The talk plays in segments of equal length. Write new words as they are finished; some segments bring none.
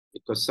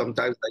Because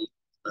sometimes I use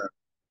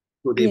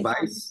two Yes,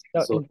 device,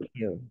 so so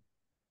insecure.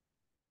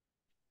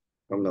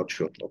 I'm not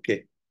sure.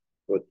 Okay,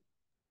 good.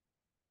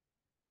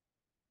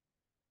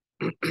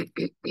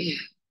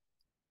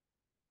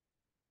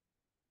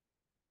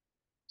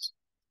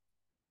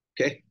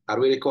 Okay, are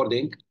we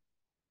recording?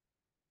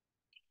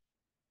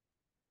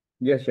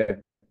 Yes, Sheikh.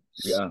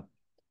 Yeah.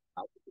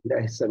 أعوذ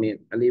بالله السميع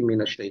العليم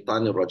من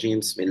الشيطان الرجيم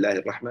بسم الله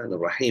الرحمن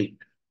الرحيم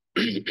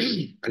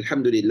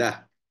الحمد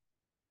لله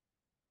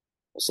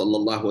وصلى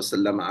الله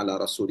وسلم على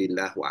رسول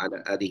الله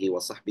وعلى آله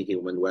وصحبه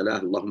ومن والاه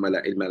اللهم لا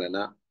علم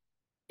لنا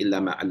إلا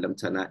ما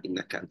علمتنا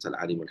إنك أنت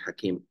العليم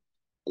الحكيم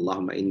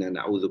اللهم إنا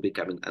نعوذ بك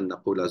من أن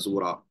نقول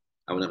زورا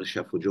أو نغش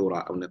فجورا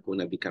أو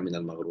نكون بك من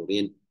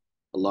المغرورين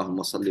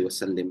اللهم صل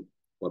وسلم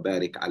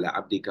وبارك على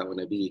عبدك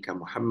ونبيك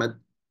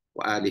محمد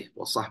وآله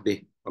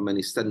وصحبه ومن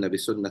استنى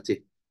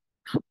بسنته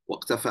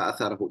واقتفى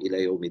أثره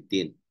إلى يوم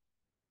الدين.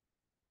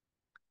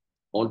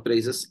 All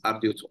praises are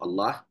due to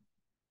Allah.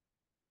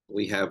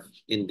 We have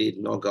indeed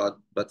no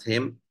God but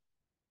Him.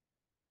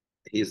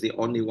 He is the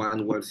only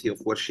one worthy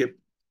of worship.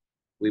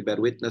 We bear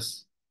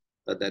witness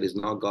that there is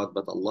no God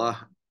but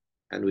Allah,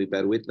 and we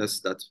bear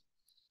witness that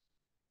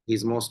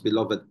His most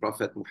beloved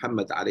Prophet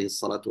Muhammad alayhi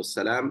salatu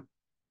wasalam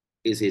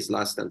is His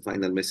last and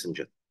final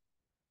messenger.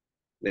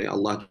 May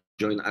Allah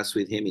join us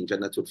with Him in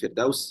Jannatul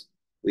Firdaus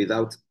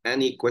without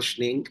any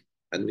questioning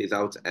and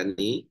without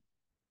any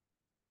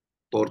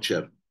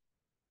torture,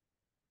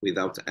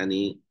 without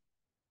any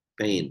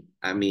pain.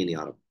 Ameen,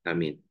 Ya Rab.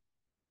 Ameen.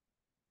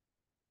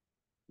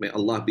 May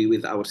Allah be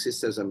with our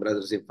sisters and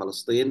brothers in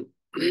Palestine.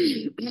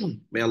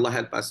 May Allah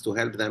help us to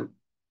help them.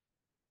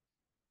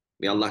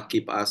 May Allah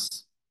keep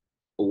us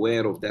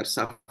aware of their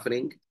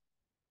suffering,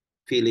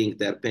 feeling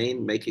their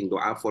pain, making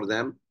dua for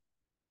them,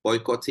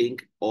 boycotting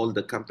all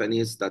the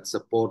companies that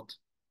support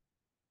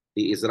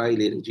the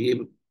Israeli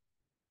regime,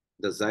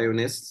 the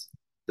Zionists,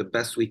 the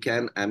best we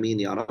can. Ameen,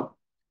 Ya Rab.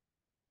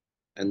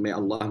 And may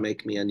Allah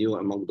make me and you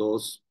among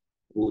those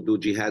who do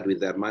jihad with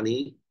their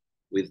money,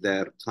 with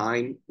their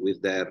time,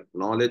 with their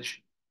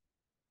knowledge,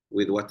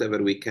 with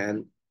whatever we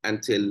can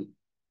until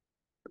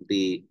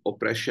the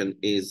oppression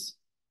is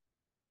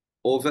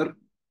over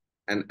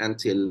and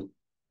until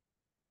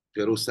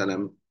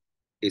Jerusalem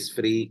is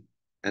free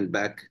and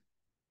back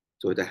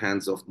to the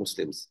hands of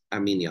Muslims.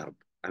 Amin ya Rab.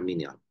 Amin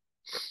ya Rab.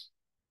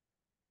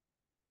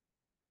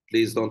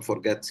 Please don't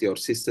forget your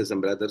sisters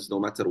and brothers, no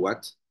matter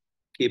what.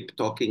 Keep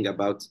talking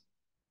about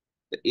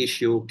the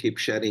issue, keep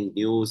sharing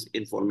news,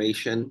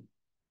 information,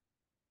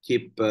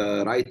 keep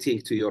writing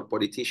to your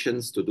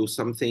politicians to do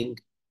something.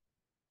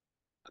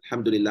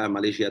 Alhamdulillah,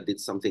 Malaysia did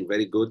something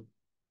very good,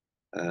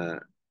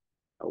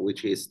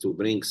 which is to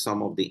bring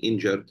some of the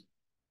injured,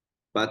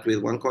 but with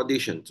one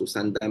condition, to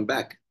send them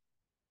back.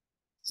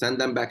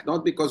 Send them back,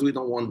 not because we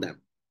don't want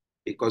them,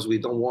 because we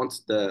don't want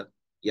the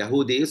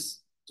Yahudis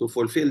to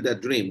fulfill their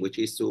dream, which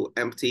is to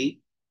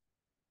empty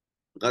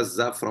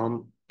Gaza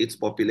from its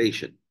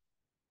population.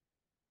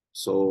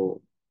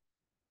 So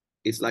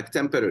it's like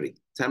temporary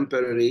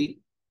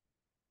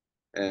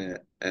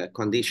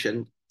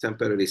condition,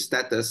 temporary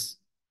status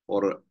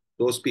for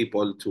those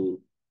people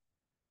to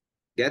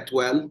get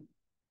well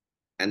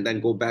and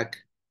then go back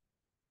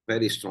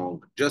very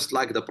strong, just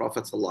like the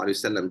Prophet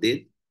ﷺ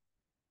did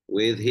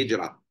with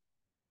Hijrah,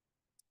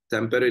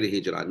 temporary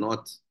Hijrah,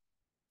 not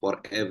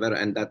forever.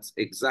 And that's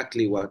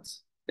exactly what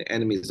the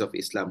enemies of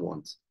Islam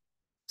want.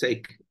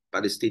 Take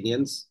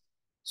Palestinians,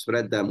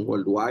 spread them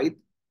worldwide.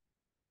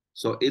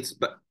 So it's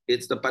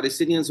the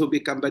Palestinians who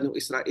become Banu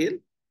Israel.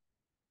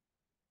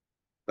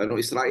 Banu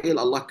Israel,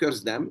 Allah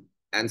cursed them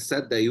and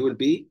said that you will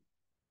be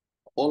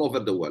all over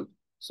the world.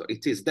 So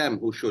it is them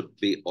who should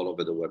be all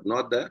over the world,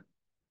 not the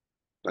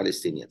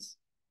Palestinians.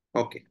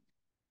 Okay.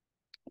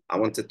 I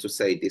wanted to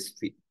say this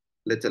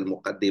little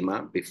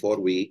muqaddimah before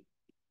we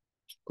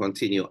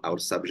continue our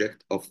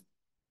subject of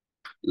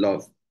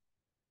love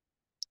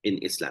in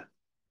Islam.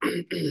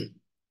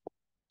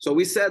 So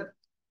we said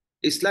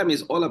Islam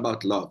is all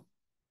about love.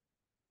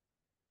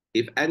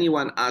 If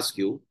anyone asks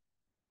you,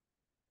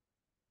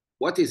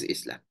 what is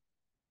Islam?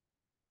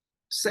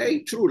 Say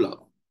true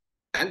love.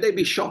 And they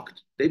be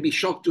shocked. They be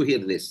shocked to hear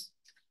this.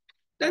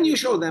 Then you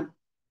show them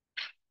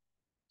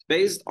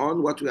based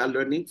on what we are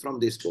learning from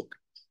this book.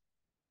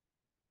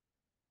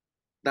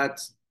 That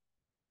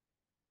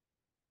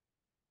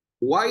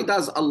why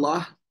does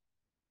Allah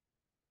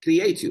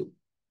create you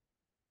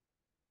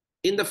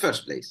in the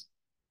first place?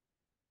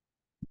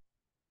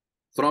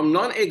 From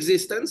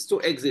non-existence to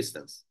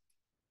existence.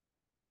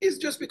 It's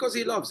just because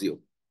He loves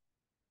you.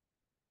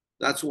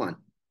 That's one.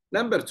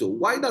 Number two,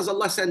 why does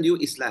Allah send you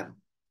Islam?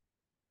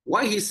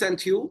 Why He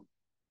sent you?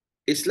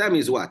 Islam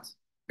is what?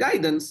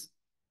 Guidance.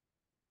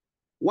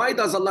 Why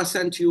does Allah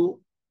send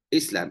you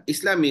Islam?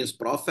 Islam means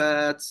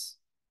prophets,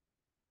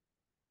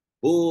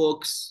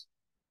 books,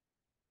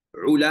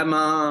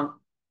 ulama,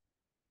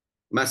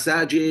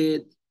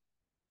 masajid,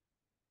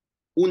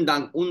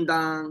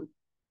 undang-undang,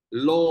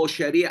 law,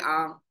 sharia.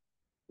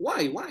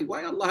 Why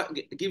Allah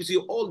gives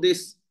you all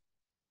these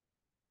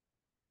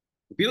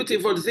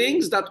beautiful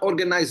things that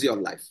organize your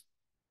life?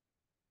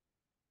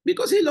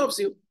 Because he loves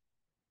you.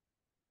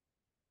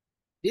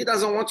 He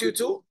doesn't want you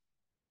to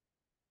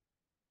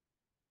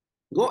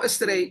go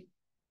astray.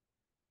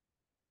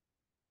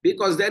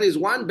 Because there is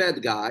one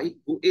bad guy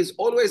who is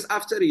always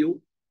after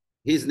you.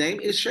 His name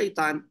is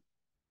Shaitan.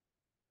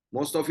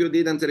 Most of you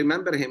didn't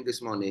remember him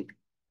this morning.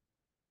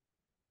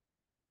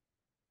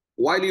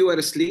 While you were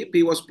asleep,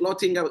 he was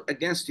plotting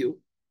against you.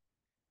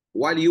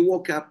 While you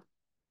woke up,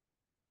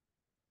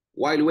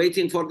 while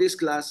waiting for this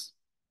class.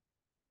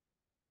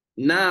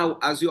 Now,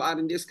 as you are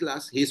in this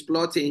class, he's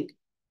plotting,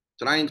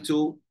 trying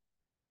to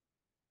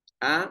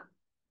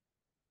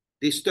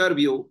disturb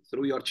you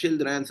through your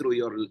children, through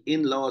your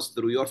in-laws,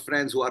 through your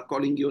friends who are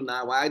calling you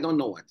now. I don't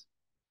know what.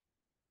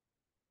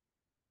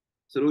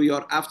 Through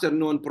your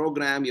afternoon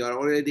program, you are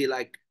already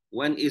like,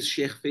 when is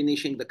Sheikh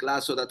finishing the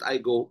class so that I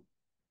go?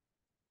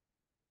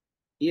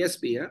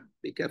 ESP, huh?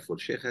 Be careful,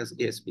 Sheikh has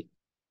ESP.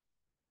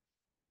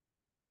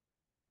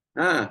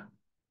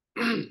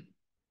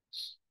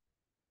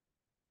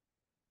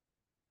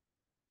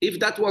 If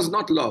that was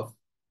not love,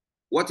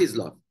 what is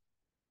love?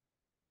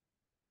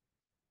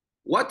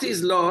 What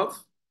is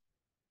love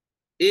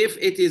if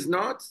it is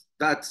not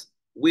that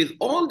with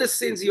all the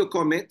sins you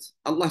commit,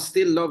 Allah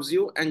still loves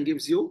you and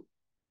gives you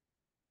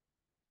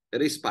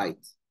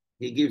respite.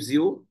 He gives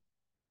you,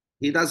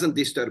 he doesn't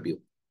disturb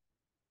you.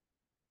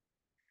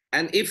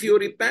 And if you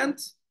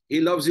repent,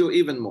 he loves you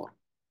even more.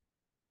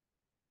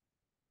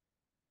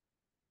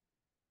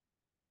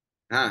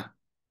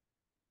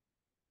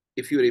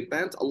 If you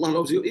repent, Allah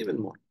loves you even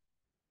more.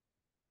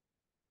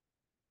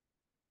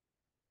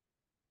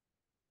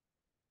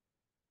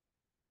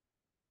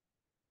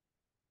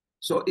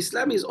 So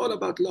Islam is all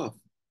about love.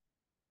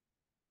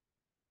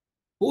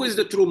 Who is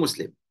the true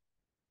Muslim?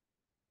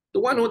 The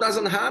one who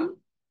doesn't harm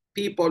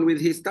people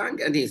with his tongue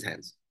and his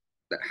hands.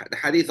 The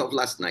hadith of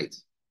last night.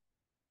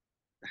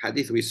 The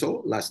hadith we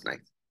saw last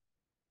night.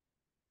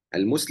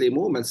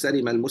 Al-Muslimu man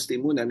salima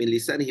al-Muslimuna min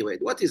lisanihi wa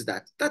yadihi. What is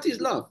that? That is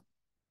love.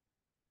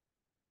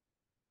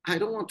 I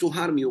don't want to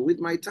harm you with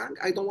my tongue.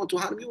 I don't want to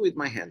harm you with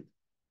my hand.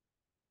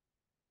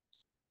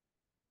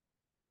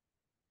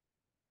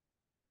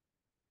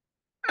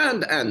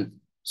 And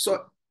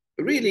so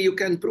really you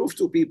can prove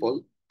to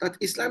people that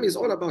Islam is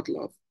all about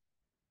love.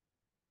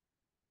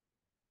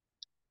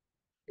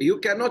 You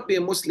cannot be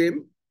a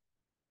Muslim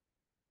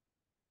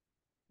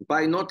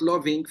by not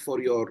loving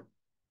for your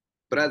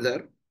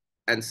brother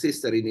and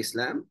sister in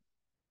Islam,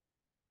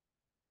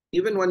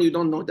 even when you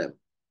don't know them.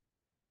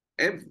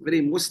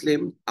 Every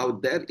Muslim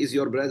out there is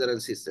your brother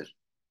and sister.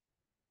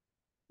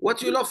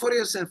 What you love for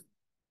yourself.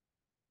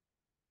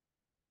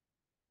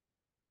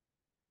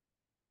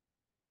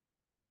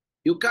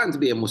 You can't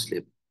be a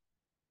Muslim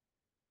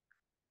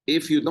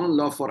if you don't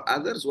love for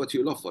others what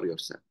you love for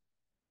yourself.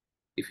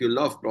 If you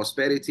love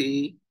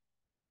prosperity,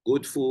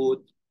 good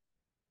food,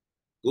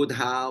 good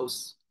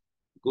house,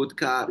 good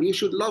car, you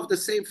should love the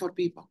same for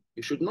people.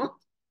 You should not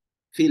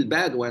feel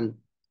bad when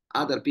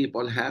other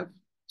people have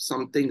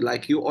something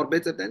like you or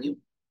better than you.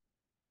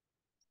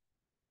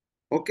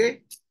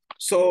 Okay,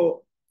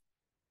 so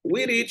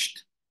we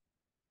reached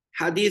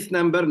hadith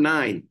number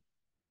 9.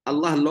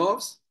 Allah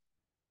loves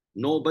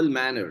noble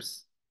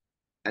manners.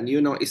 And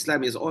you know,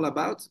 Islam is all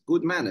about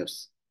good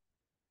manners.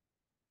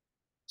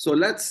 So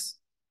let's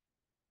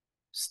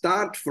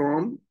start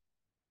from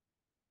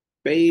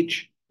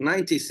page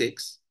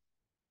 96.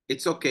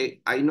 It's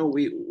okay. I know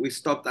we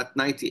stopped at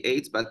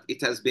 98, but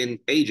it has been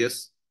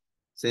ages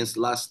since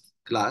last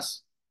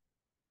class.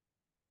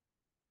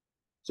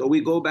 So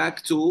we go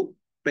back to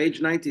page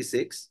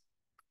 96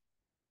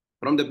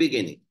 from the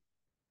beginning.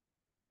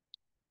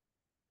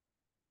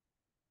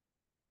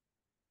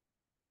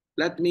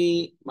 Let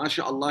me,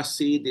 mashallah,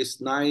 see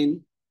these 9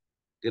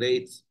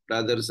 great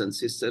brothers and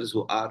sisters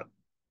who are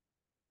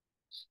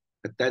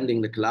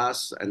attending the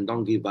class and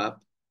don't give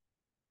up.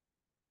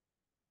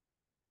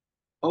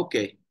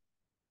 Okay,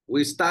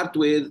 we start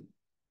with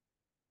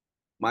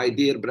my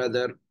dear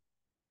brother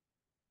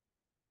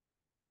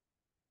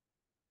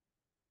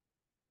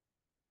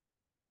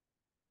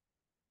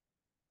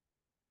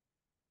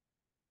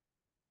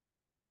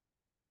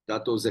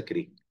Dato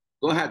Zakri.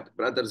 Go ahead,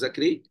 brother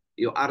Zakri.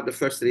 You are the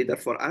first reader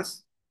for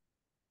us.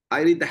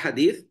 I read the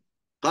hadith.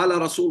 قال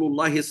رسول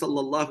الله صلى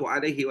الله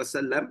عليه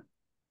وسلم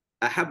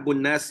أحب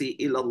الناس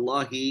إلى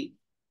الله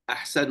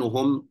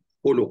أحسنهم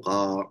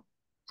خلقا.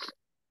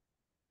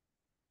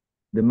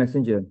 The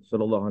Messenger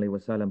sallallahu alaihi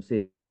wasallam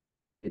said,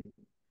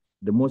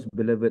 the most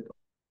beloved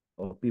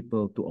of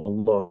people to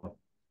Allah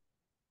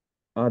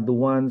are the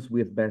ones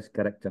with best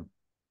character.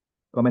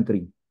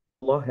 Commentary.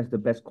 Allah has the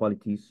best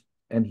qualities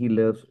and He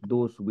loves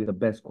those with the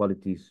best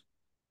qualities.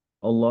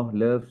 Allah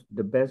loves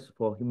the best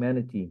for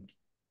humanity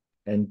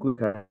and good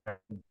character.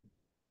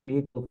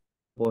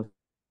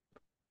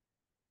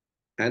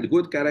 And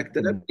good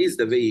character is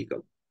the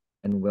vehicle.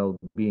 And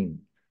well-being.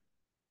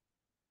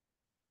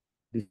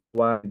 This is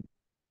why.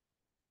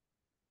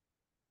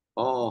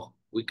 Oh,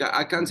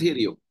 I can't hear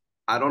you.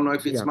 I don't know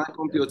if it's my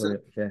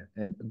computer. Sorry,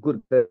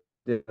 good.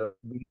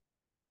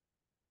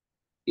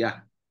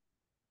 Yeah.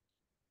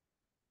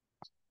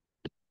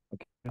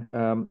 Okay.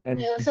 And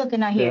I also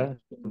cannot hear.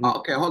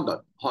 Okay, hold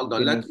on.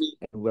 Let me,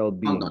 and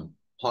well-being.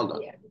 hold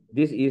on.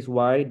 This is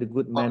why the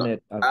good Hold on.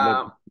 mannered are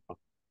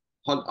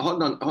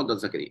beloved. Hold on,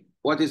 Zachary.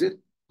 What is it?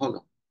 Hold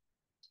on.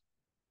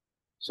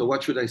 So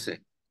what should I say?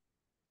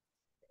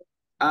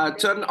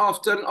 Turn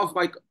off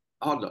my,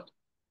 hold on.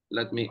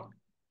 Let me,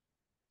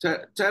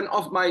 turn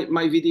off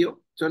my video.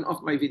 Turn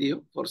off my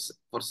video for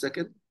a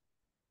second.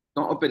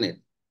 Don't open it.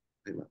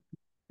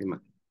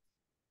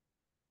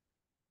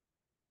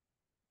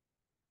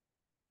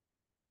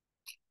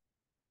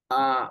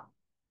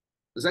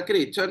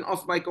 Zachary, turn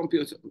off my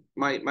computer,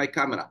 my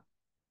camera,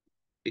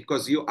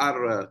 because you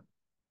are,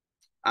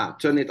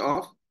 turn it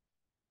off.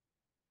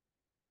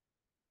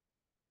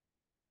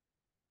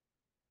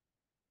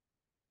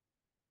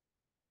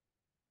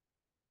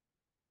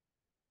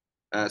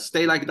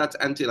 Stay like that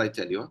until I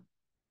tell you.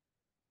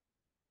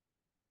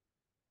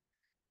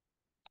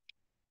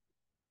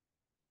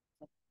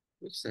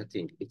 Which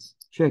setting? It's.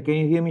 Sheikh, can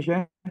you hear me,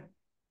 Sheikh?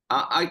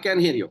 I can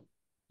hear you.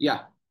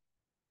 Yeah.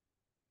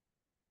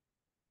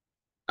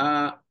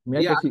 May I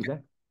Yeah, proceed, Sheikh?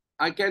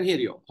 I can hear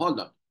you. Hold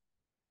on.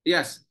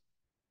 Yes.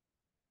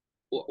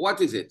 What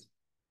is it?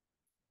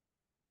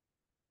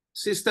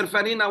 Sister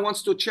Farina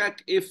wants to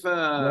check if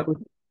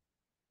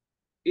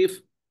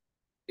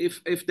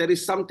if there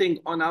is something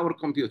on our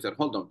computer.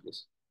 Hold on,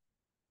 please.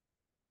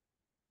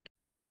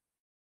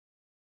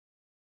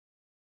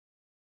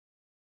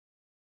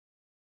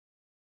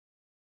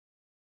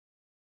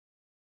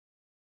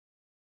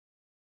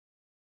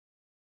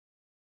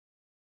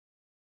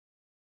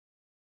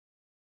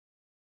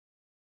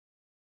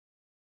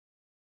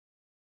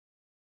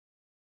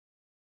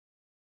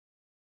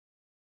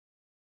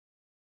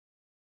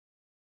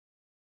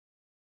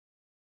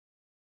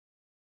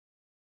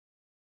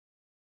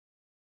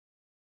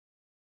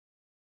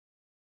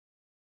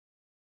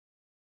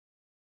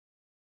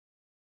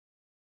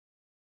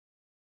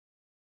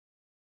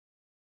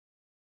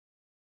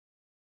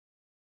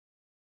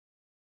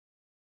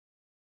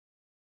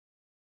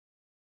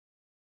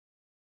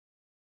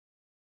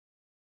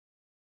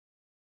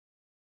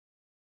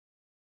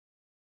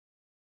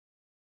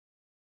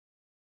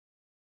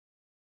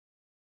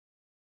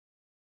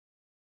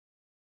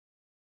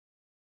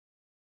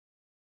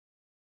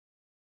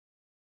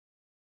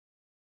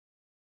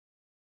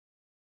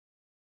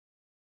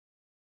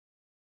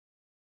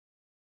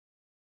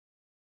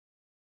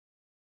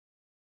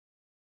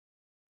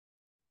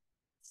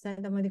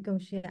 Assalamualaikum,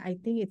 Sheikh. I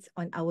think it's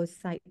on our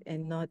side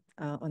and not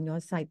on your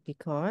side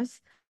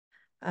because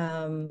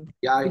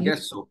Yeah, I you,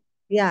 guess so.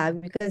 yeah,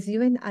 because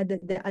even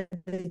the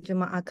other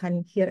Jama'ah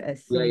can hear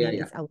us. So Yeah.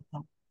 maybe it's our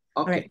side.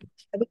 All Okay. right.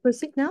 Shall we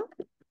proceed now?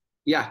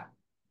 Yeah.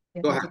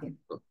 Yeah, Go once ahead. again.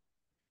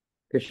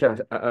 Okay,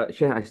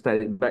 Sheikh, I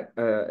started back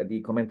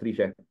the commentary,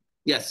 Sheikh.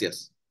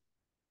 Yes.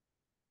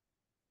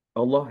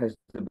 Allah has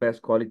the best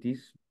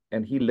qualities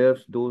and He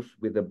loves those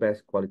with the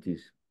best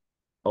qualities.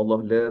 Allah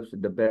loves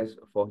the best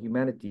for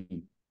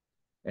humanity,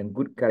 and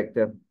good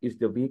character is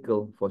the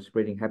vehicle for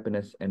spreading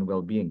happiness and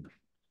well-being.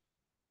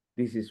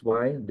 This is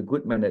why the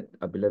good-mannered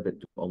are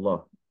beloved to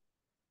Allah.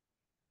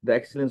 The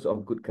excellence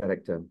of good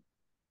character.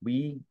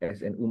 We,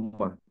 as an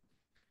ummah,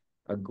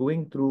 are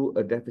going through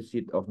a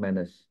deficit of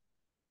manners.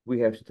 We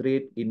have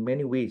strayed in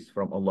many ways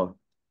from Allah,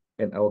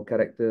 and our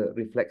character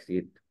reflects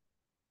it.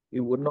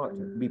 It would not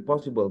be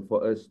possible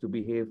for us to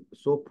behave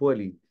so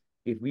poorly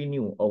if we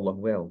knew Allah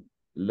well,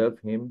 love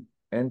Him,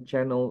 and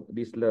channel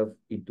this love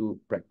into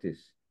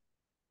practice.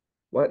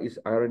 What is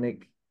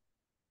ironic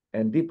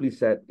and deeply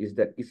sad is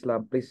that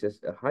Islam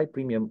places a high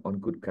premium on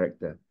good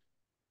character.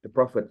 The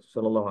Prophet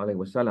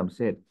ﷺ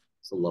said,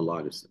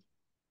 Sallallahu Alaihi Wasallam.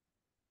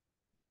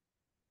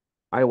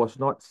 I was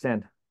not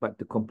sent but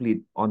to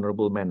complete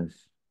honorable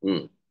manners.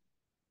 Mm.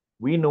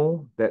 We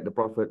know that the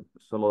Prophet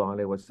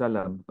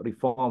ﷺ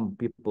reformed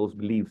people's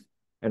beliefs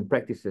and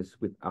practices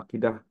with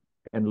aqidah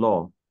and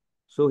law,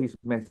 so his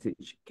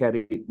message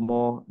carried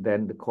more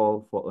than the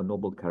call for a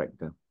noble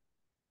character.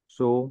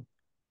 So,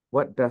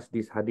 what does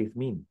this hadith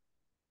mean?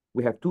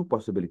 We have two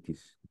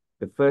possibilities.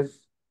 The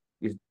first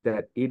is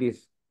that it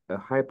is a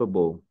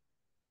hyperbole.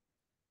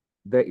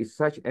 There is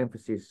such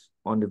emphasis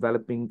on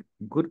developing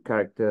good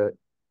character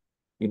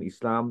in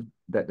Islam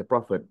that the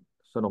Prophet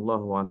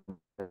sallallahu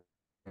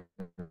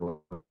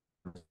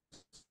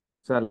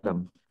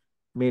Sallam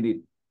made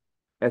it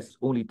as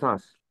only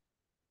task.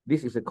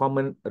 This is a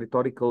common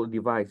rhetorical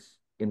device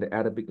in the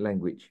Arabic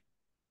language,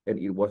 and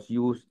it was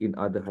used in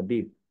other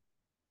hadith.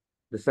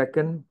 The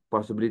second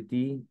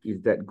possibility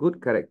is that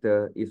good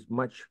character is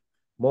much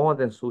more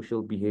than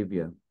social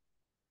behavior.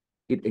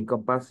 It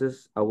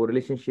encompasses our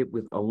relationship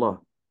with Allah,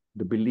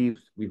 the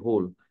beliefs we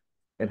hold,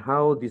 and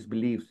how these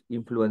beliefs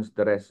influence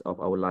the rest of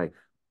our life.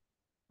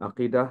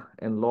 Aqidah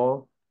and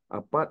law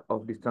are part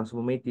of this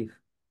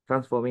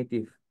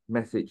transformative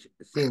message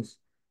since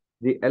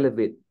they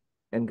elevate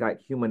and guide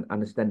human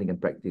understanding and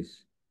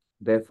practice.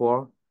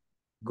 Therefore,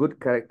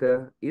 good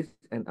character is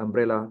an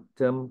umbrella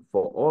term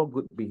for all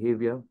good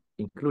behavior,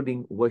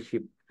 including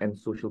worship and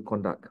social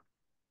conduct.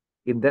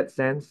 In that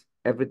sense,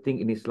 everything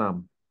in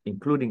Islam,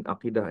 including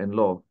Aqidah and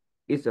law,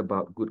 is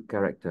about good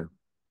character.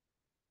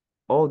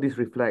 All this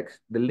reflects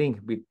the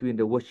link between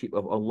the worship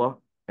of Allah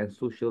and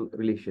social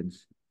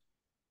relations.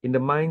 In the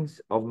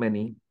minds of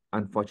many,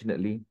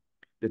 unfortunately,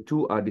 the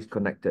two are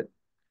disconnected.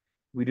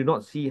 We do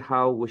not see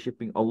how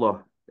worshipping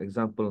Allah,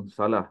 example,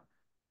 salah,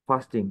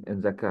 fasting,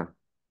 and zakah,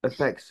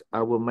 affects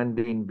our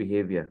mundane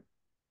behavior.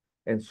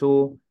 And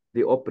so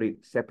they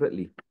operate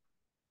separately.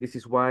 This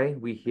is why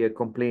we hear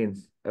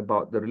complaints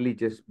about the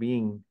religious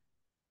being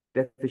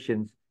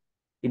deficient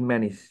in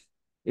manners,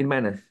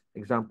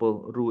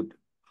 example, rude,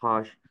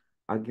 harsh,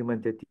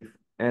 argumentative,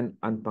 and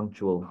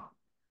unpunctual.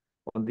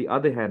 On the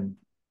other hand,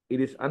 it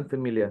is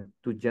unfamiliar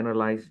to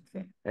generalize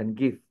and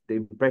give the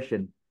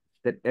impression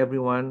that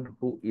everyone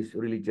who is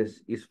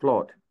religious is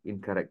flawed in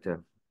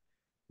character.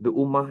 The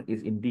Ummah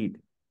is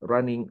indeed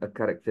running a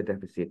character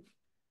deficit,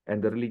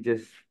 and the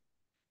religious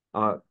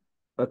are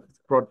a,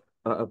 pro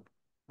a,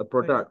 a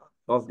product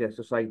of their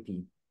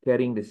society,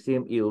 carrying the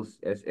same ills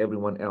as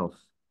everyone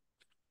else.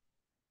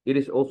 It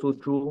is also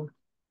true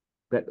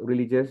that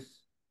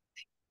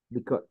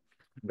because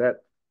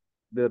that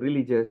the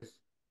religious,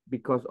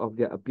 because of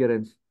their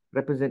appearance,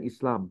 represent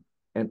Islam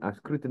and are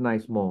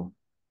scrutinized more.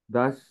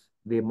 Thus,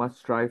 they must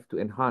strive to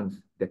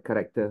enhance their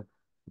character,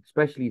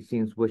 especially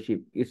since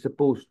worship is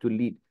supposed to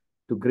lead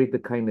to greater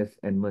kindness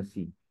and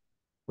mercy.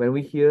 When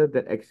we hear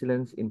that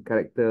excellence in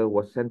character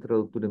was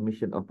central to the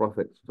mission of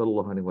Prophet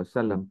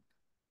ﷺ,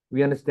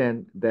 we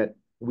understand that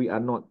we are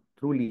not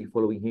truly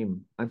following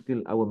him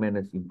until our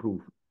manners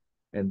improve.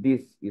 And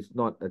this is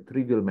not a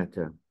trivial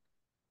matter.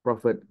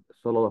 Prophet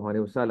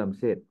ﷺ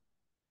said,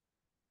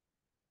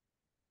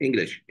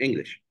 English.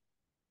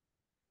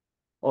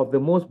 of the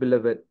most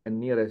beloved and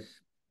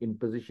nearest in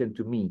position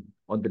to me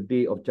on the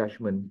day of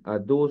judgment are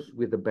those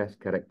with the best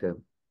character,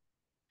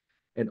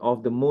 and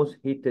of the most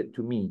hated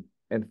to me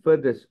and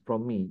furthest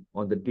from me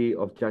on the day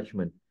of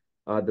judgment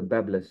are the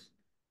babblers,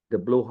 the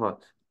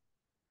blowhards,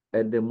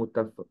 and the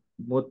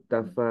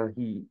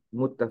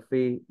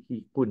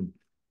mutafahikun.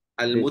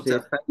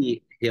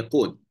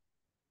 Al-mutafayhiqun.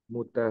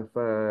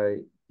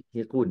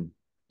 Mutafahikun.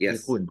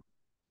 Yes.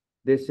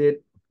 They said,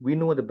 we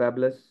know the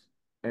babblers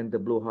and the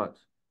blowhards,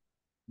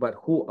 but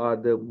who are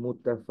the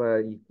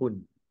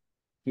mutafahikun?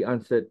 He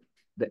answered,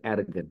 the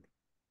arrogant.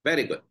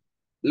 Very good.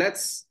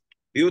 Let's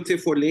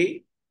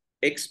beautifully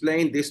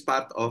explain this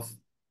part of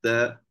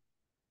the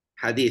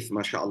hadith,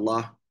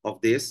 mashallah, of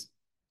this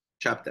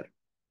chapter.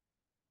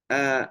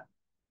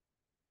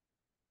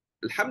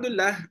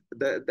 Alhamdulillah,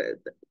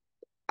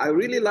 I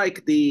really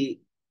like the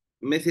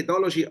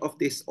methodology of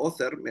this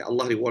author, may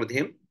Allah reward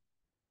him.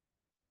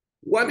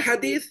 One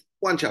hadith,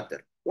 one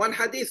chapter. One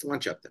hadith, one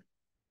chapter.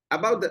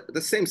 About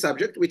the same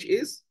subject, which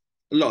is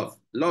love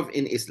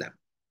in Islam.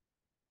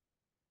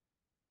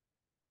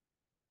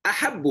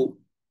 Ahabbu,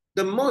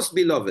 the most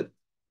beloved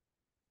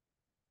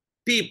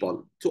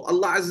people to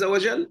Allah Azza wa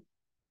Jal,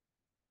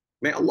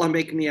 may Allah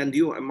make me and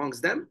you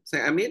amongst them,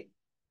 say Ameen,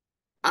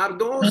 are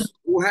those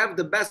who have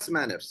the best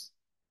manners.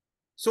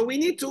 So we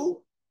need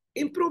to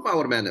improve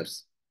our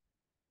manners.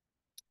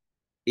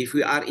 If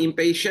we are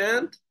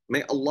impatient,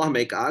 may Allah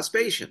make us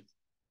patient.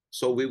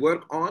 So we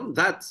work on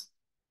that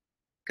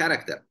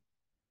character.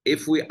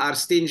 If we are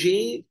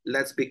stingy,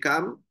 let's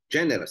become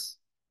generous.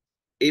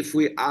 If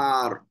we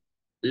are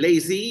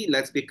lazy,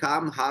 let's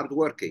become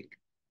hardworking.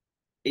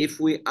 If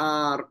we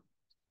are,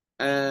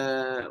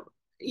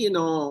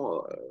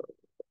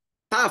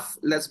 tough,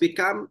 let's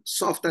become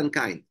soft and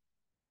kind.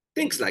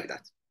 Things like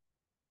that.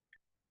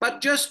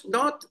 But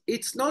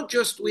it's not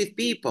just with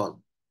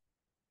people.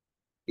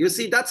 You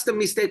see, that's the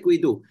mistake we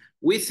do.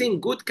 We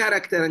think good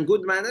character and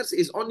good manners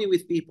is only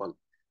with people.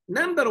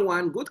 Number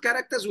one, good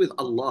characters with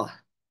Allah.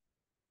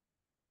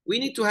 We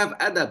need to have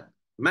adab,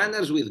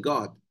 manners with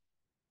God.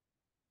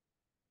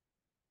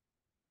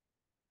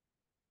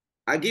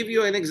 I give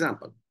you an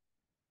example.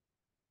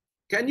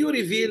 Can you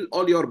reveal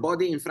all your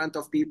body in front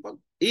of people,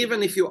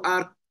 even if you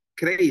are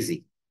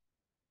crazy?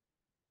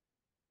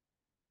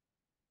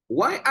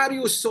 Why are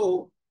you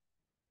so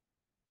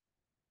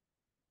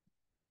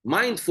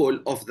mindful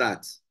of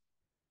that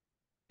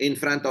in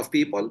front of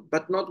people,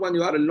 but not when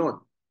you are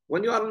alone?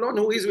 When you are alone,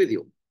 who is with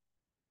you?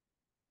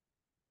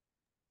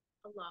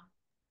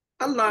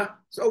 Allah.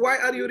 So why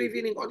are you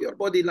revealing all your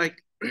body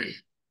like?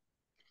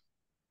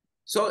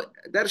 So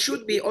there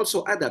should be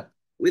also adab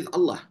with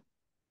Allah.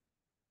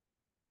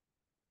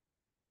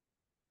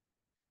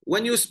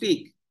 When you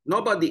speak,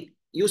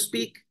 you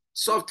speak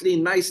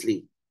softly,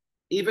 nicely,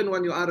 even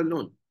when you are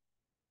alone.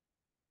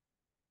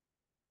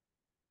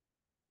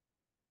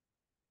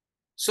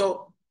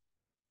 So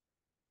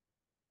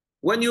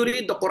when you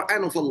read the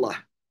Quran of Allah,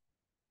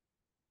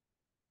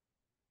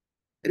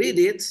 read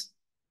it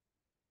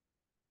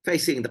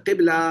facing the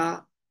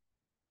Qibla,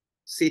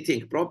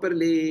 sitting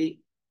properly,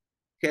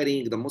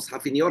 carrying the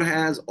Mus'haf in your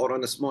hands or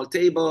on a small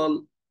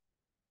table.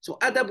 So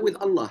adab with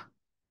Allah.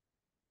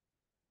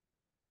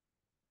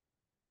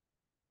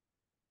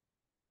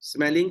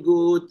 Smelling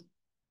good.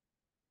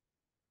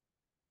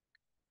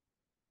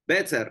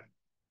 Better,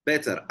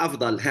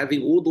 afdal,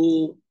 having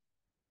wudu.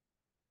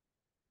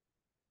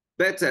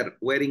 better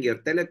wearing your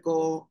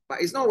teleco,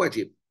 but it's not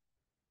wajib.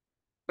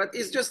 But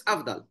it's just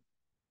afdal.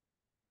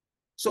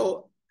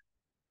 So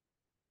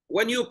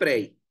when you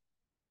pray,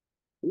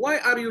 why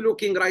are you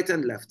looking right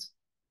and left?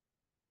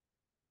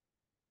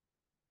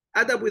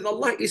 Adab with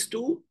Allah is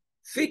to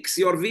fix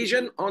your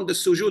vision on the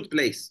sujood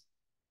place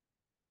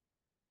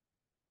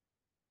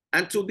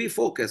and to be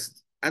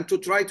focused and to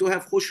try to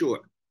have khushu'.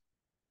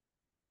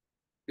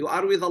 You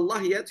are with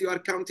Allah, yet you are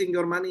counting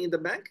your money in the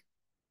bank.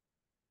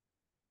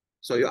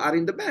 So you are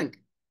in the bank.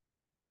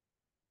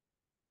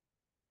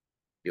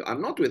 You are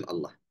not with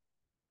Allah.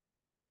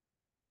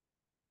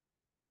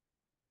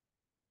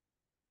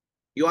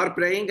 You are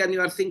praying and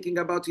you are thinking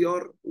about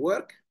your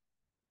work.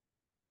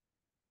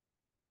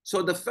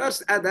 So the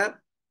first adab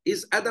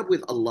is adab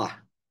with Allah.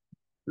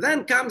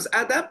 Then comes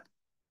adab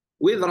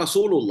with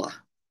Rasulullah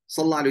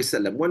sallallahu alaihi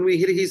wasallam. When we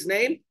hear his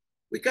name,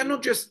 we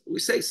cannot just, we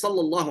say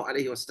sallallahu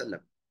alaihi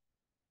wasallam.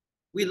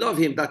 We love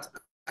him, that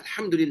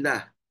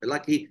alhamdulillah,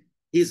 like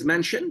he's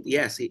mentioned.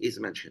 Yes, he is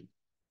mentioned.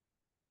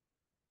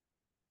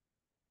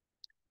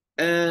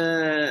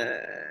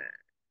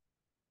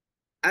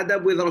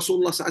 Adab with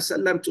Rasulullah sallallahu alaihi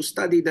wasallam, to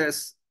study the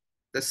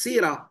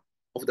seerah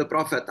of the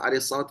Prophet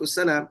alayhi salatu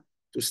wasalam,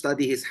 to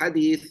study his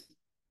hadith.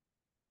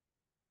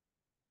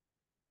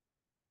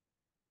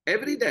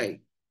 Every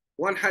day,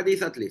 one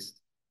hadith at least.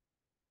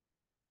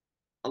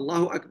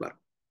 Allahu Akbar.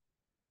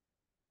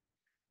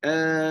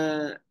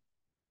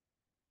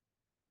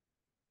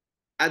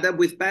 Adab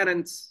with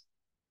parents,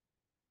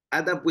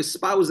 adab with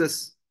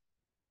spouses,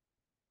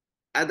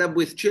 adab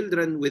with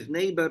children, with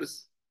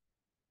neighbors.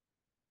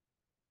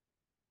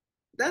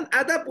 Then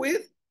adab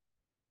with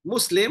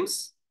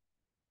Muslims.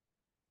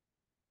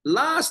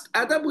 Last,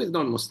 adab with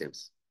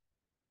non-Muslims.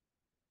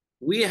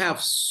 We have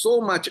so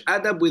much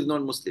adab with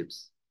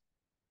non-Muslims.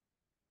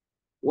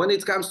 When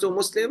it comes to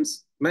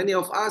Muslims, many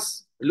of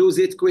us lose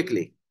it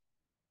quickly.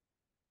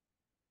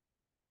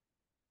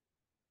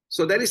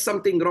 So there is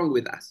something wrong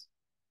with us.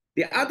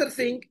 The other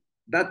thing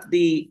that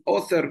the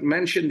author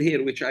mentioned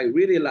here, which I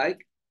really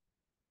like,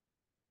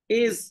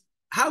 is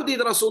how did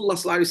Rasulullah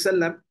sallallahu alaihi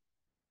wasallam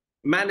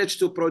manage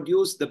to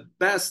produce the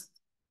best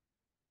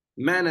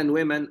men and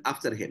women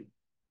after him?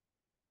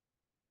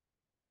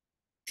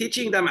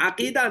 Teaching them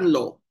aqidah and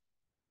law,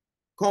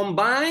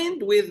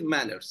 combined with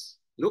manners.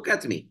 Look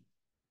at me.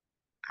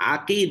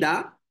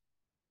 Aqidah,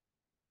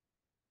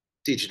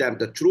 teach them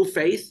the true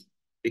faith,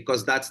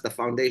 because that's the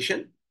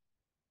foundation.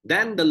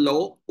 Then the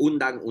law,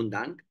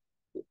 undang-undang,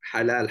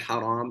 halal,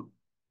 haram.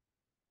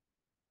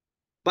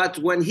 But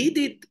when he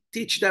did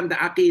teach them the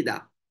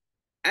aqidah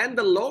and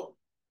the law,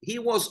 he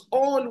was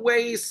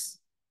always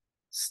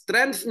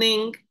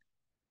strengthening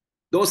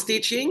those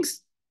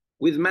teachings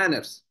with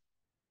manners.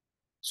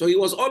 So he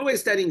was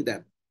always telling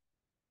them,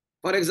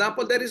 for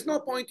example, there is no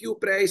point you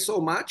pray so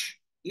much,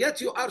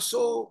 yet you are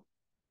so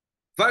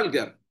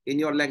vulgar in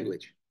your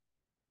language.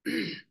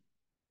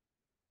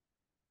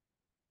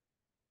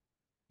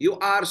 You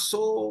are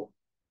so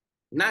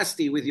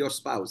nasty with your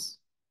spouse.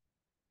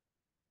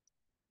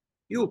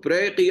 You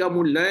pray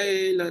qiyamul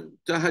layl and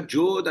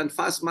tahajjud and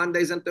fast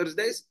Mondays and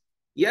Thursdays,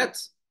 yet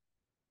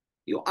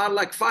you are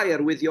like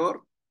fire with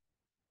your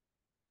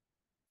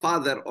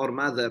father or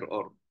mother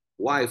or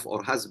wife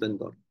or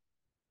husband.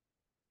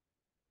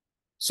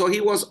 So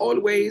he was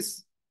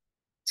always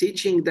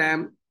teaching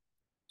them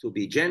to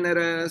be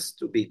generous,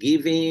 to be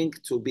giving,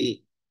 to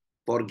be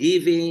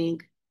forgiving,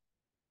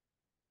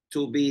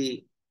 to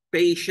be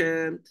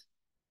patient,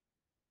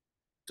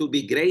 to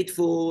be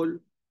grateful,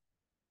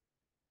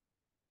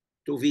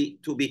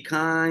 to be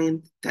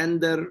kind,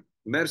 tender,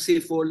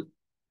 merciful,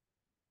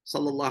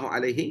 sallallahu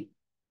alayhi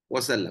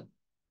wasallam.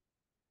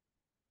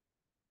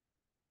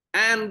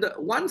 And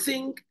one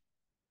thing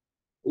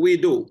we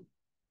do,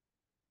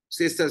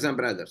 sisters and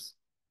brothers,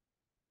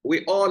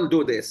 we all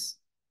do this,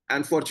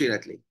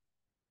 unfortunately.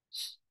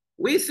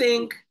 We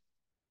think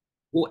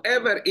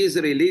whoever is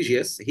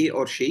religious, he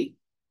or she,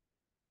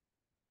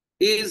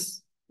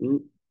 is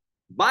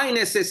by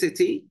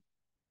necessity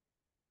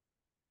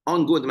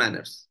on good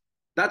manners.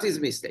 That is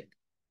a mistake.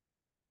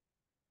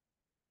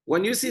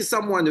 When you see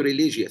someone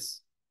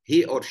religious,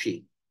 he or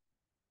she,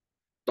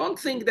 don't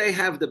think they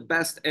have the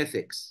best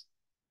ethics.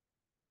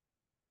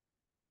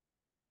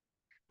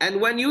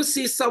 And when you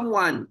see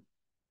someone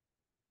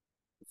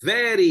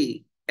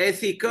very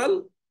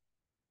ethical,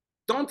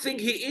 don't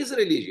think he is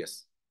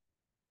religious.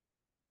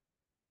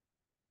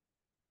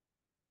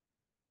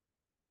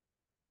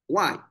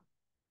 Why?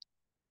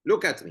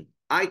 Look at me.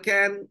 I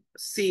can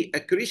see a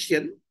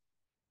Christian,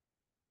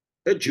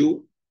 a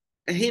Jew,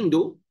 a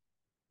Hindu,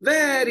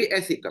 very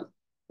ethical.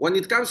 When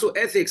it comes to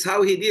ethics,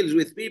 how he deals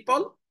with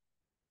people,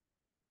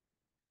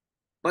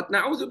 but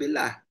na'udhu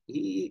billah,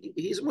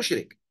 he's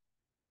mushrik.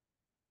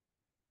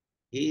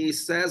 He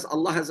says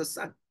Allah has a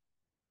son.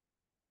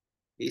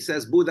 He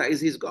says Buddha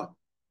is his God.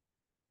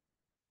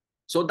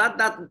 So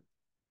that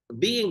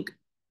being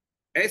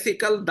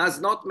ethical does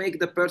not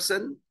make the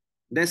person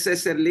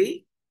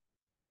necessarily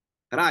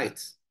right.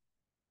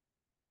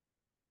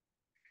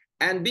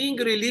 And being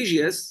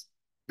religious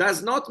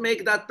does not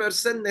make that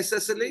person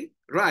necessarily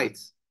right.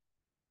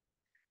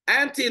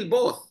 Until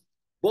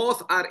both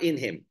are in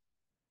him.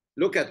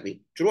 Look at me.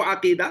 True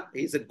Aqidah,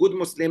 he's a good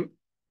Muslim,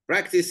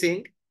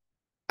 practicing.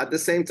 At the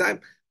same time,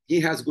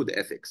 he has good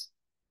ethics.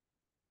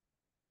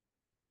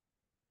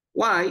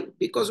 Why?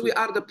 Because we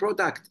are the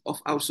product of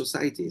our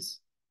societies.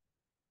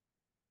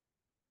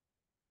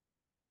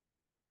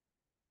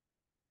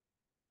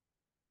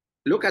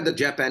 Look at the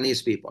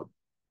Japanese people.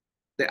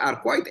 They are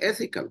quite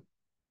ethical.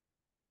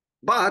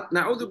 But,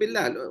 na'udhu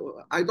billah,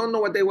 I don't know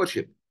what they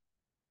worship.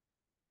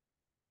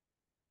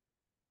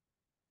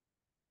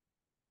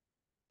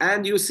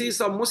 And you see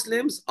some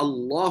Muslims,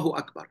 Allahu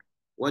Akbar.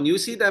 When you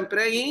see them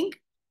praying,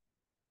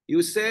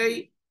 you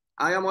say,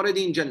 I am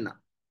already in Jannah.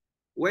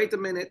 Wait a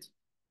minute.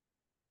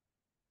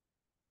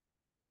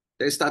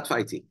 They start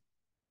fighting.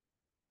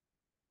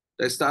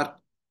 They start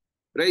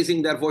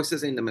raising their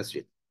voices in the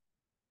masjid.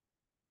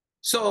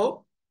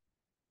 So,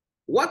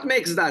 what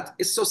makes that?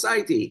 Is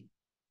society.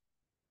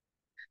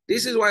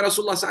 This is why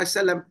Rasulullah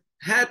ﷺ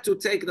had to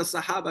take the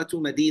Sahaba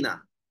to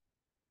Medina,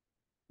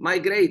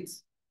 migrate,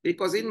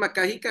 because in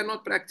Mecca he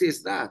cannot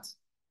practice that.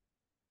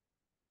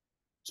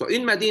 So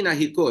in Medina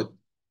he could.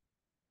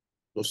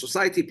 So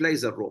society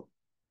plays a role.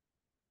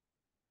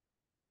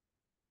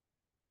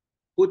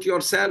 Put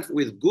yourself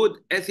with good,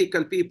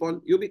 ethical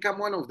people, you become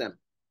one of them.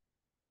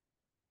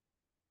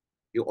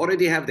 You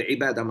already have the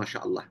ibadah,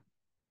 mashallah.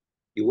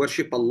 You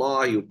worship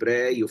Allah, you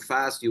pray, you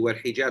fast, you wear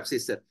hijab,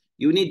 sister.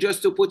 You need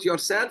just to put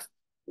yourself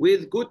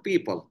with good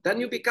people. Then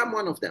you become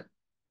one of them.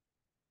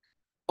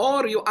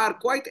 Or you are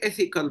quite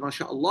ethical,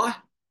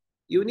 mashallah.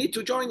 You need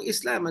to join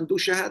Islam and do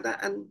shahada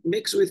and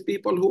mix with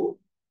people who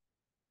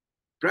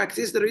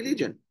practice the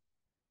religion.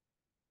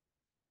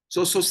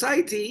 So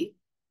society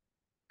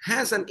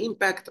has an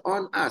impact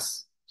on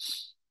us.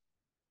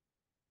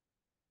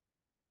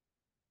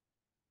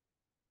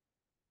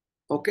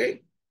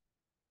 Okay?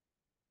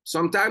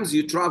 Sometimes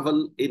you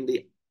travel in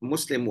the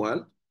Muslim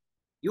world,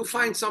 you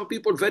find some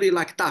people very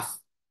tough,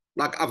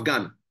 like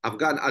Afghan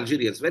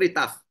Algerians, very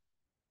tough.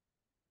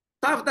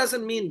 Tough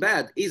doesn't mean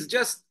bad. It's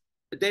just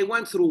they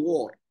went through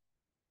war.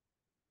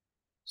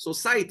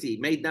 Society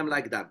made them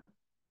like that.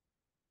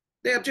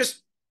 They are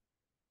just,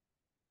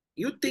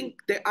 you think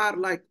they are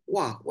like,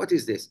 wow, what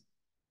is this?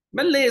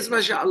 Malays,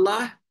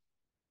 mashallah,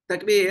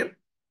 takbir,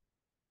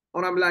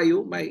 or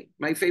Amlayu,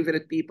 my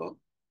favorite people,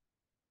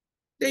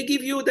 they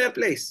give you their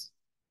place.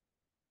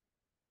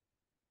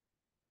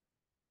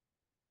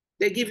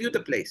 They give you the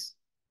place.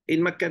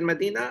 In Mecca and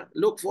Medina,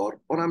 look for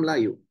Orang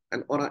Melayu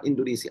and Orang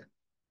Indonesia.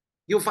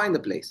 You find the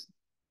place.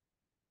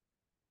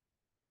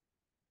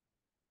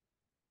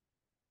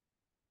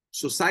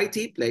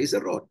 Society plays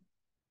a role.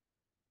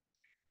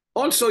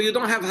 Also, you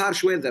don't have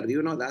harsh weather. Do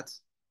you know that?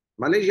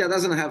 Malaysia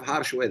doesn't have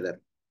harsh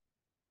weather.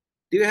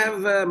 Do you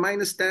have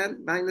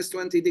 -10,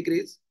 -20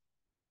 degrees?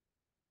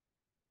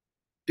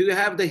 Do you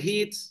have the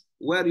heat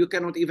where you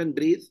cannot even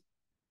breathe?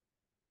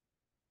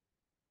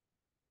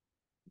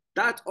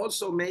 That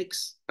also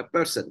makes a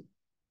person.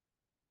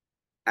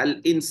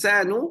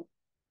 Al-insanu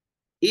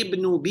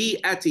ibnu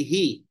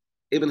bi'atihi,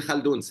 Ibn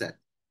Khaldun said.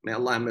 May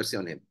Allah have mercy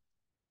on him.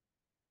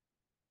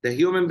 The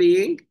human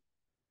being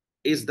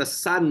is the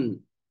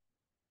son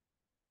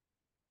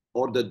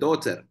or the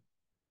daughter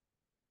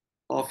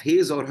of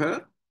his or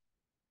her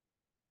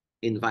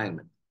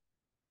environment.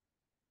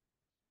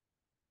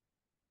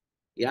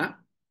 Yeah?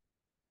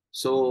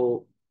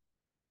 So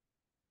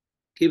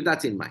keep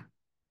that in mind.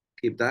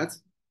 Keep that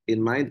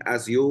in mind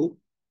as you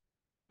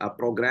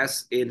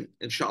progress in,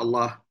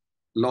 inshallah,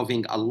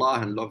 loving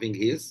Allah and loving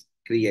His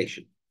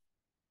creation.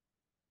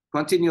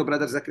 Continue,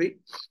 Brother Zakri.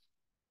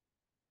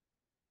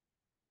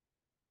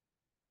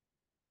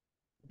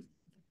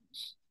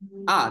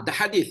 The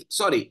hadith,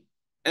 sorry.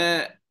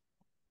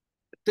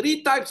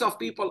 3 types of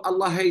people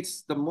Allah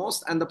hates the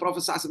most and the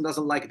Prophet ﷺ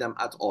doesn't like them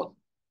at all.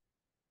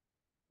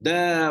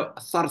 The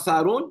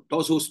thartharun,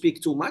 those who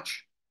speak too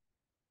much.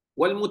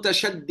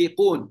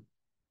 Wal-mutashaddiqun,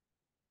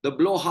 the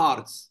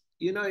blowhards.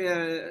 You know,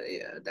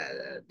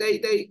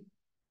 they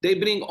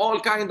bring all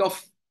kind of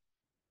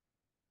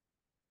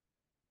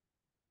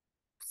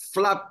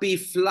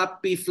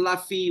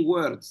fluffy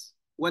words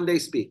when they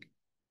speak.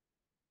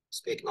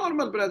 Speak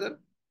normal, brother.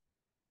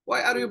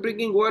 Why are you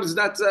bringing words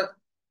that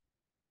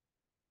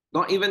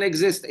don't even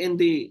exist in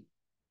the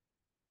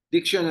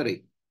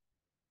dictionary?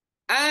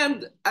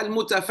 And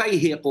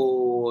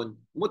al-mutafayhiqun.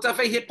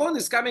 Mutafayhiqun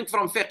is coming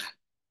from fiqh.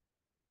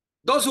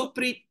 Those who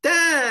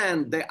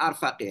pretend they are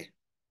faqih.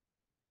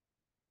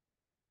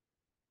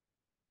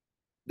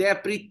 They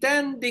are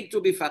pretending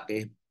to be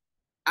faqih.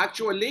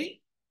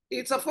 Actually,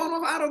 it's a form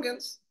of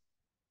arrogance.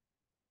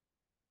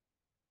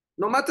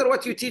 No matter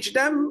what you teach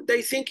them,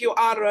 they think you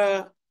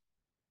are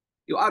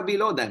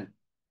below them.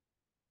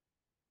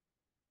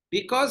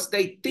 Because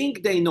they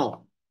think they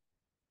know.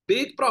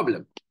 Big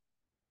problem.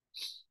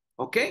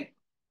 Okay?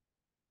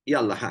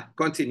 Yallah,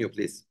 continue,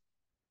 please.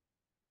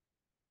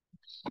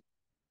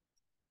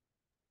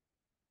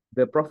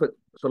 The Prophet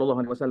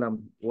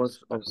ﷺ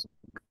was of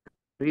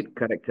great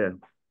character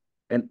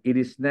and it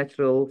is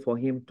natural for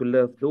him to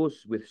love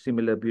those with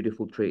similar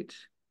beautiful traits.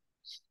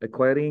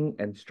 Acquiring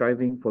and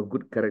striving for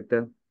good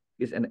character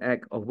is an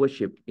act of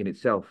worship in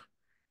itself,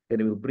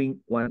 and it will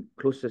bring one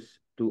closest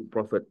to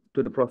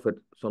the Prophet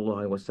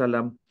Sallallahu Alaihi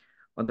Wasallam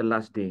on the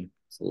last day.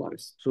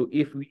 So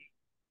if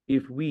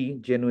we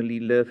genuinely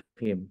love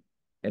him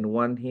and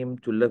want him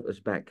to love us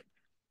back,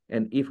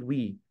 and if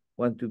we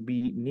want to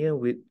be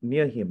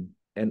near him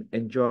and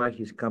enjoy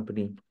his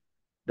company,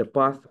 the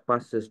path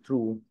passes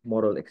through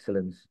moral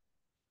excellence.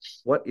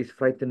 What is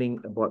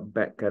frightening about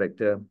bad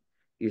character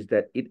is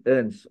that it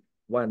earns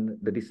one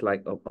the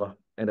dislike of Allah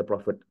and the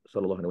Prophet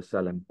Sallallahu Alaihi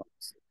Wasallam.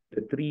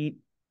 The three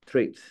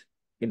traits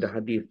in the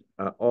Hadith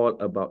are all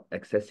about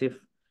excessive,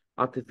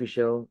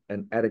 artificial,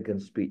 and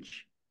arrogant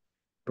speech.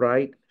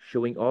 Pride,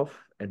 showing off,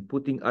 and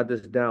putting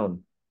others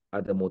down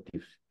are the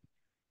motives.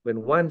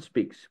 When one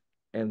speaks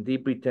and they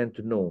pretend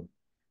to know,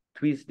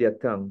 twist their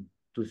tongue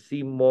to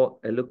seem more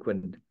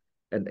eloquent,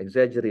 and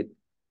exaggerate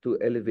to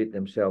elevate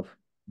themselves,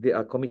 they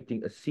are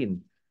committing a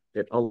sin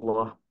that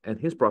Allah and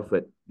His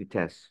Prophet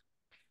detest.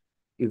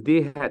 If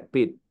they had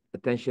paid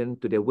attention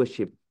to their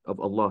worship of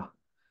Allah,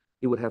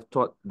 it would have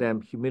taught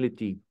them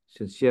humility,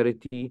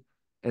 sincerity,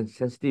 and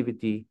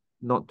sensitivity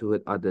not to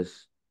hurt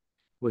others.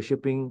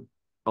 Worshipping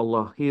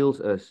Allah heals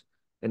us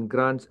and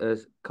grants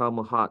us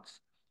calmer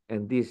hearts,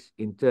 and this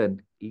in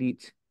turn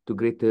leads to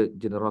greater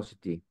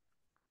generosity.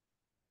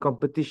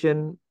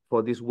 Competition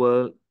for this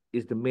world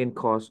is the main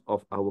cause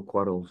of our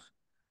quarrels.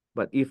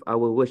 But if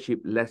our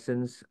worship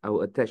lessens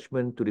our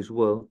attachment to this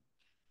world,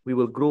 we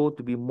will grow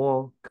to be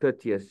more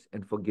courteous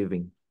and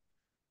forgiving.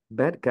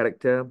 Bad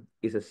character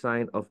is a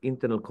sign of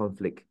internal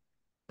conflict,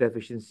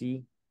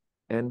 deficiency,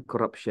 and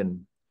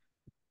corruption.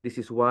 This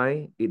is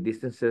why it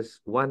distances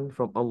one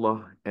from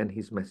Allah and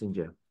His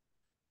Messenger.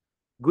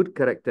 Good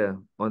character,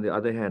 on the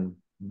other hand,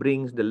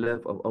 brings the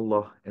love of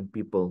Allah and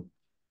people.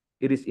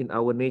 It is in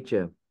our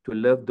nature to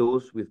love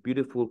those with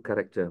beautiful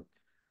character.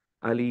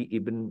 Ali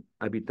ibn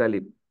Abi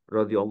Talib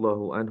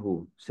radiallahu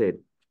anhu said,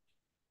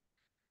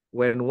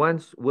 "When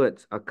one's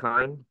words are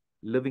kind,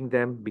 loving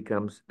them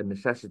becomes a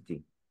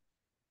necessity.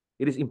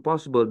 It is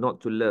impossible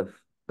not to love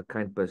a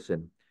kind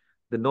person.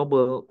 The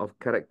noble of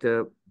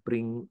character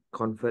bring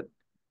comfort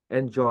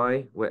and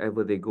joy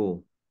wherever they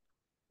go.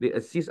 They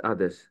assist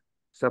others,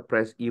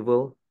 suppress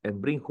evil,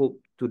 and bring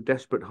hope to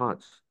desperate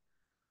hearts.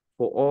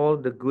 For all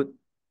the good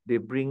they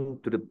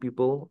bring to the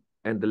people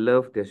and the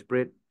love they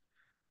spread,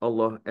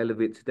 Allah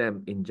elevates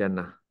them in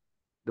Jannah."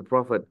 The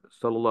Prophet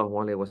Sallallahu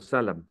Alaihi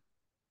Wasallam,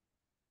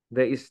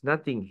 there is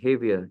nothing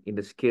heavier in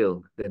the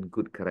scale than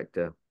good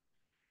character.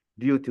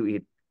 Due to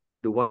it,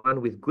 the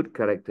one with good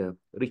character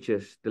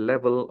reaches the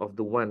level of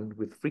the one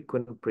with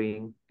frequent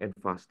praying and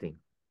fasting.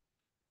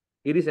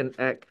 It is an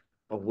act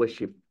of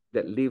worship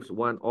that lifts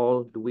one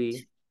all the way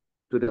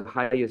to the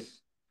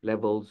highest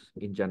levels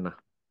in Jannah.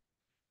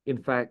 In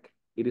fact,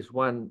 it is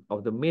one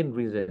of the main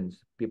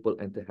reasons people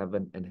enter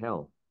heaven and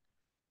hell.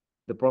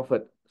 The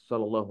Prophet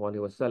Sallallahu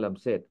Alaihi Wasallam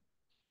said,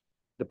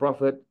 the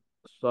Prophet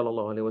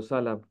Sallallahu Alaihi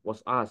Wasallam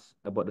was asked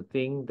about the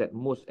thing that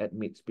most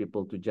admits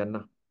people to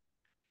Jannah,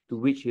 to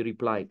which he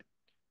replied,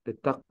 the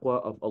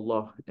taqwa of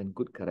Allah and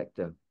good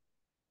character.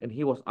 And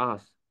he was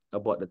asked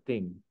about the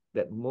thing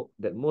that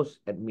most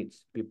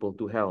admits people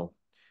to hell,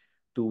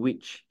 to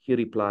which he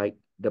replied,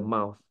 the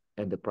mouth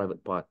and the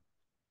private part.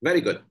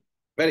 Very good.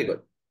 Very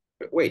good.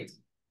 Wait.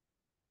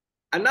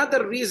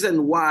 Another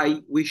reason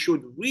why we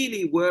should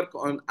really work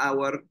on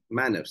our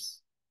manners.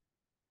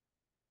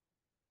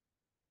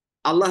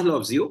 Allah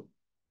loves you.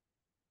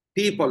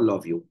 People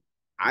love you.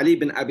 Ali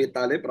bin Abi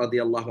Talib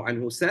radiallahu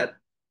anhu said,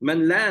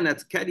 "Man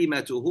lanat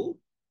kalimatuhu,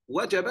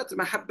 wajabat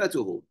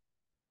mahabbatuhu."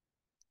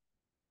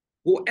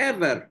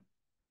 Whoever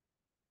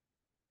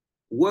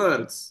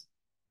words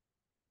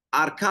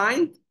are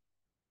kind,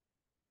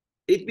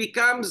 it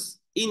becomes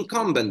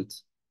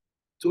incumbent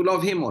to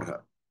love him or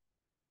her.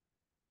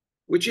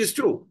 Which is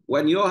true.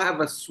 When you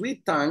have a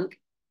sweet tongue,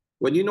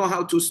 when you know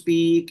how to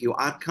speak, you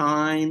are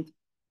kind.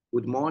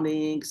 Good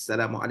morning,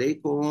 assalamu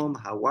alaikum,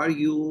 how are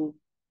you?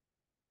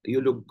 You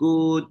look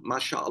good,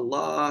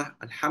 mashallah,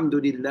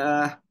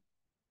 alhamdulillah.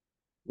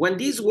 When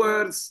these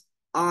words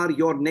are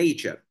your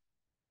nature,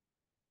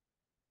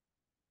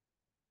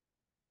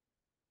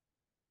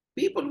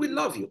 people will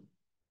love you.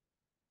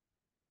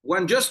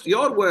 When just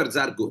your words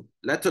are good,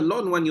 let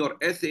alone when your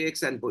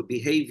ethics and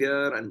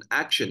behavior and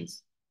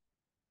actions.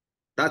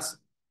 That's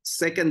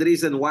second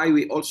reason why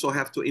we also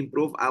have to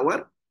improve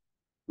our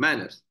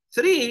manners.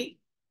 3,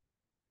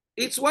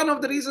 it's one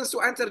of the reasons to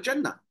enter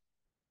Jannah.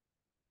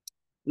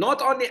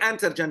 Not only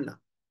enter Jannah,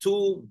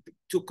 to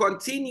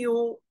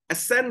continue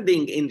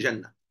ascending in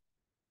Jannah.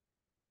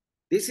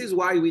 This is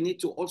why we need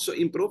to also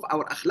improve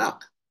our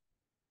akhlaq.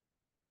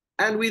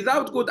 And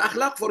without good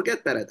akhlaq,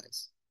 forget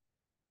paradise.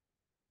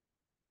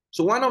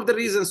 So one of the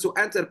reasons to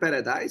enter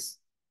paradise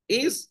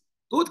is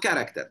good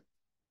character.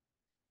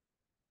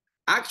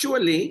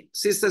 Actually,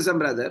 sisters and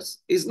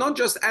brothers, is not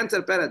just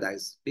enter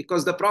paradise,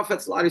 because the Prophet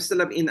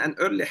ﷺ in an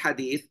early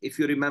hadith, if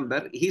you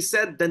remember, he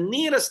said, the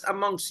nearest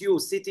amongst you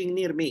sitting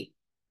near me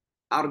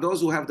are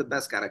those who have the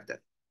best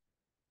character.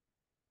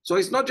 So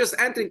it's not just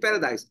entering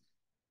paradise.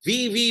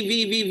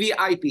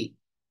 VIP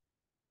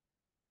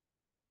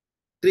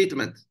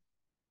treatment.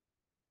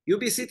 You'll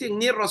be sitting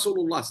near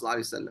Rasulullah sallallahu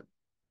alaihi wasallam,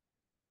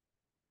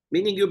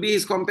 meaning you'll be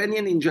his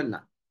companion in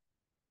Jannah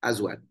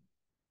as well.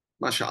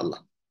 MashaAllah.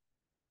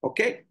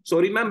 Okay? So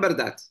remember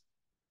that.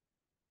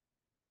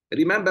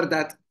 Remember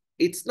that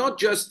it's not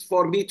just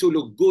for me to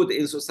look good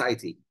in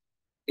society.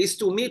 It's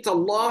to meet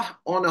Allah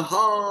on a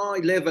high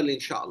level,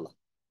 inshallah.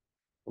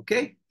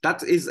 Okay?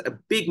 That is a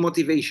big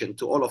motivation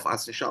to all of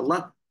us,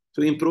 inshallah,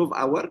 to improve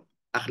our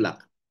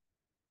akhlaq.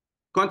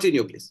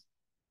 Continue, please.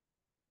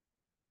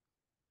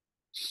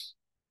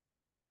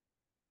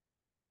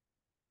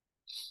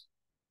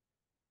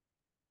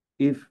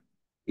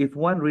 If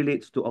one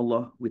relates to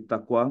Allah with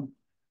taqwa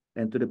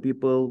and to the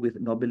people with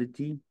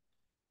nobility,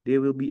 they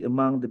will be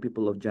among the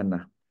people of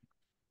Jannah.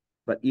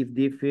 But if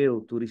they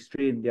fail to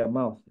restrain their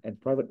mouth and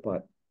private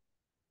part,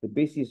 the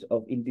basis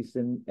of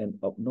indecent and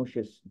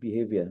obnoxious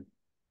behavior,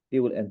 they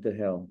will enter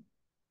hell.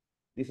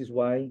 This is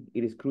why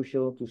it is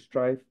crucial to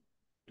strive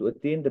to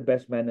attain the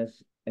best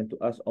manners and to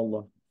ask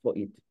Allah for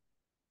it.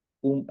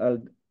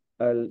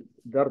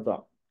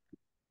 Al-Darda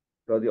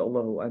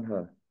radiallahu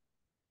anha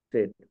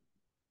said,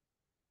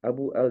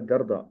 Abu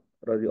al-Darda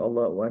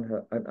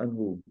radiallahu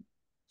anhu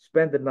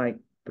spent the night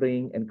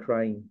praying and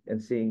crying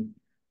and saying,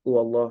 O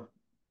Allah,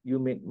 you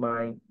make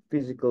my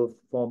physical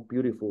form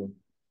beautiful,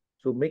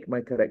 so make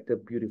my character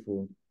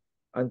beautiful.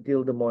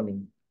 Until the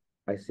morning,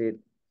 I said,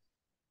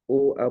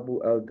 O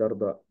Abu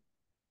al-Darda,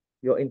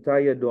 your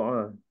entire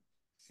dua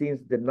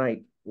since the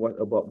night was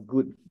about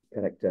good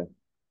character.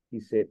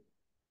 He said,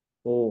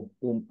 O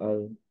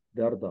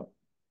al-Darda,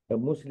 a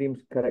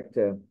Muslim's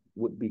character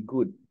would be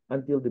good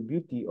until the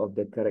beauty of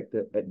their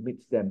character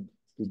admits them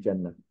to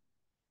Jannah,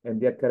 and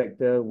their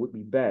character would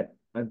be bad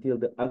until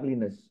the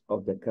ugliness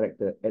of their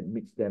character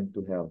admits them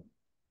to hell.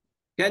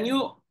 Can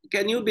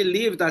you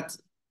believe that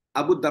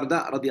Abu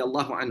Darda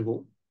radiallahu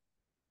anhu,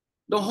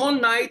 the whole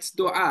night's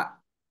dua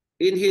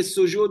in his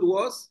sujood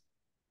was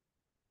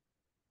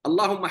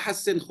Allahumma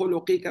hassin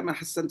khuluqi kama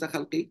hassanta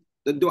khalqi.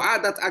 The dua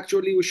that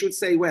actually we should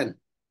say when?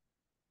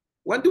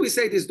 When do we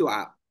say this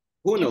dua?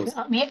 Who knows?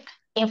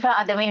 In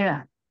front of the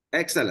mirror.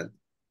 Excellent.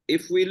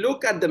 If we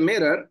look at the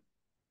mirror,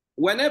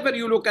 whenever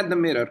you look at the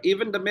mirror,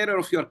 even the mirror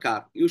of your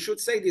car, you should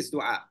say this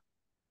dua.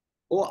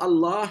 Oh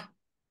Allah,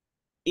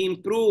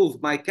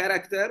 improve my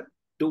character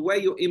the way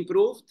you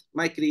improved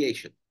my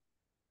creation.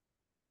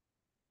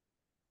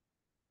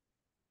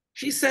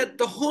 She said,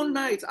 the whole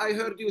night I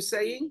heard you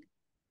saying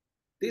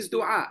this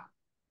dua.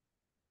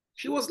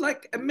 She was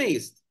like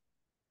amazed.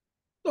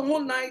 The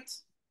whole night,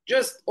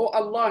 just, oh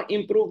Allah,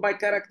 improve my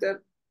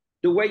character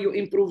the way you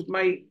improved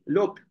my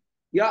look.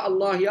 Ya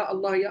Allah, Ya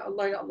Allah, Ya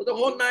Allah, Ya Allah. The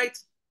whole night,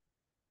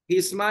 he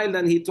smiled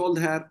and he told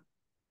her,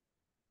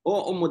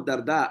 oh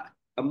Darda,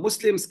 a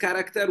Muslim's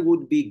character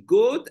would be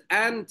good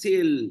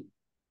until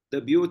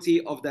the beauty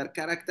of their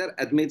character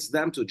admits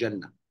them to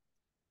Jannah.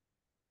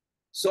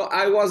 So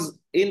I was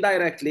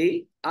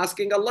indirectly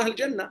asking Allah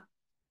al-Jannah.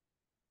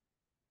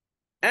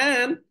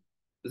 And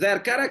their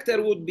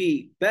character would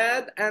be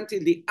bad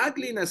until the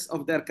ugliness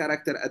of their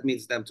character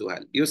admits them to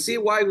hell. You see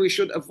why we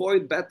should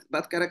avoid bad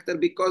character?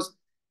 Because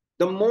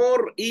the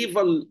more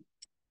evil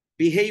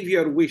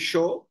behavior we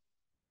show,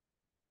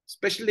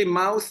 especially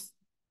mouth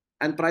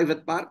and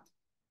private part,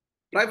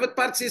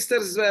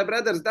 sisters,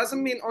 brothers,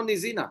 doesn't mean only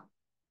zina.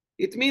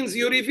 It means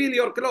you reveal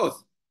your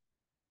clothes.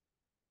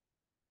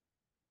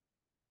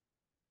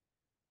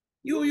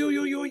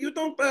 You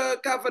don't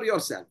cover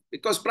yourself,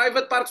 because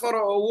private part for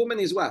a woman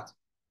is what?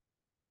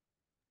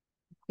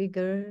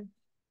 Figure,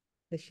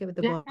 the shape of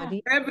the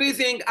body.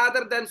 Everything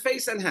other than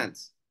face and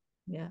hands.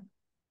 Yeah.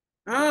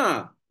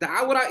 The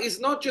aura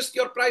is not just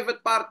your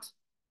private part.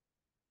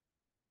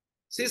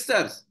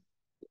 Sisters,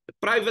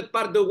 private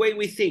part the way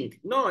we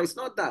think. No, it's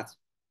not that.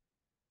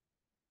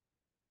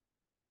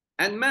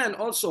 And man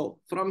also,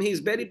 from his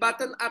belly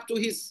button up to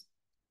his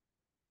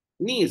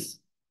knees.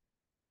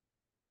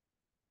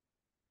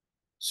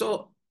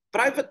 So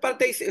private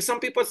part, some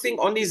people think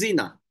only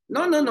zina.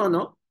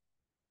 No.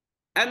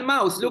 And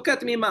mouth, look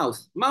at me, mouth.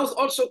 Mouth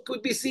also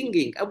could be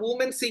singing, a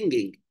woman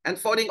singing and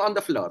falling on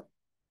the floor.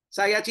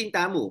 Saya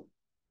cintamu,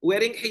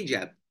 wearing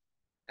hijab.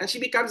 And she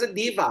becomes a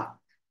diva.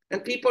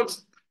 And people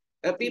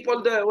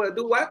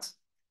do what?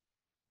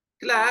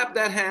 Clap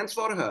their hands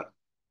for her.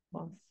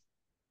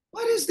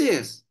 What is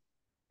this?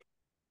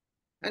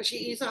 And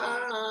she is,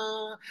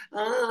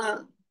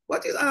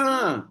 what is,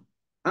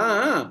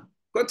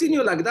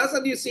 Continue like that,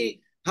 and you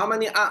see how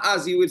many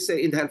ahs you will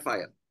say in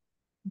hellfire.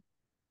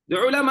 The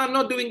ulama are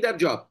not doing their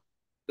job.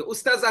 The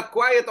ustaz are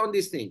quiet on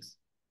these things.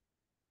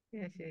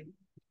 Yes.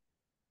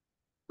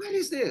 What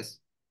is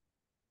this?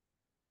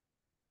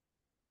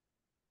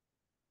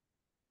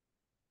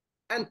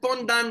 And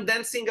pondan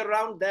dancing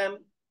around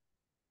them.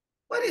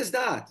 What is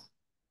that?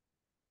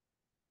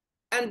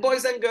 And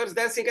boys and girls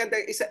dancing, and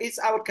it's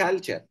our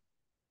culture.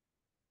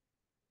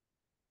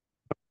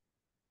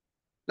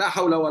 La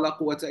hawla wa la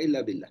quwwata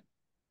illa billah.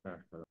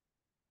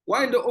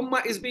 While the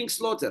ummah is being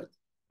slaughtered,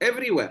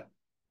 everywhere.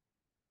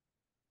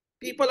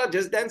 People are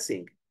just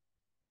dancing.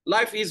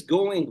 Life is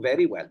going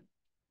very well.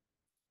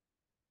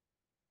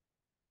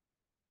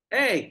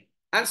 Hey,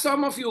 and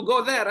some of you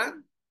go there, huh?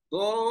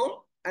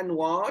 Go and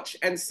watch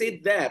and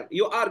sit there.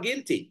 You are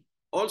guilty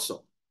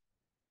also,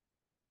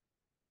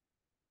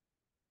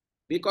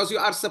 because you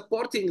are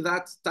supporting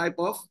that type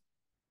of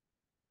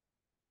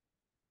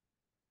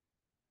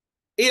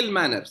ill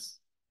manners.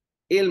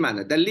 Ill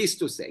manner, the least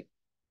to say.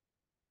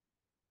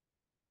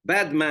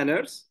 Bad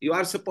manners, you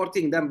are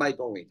supporting them by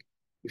going.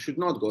 You should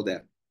not go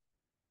there.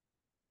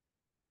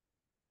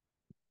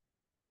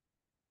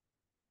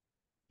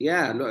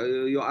 Yeah,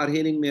 you are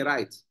hearing me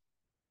right.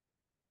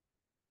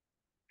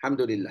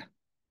 Alhamdulillah.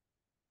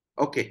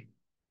 Okay.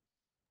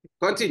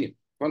 Continue.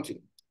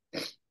 Continue.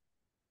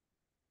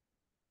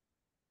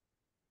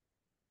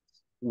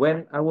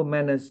 When our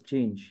manners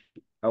change,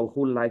 our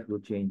whole life will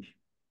change.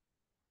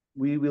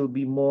 We will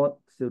be more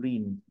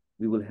serene.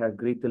 We will have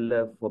greater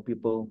love for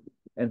people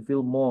and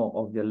feel more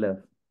of their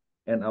love.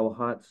 And our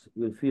hearts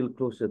will feel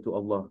closer to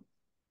Allah.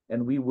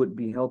 And we would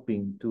be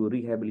helping to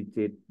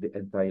rehabilitate the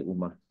entire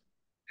Ummah.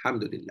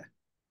 Alhamdulillah.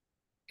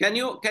 Can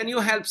you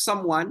help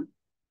someone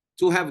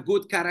to have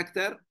good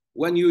character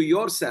when you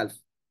yourself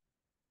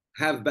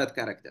have bad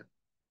character?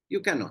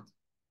 You cannot.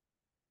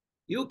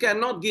 You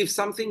cannot give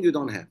something you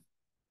don't have.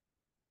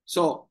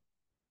 So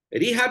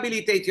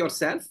rehabilitate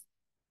yourself,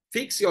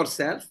 fix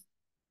yourself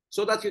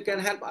so that you can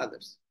help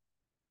others.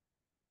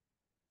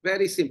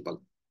 Very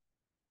simple.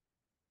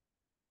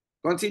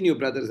 Continue,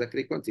 Brother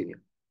Zakri, continue.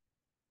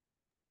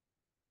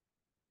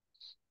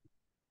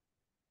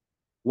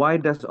 Why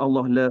does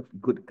Allah love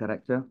good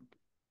character?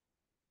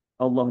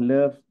 Allah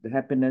loves the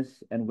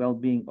happiness and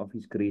well-being of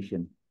His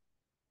creation,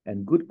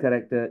 and good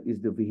character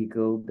is the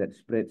vehicle that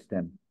spreads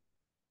them.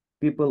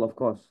 People, of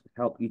course,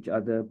 help each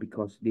other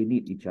because they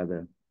need each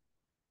other.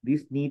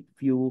 This need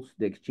fuels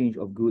the exchange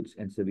of goods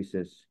and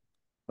services,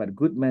 but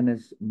good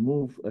manners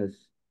move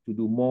us to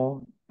do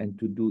more and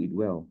to do it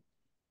well.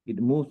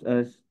 It moves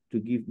us to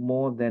give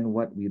more than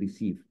what we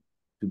receive,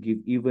 to give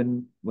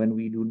even when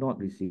we do not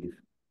receive.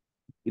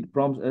 It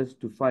prompts us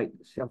to fight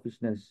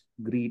selfishness,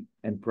 greed,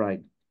 and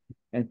pride,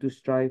 and to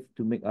strive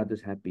to make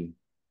others happy.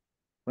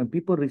 When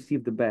people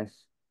receive the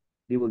best,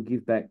 they will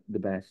give back the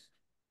best.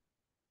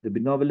 The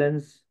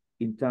benevolence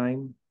in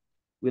time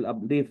will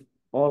uplift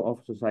all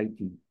of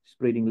society,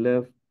 spreading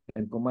love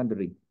and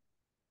camaraderie.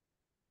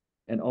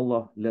 And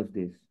Allah loves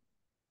this.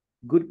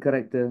 Good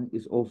character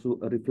is also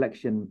a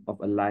reflection of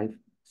a life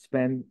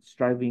spent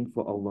striving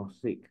for Allah's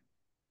sake.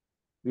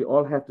 We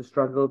all have to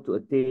struggle to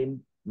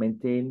attain,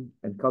 maintain,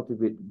 and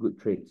cultivate good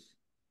traits.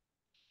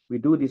 We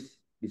do this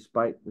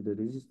despite the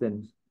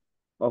resistance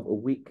of a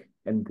weak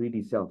and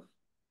greedy self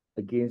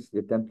against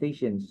the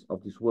temptations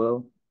of this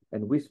world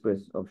and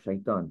whispers of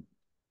shaitan,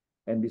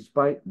 and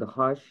despite the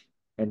harsh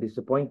and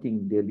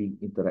disappointing daily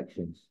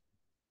interactions.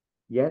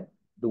 Yet,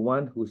 the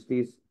one who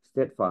stays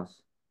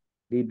steadfast,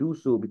 they do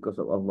so because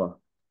of Allah,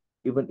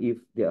 even if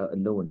they are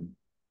alone.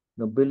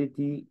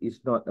 Nobility is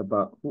not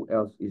about who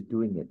else is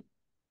doing it.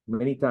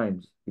 Many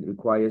times, it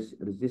requires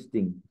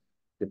resisting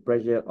the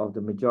pressure of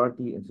the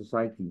majority in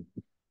society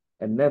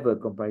and never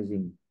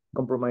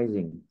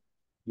compromising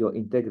your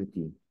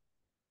integrity.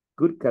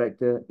 Good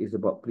character is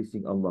about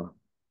pleasing Allah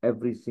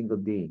every single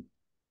day,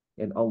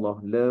 and Allah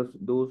loves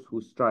those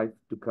who strive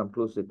to come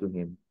closer to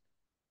Him.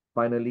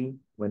 Finally,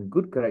 when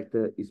good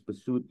character is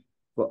pursued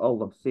for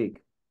Allah's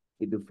sake,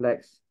 it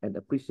reflects an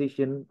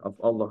appreciation of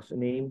Allah's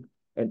name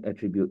and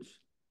attributes.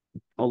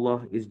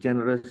 Allah is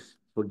generous,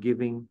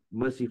 forgiving,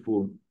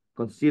 merciful,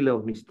 concealer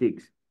of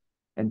mistakes,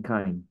 and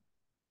kind.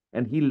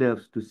 And He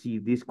loves to see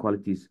these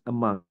qualities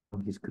among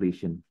His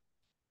creation.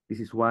 This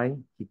is why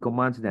He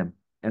commands them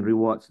and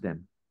rewards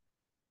them.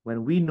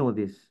 When we know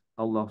this,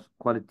 Allah's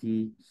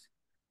qualities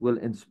will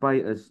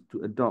inspire us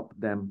to adopt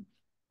them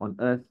on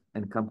earth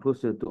and come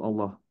closer to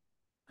Allah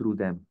through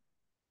them.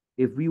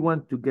 If we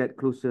want to get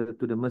closer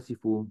to the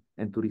merciful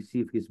and to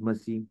receive His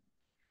mercy,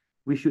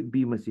 we should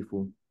be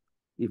merciful.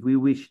 If we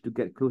wish to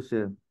get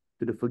closer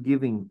to the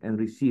forgiving and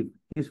receive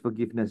His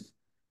forgiveness,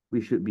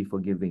 we should be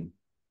forgiving.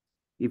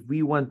 If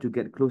we want to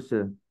get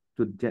closer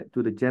to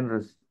the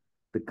generous,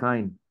 the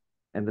kind,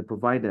 and the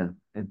provider,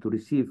 and to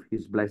receive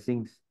His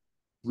blessings,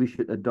 we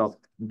should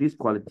adopt these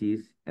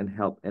qualities and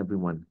help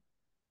everyone.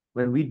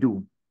 When we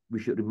do, we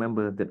should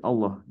remember that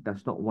Allah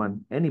does not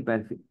want any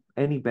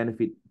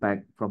benefit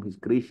back from His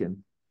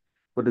creation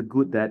for the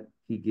good that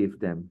He gave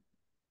them.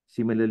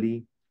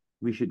 Similarly,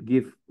 we should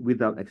give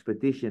without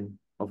expectation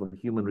of a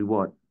human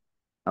reward.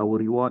 Our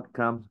reward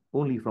comes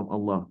only from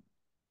Allah.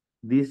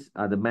 These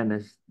are the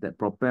manners that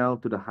propel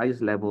to the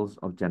highest levels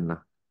of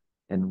Jannah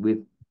and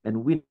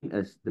win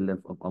us the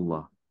love of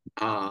Allah.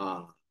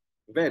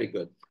 Very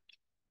good.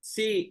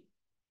 See,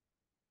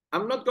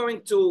 I'm not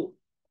going to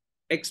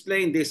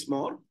explain this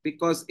more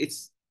because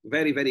it's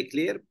very, very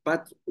clear,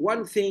 but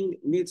one thing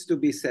needs to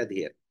be said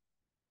here.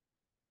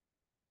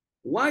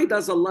 Why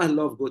does Allah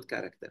love good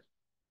character?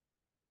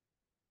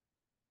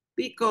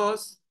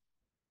 Because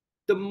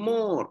the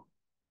more,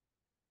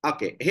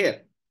 okay,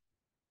 here,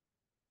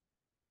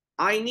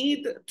 I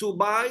need to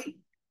buy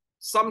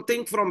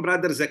something from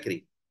Brother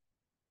Zakri.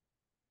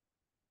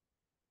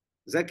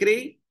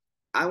 Zakri,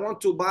 I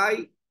want to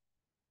buy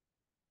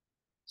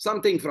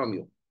something from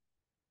you.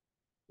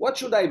 What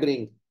should I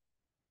bring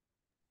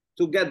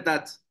to get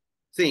that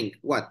thing?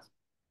 What?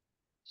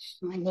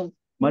 Money.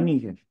 Money,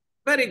 Sheikh.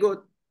 Very good.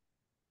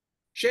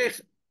 Sheikh,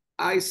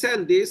 I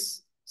sell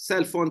this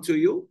cell phone to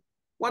you,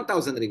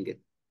 1,000 ringgit.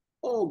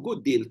 Oh,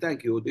 good deal.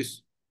 Thank you.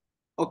 This,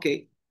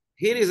 okay.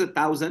 Here is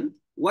 1,000.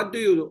 What do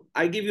you do?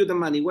 I give you the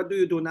money. What do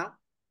you do now?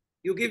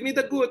 You give me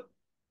the good.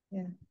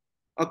 Yeah.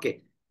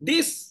 Okay.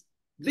 This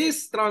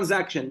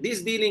transaction,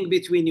 this dealing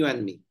between you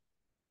and me,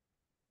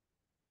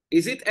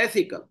 is it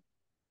ethical?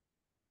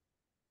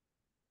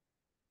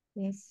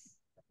 Yes.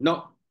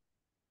 No.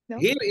 No.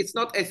 Here it's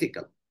not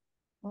ethical.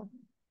 Oh,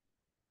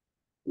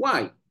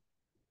 Why?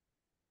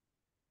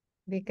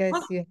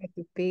 because you have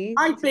to pay.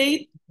 I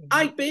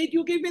paid,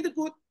 you gave me the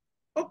good.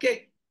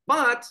 Okay.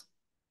 But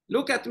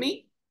look at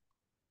me.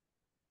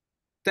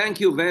 Thank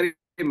you very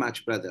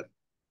much, brother.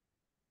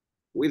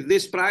 With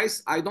this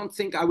price, I don't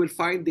think I will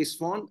find this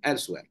phone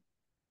elsewhere.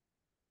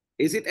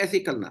 Is it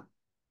ethical now?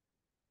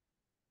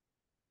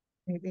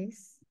 It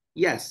is.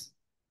 Yes.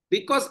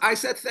 Because I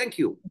said thank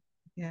you.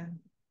 Yeah.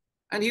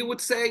 And he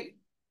would say,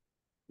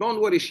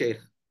 don't worry, Sheikh.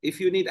 If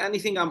you need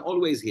anything, I'm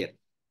always here.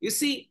 You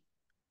see,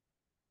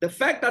 the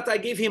fact that I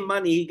gave him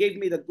money, he gave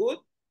me the good,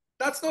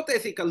 that's not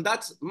ethical.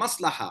 That's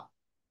maslaha.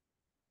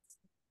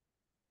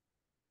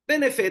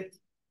 Benefit.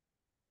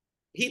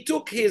 He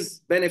took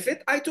his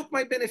benefit. I took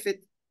my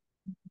benefit.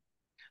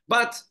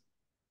 But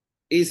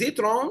is it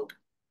wrong?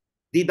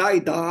 Did I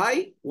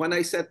die when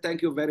I said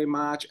thank you very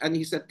much? And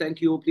he said,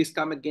 thank you, please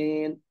come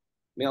again.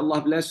 May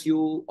Allah bless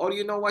you. Or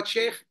you know what,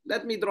 Sheikh?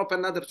 Let me drop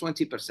another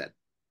 20%.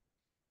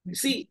 You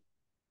see,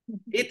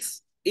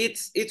 it's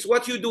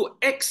what you do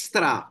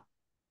extra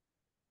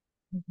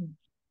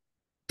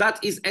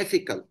that is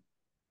ethical.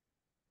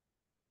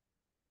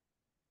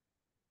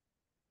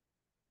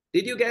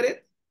 Did you get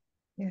it?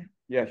 Yeah.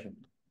 Yeah, Sheikh.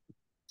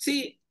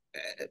 See,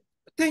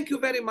 thank you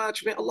very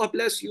much. May Allah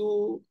bless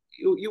you.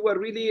 You were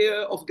really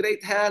of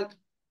great help.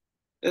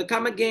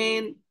 Come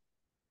again.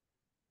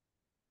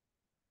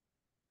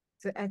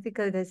 So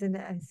ethical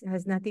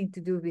has nothing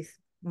to do with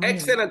money.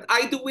 Excellent.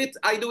 I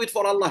do it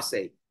for Allah's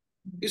sake.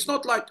 It's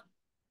not like,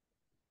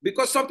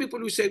 because some people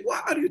will say,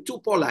 why are you too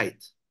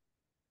polite?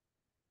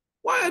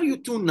 Why are you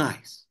too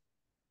nice?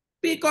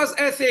 Because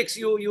ethics,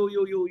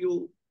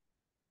 you.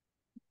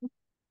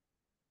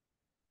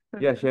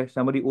 Yeah, Sheikh.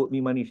 Somebody owed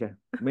me money, Sheikh.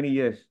 Many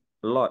years,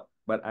 a lot.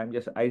 But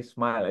I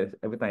smile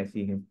every time I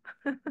see him.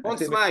 Don't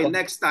smile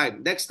next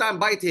time. Next time,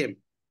 bite him.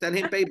 Tell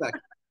him payback.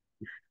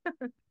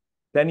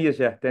 10 years,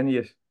 Sheikh. 10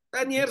 years.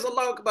 10 years,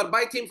 Allah Akbar,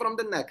 bite him from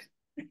the neck.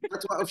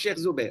 That's what of Sheikh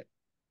Zoubir.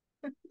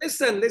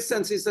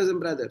 Listen, sisters and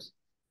brothers.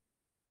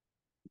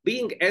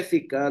 Being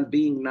ethical,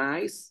 being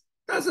nice,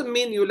 doesn't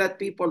mean you let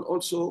people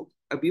also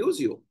abuse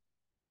you.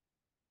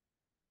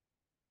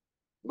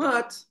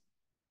 But,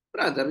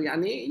 brother,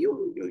 yani,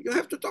 you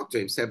have to talk to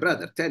him. Say,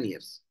 brother, 10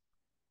 years.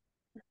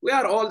 We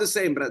are all the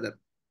same, brother.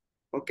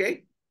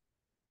 Okay?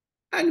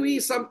 And we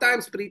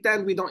sometimes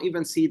pretend we don't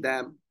even see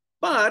them.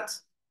 But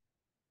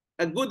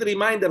a good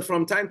reminder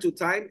from time to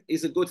time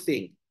is a good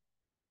thing.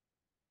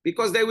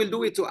 Because they will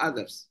do it to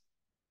others.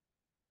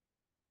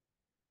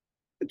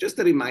 Just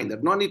a reminder,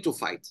 no need to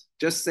fight.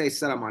 Just say,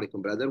 Assalamu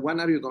alaikum, brother. When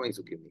are you going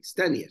to give me? It's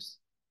 10 years.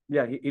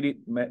 Yeah, he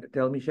did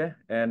tell me, Sheikh.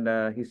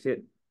 And he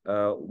said,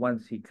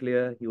 once he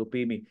clear, he will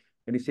pay me.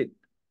 And he said,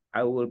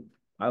 I will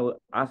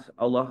ask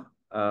Allah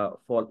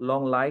for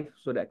long life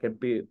so that I can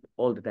pay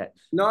all the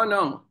debts.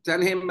 No. Tell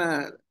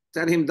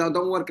him,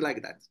 don't work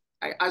like that.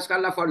 I ask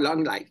Allah for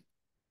long life.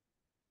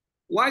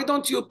 Why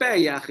don't you pay,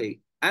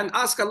 Yahi, and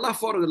ask Allah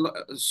for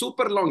a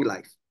super long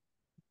life?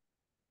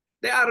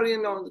 They are,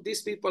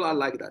 these people are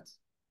like that.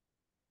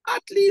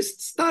 At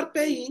least start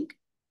paying.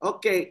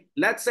 Okay,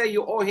 let's say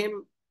you owe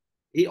him,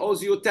 he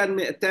owes you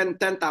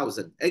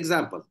 10,000.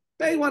 Example,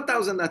 pay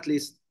 1,000 at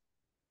least.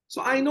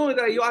 So I know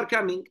that you are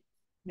coming.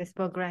 There's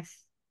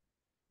progress.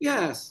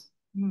 Yes.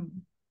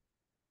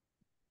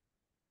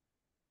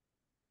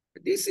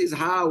 This is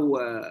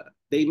how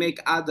they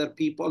make other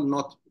people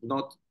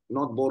not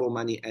borrow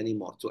money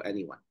anymore to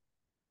anyone.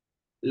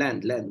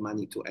 Lend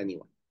money to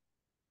anyone.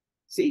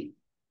 See?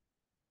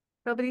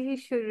 Probably he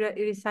should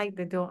recite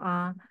the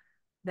dua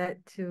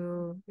that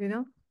to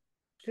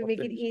make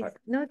it easy.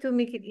 No, to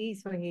make it easy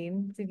for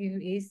him, to give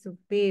him ease to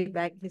pay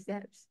back his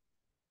debts.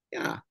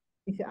 Yeah.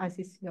 You should ask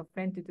your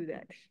friend to do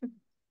that.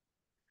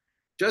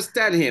 Just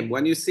tell him,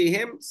 when you see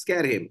him,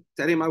 scare him.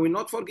 Tell him, I will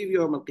not forgive you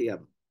Yawm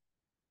al-Qiyamah.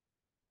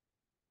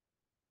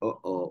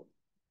 Uh-oh.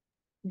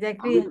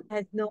 Zachary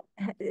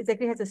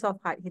has a soft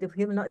heart.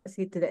 He will not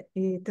say to that.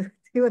 He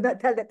will not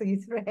tell that to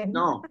his friend.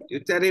 No, you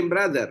tell him,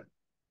 brother,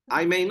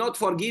 I may not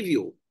forgive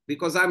you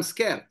because I'm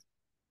scared.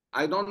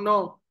 I don't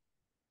know.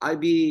 I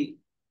be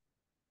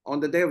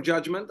on the day of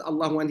judgment,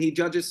 Allah, when he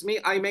judges me,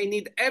 I may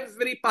need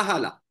every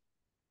pahala.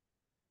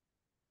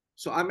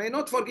 So I may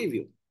not forgive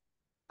you.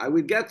 I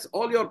will get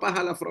all your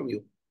pahala from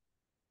you.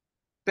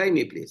 Pay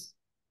me, please.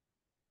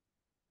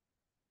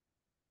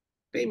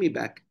 Pay me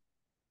back.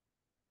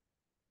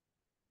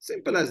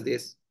 Simple as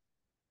this.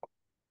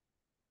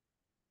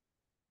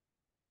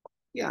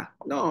 Yeah,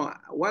 no,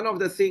 one of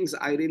the things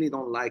I really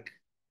don't like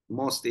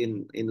most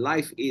in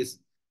life is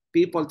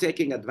people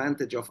taking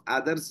advantage of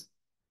others,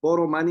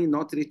 borrow money,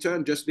 not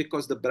return just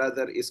because the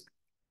brother is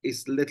a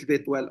little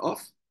bit well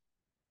off.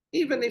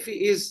 Even if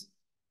he is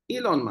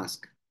Elon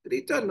Musk,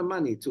 return the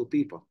money to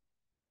people.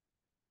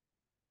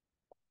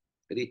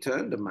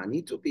 Return the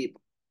money to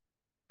people.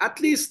 At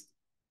least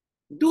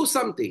do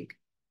something.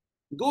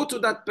 Go to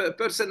that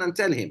person and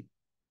tell him,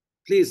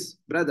 please,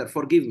 brother,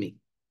 forgive me.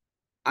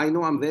 I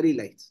know I'm very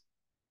late.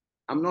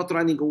 I'm not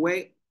running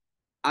away.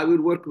 I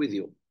will work with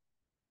you.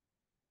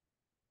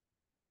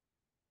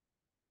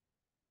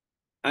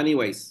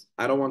 Anyways,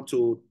 I don't want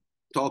to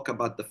talk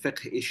about the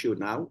fiqh issue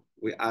now.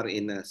 We are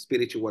in a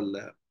spiritual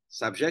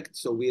subject,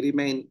 so we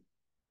remain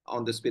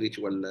on the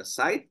spiritual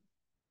side.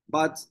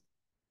 But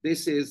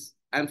this is,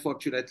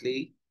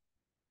 unfortunately,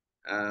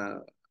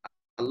 a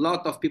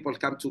lot of people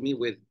come to me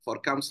for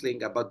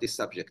counseling about this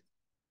subject.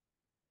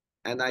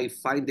 And I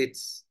find it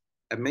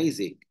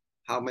amazing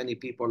how many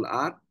people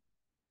are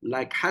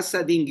like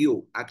hasading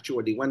you,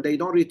 actually, when they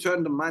don't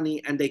return the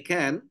money and they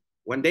can,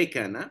 when they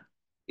can,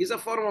 is a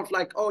form of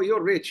like, oh,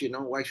 you're rich,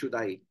 why should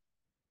I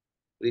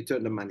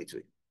return the money to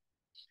you?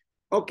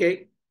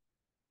 Okay.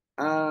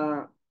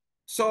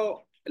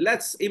 So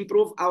let's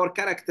improve our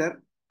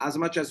character as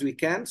much as we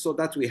can so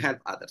that we help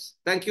others.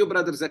 Thank you,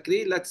 Brother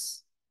Zakri.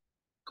 Let's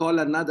call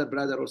another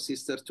brother or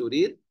sister to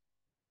read.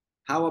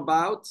 How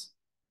about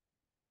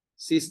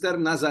Sister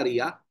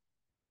Nazaria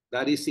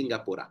dari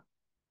Singapura?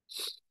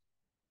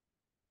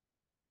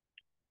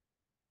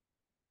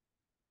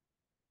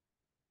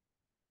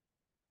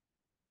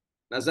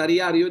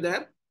 Nazaria, are you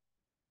there?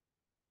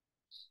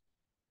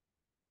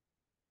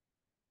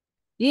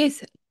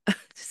 Yes,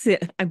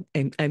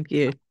 I'm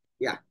here.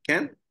 Yeah,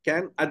 can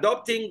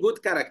adopting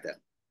good character.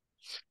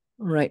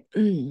 Right.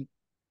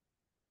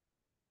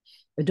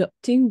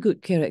 Adopting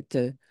good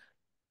character.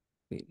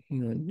 Wait,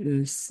 hang on.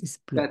 This is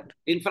That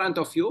in front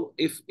of you,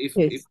 if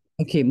yes.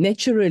 Okay,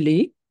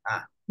 naturally,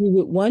 we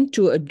would want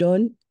to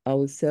adorn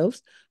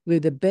ourselves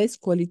with the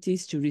best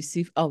qualities to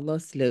receive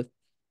Allah's love.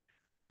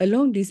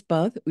 Along this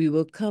path, we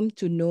will come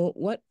to know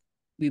what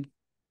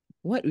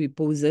we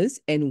possess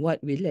and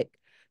what we lack.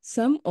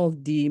 Some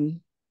of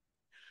these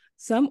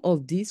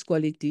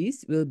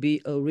qualities will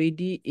be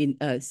already in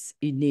us,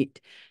 innate,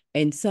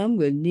 and some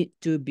will need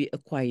to be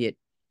acquired.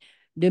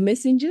 The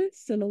Messenger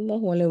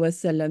sallallahu alaihi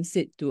wasallam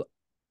said to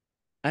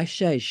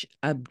Ashash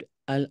Abd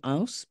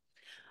al-Aus,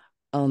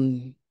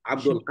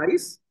 Abdul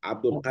Qais,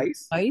 Abdul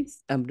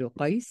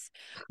Qais,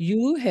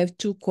 you have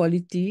two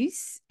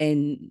qualities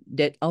and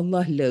that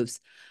Allah loves.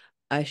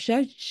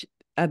 Ashash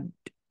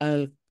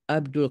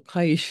Abdul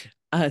Qais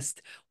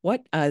asked,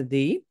 what are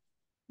they?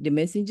 The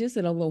Messenger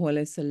sallallahu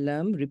alaihi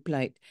wasallam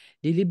replied,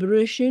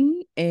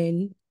 deliberation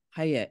and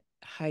haya.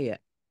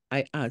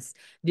 I asked,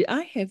 did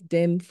I have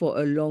them for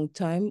a long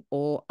time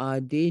or are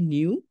they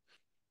new?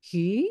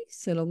 He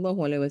sallallahu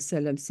alaihi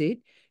wasallam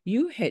said,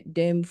 you had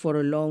them for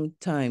a long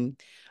time.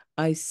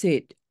 I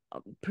said,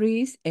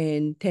 praise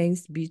and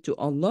thanks be to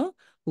Allah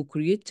who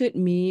created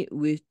me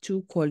with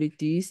two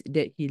qualities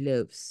that he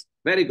loves.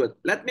 Very good.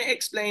 Let me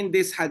explain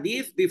this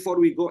hadith before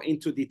we go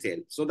into detail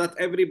so that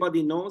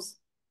everybody knows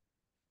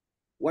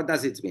what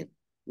does it mean.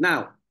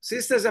 Now,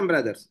 sisters and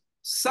brothers,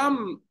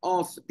 some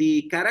of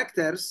the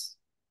characters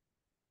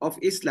of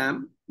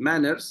Islam,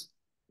 manners,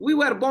 we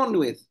were born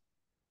with,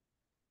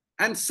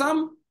 and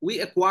some we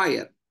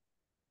acquire.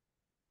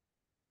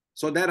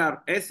 So there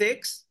are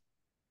ethics,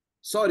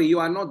 sorry, you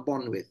are not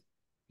born with.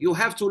 You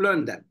have to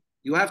learn them.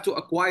 You have to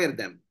acquire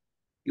them.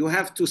 You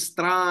have to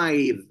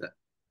strive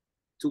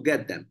to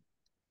get them.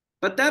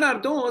 But there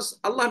are those,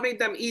 Allah made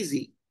them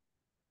easy.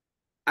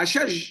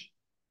 Ashaj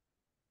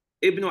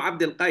ibn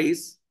Abdul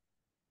Qais,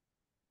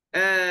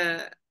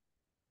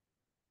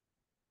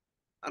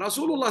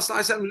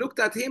 Rasulullah looked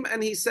at him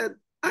and he said,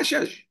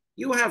 Ashaj,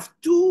 you have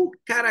two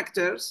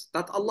characters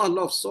that Allah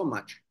loves so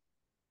much.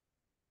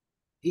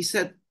 He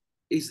said,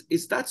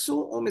 is that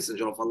so, O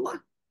Messenger of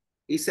Allah?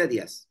 He said,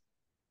 yes.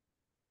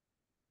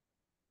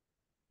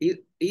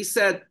 He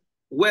said,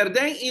 were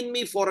they in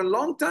me for a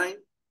long time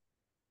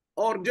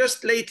or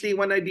just lately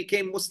when I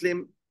became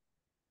Muslim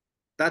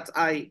that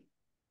I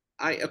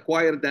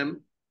acquired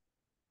them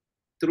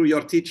through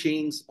your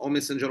teachings, O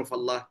Messenger of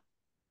Allah?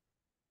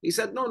 He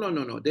said,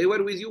 no. They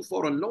were with you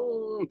for a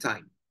long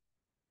time.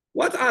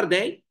 What are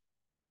they?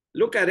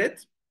 Look at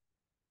it.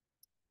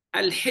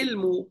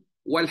 Al-hilmu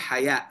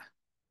wal-haya.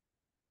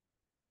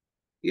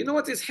 You know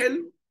what is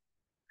hilm?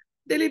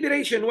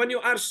 Deliberation, when you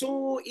are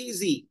so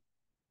easy.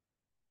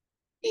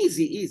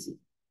 Easy.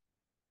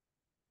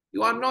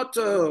 You are not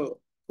a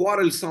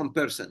quarrelsome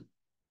person.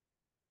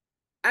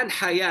 And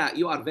haya,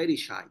 you are very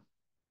shy.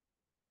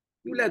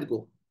 You let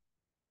go.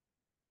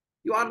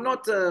 You are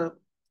not, there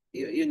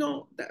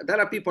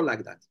are people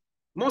like that.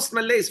 Most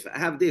Malays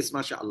have this,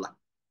 mashallah.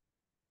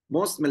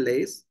 Most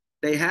Malays,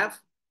 they have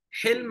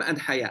hilm and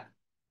haya.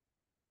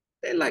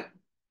 They're like,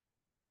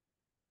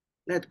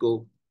 Let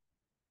go.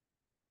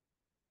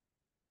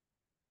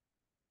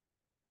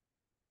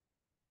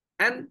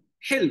 And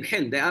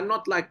hilm, they are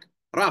not like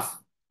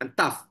rough and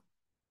tough.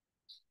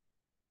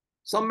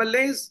 Some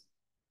Malays,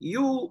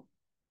 you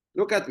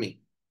look at me.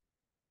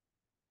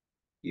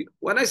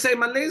 When I say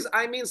Malays,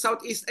 I mean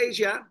Southeast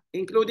Asia,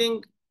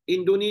 including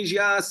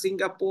Indonesia,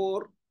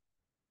 Singapore,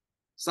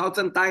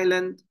 Southern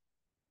Thailand,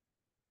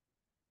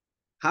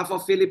 half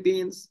of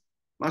Philippines,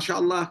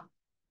 mashallah.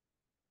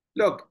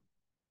 Look,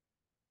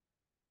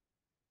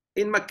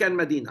 in Makkah and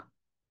Medina,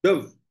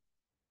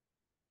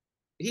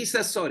 he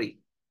says sorry.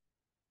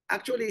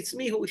 Actually, it's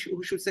me who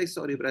should say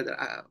sorry, brother.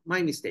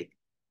 My mistake.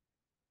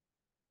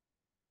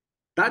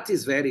 That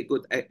is very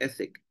good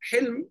ethic.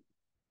 Hilm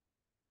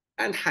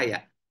and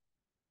haya.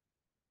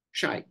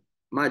 Shy,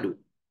 malu.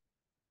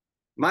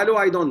 Malu,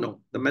 I don't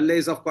know. The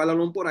Malays of Kuala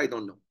Lumpur, I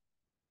don't know.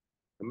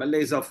 The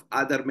Malays of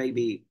other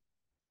maybe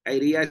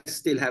areas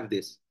still have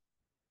this.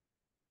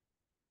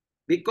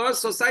 Because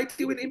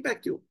society will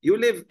impact you. You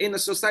live in a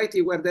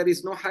society where there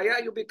is no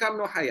haya, you become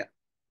no haya.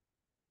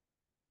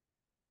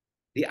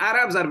 The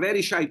Arabs are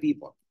very shy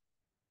people.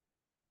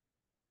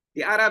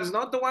 The Arabs,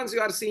 not the ones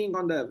you are seeing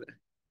on the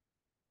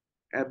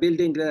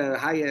building the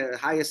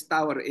highest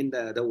tower in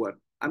the world.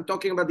 I'm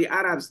talking about the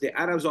Arabs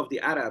of the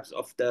Arabs,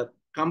 of the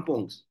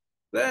kampungs.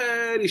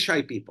 Very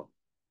shy people.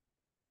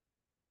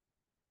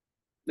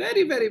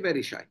 Very, very,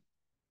 very shy.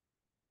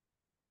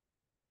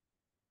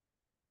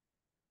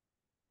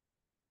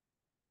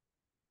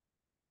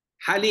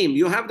 Halim,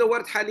 you have the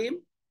word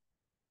Halim?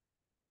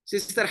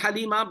 Sister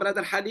Halima,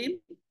 brother Halim?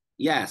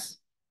 Yes.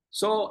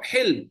 So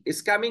Hilm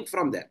is coming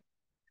from there.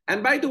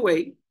 And by the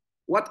way,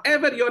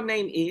 whatever your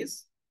name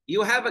is,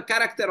 you have a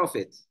character of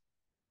it.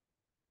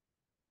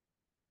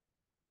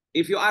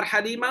 If you are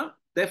Halima,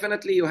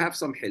 definitely you have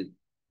some Hilm.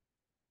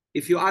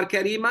 If you are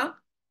Karima,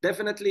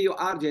 definitely you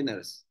are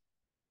generous.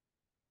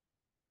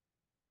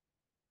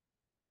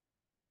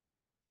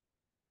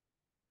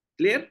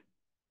 Clear?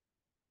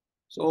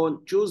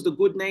 So choose the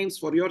good names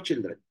for your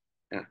children.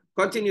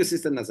 Continue,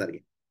 Sister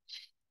Nazaria.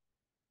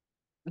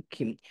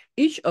 Okay.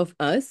 Each of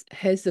us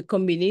has a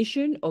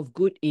combination of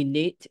good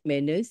innate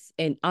manners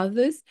and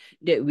others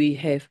that we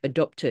have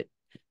adopted.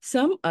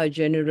 Some are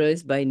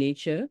generous by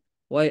nature,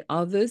 while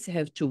others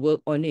have to work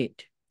on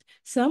it.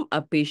 Some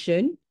are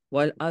patient,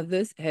 while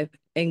others have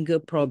anger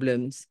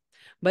problems.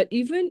 But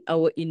even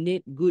our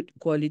innate good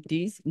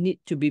qualities need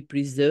to be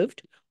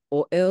preserved,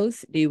 or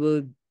else they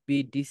will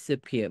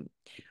disappear.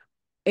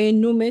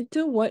 And no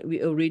matter what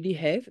we already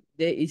have,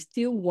 there is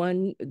still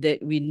one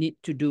that we need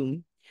to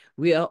do.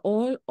 We are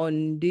all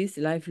on this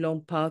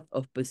lifelong path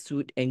of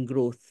pursuit and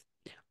growth.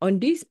 On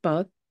this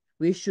path,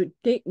 we should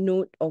take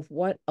note of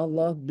what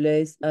Allah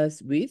blessed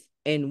us with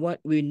and what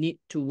we need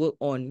to work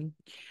on.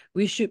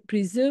 We should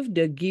preserve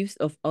the gifts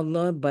of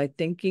Allah by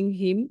thanking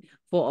Him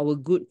for our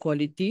good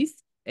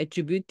qualities,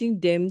 attributing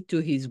them to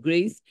His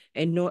grace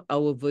and not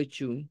our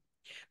virtue.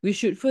 We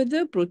should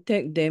further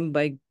protect them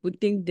by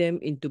putting them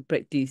into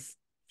practice.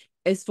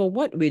 As for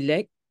what we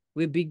lack,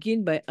 we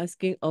begin by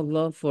asking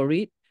Allah for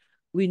it.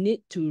 We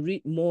need to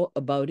read more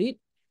about it,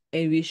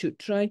 and we should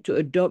try to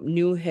adopt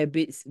new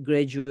habits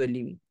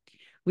gradually.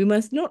 We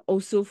must not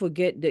also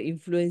forget the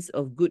influence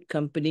of good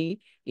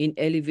company in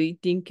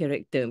elevating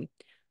character.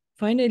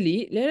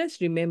 Finally, let us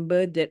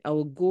remember that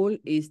our goal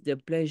is the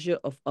pleasure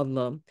of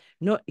Allah,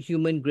 not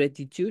human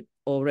gratitude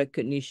or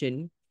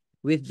recognition.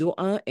 With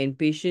dua and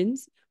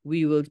patience,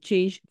 we will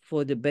change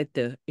for the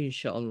better,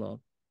 inshallah.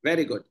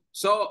 Very good.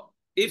 So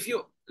if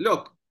you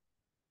look,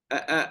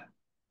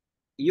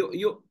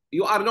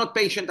 you are not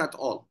patient at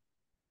all.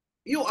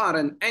 You are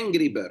an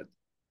angry bird.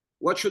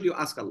 What should you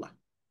ask Allah?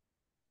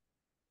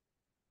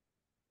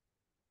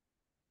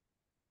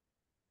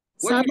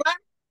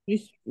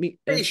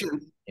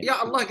 Patience. Yeah,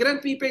 Allah,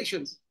 grant me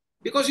patience.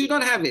 Because you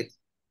don't have it.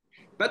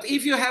 But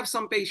if you have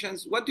some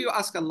patience, what do you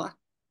ask Allah?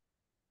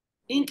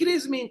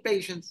 Increase me in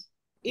patience.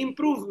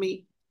 Improve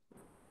me.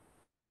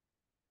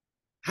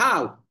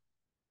 How?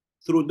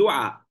 Through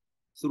dua,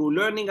 through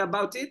learning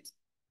about it,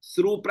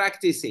 through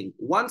practicing.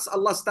 Once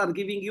Allah start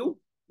giving you,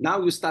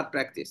 now you start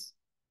practice.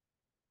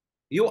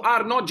 You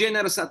are not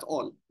generous at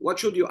all. What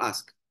should you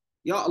ask?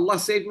 Ya Allah,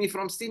 save me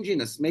from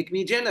stinginess. Make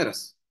me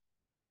generous.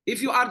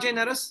 If you are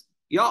generous,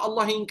 Ya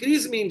Allah,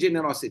 increase me in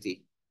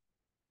generosity.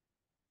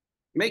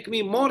 Make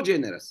me more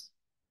generous.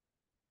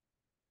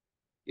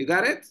 You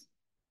got it?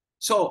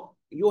 So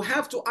you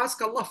have to ask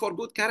Allah for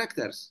good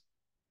characters.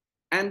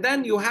 And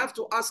then you have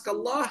to ask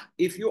Allah,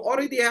 if you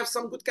already have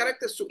some good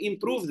characters, to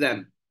improve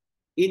them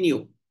in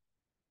you.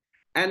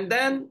 And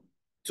then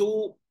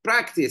to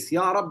practice.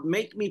 Ya Rab,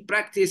 make me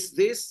practice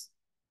these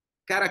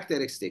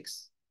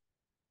characteristics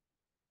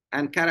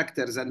and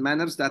characters and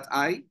manners that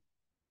I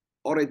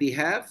already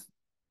have,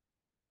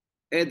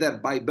 either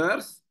by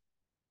birth.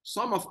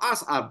 Some of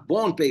us are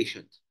born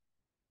patient.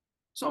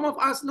 Some of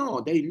us,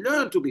 no, they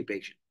learn to be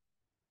patient.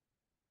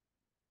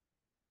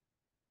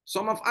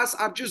 Some of us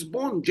are just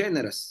born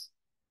generous.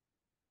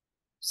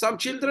 Some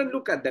children,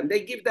 look at them,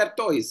 they give their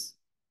toys,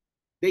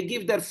 they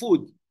give their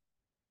food.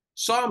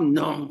 Some,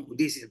 no,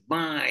 this is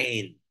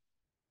mine.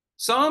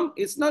 Some,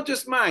 it's not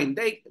just mine.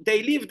 They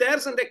leave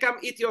theirs and they come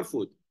eat your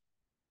food.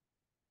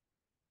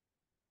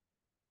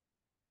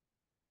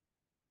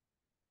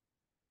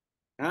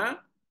 Huh?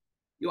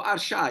 You are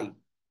shy.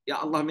 Ya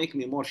Allah, make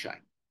me more shy.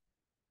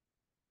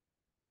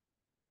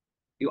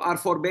 You are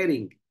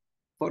forbearing,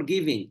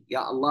 forgiving.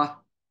 Ya Allah,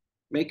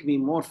 make me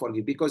more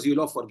forgiving because you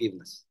love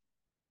forgiveness.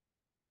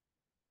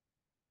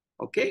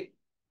 Okay?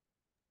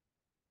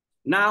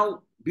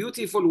 Now,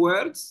 beautiful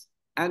words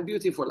and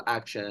beautiful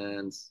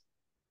actions.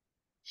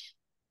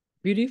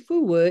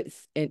 Beautiful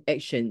words and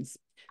actions.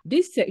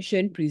 This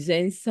section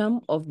presents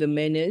some of the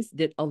manners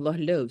that Allah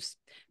loves.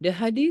 The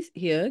hadith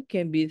here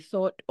can be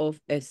thought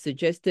of as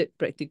suggested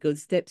practical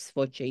steps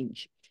for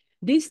change.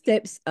 These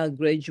steps are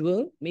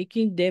gradual,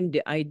 making them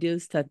the ideal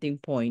starting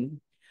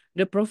point.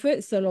 The Prophet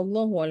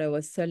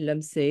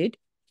ﷺ said,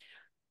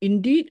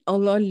 "Indeed,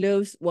 Allah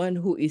loves one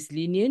who is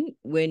lenient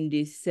when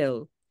they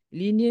sell,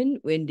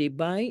 lenient when they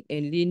buy,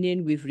 and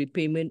lenient with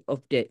repayment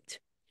of debt.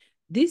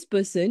 This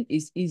person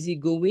is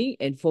easygoing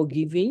and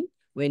forgiving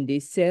when they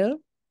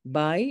sell,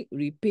 buy,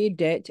 repay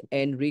debt,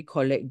 and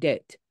recollect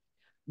debt.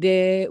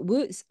 Their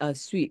words are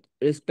sweet,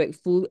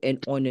 respectful,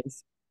 and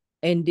honest,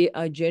 and they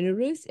are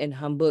generous and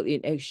humble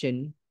in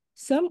action.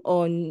 Some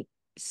on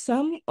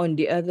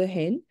the other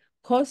hand,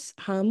 cause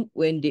harm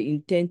when they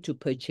intend to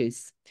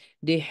purchase.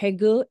 They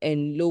haggle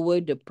and lower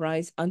the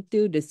price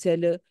until the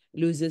seller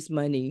loses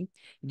money.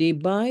 They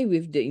buy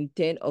with the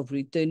intent of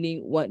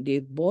returning what they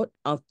bought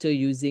after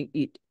using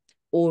it,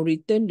 or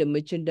return the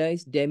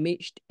merchandise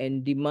damaged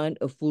and demand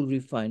a full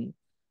refund.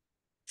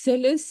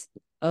 Sellers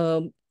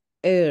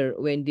err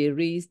when they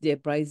raise their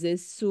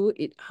prices, so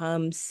it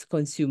harms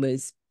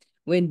consumers.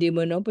 When they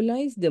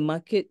monopolize the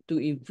market to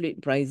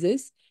inflate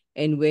prices,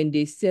 and when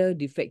they sell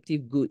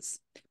defective goods,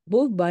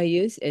 both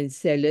buyers and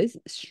sellers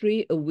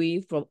stray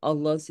away from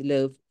Allah's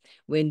love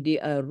when they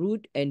are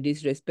rude and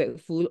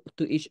disrespectful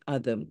to each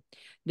other.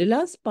 The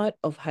last part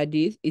of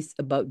hadith is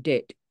about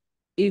debt.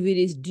 If it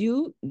is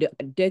due, the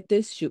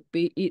debtors should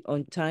pay it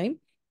on time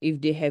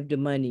if they have the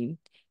money.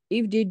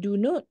 If they do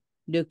not,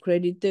 the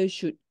creditor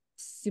should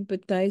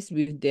sympathize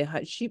with their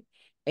hardship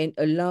and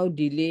allow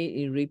delay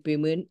in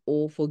repayment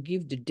or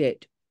forgive the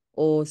debt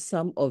or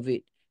some of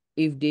it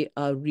if they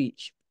are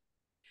rich.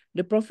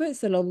 The Prophet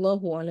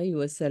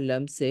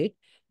ﷺ said,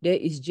 "There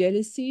is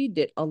jealousy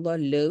that Allah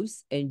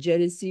loves and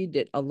jealousy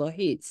that Allah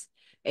hates,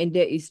 and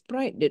there is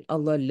pride that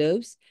Allah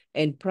loves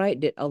and pride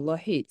that Allah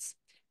hates.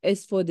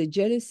 As for the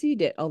jealousy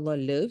that Allah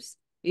loves,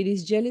 it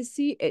is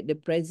jealousy at the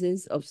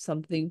presence of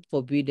something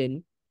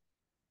forbidden.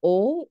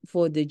 Or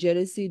for the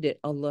jealousy that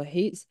Allah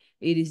hates,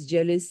 it is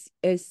jealous.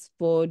 As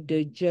for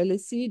the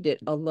jealousy that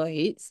Allah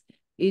hates,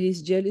 it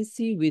is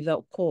jealousy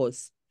without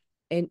cause.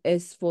 And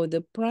as for the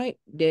pride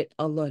that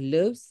Allah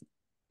loves,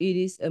 it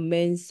is a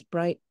man's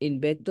pride in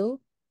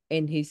battle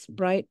and his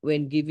pride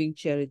when giving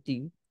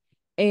charity.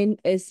 And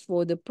as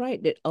for the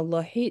pride that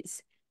Allah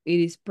hates, it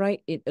is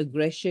pride in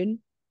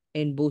aggression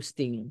and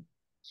boasting."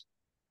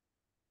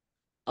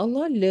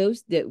 Allah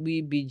loves that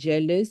we be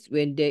jealous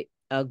when there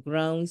are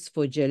grounds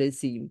for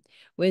jealousy,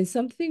 when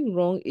something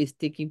wrong is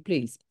taking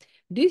place.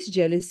 This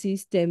jealousy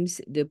stems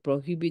the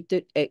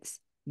prohibited acts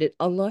that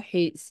Allah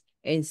hates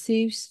and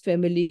saves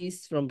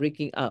families from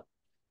breaking up,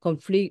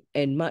 conflict,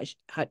 and much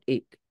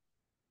heartache.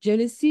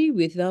 Jealousy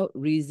without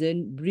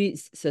reason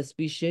breeds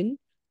suspicion,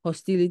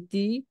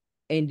 hostility,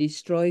 and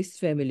destroys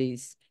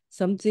families,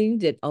 something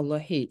that Allah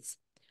hates.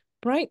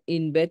 Pride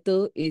in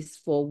battle is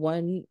for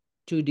one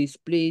to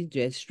display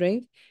their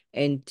strength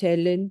and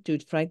talent to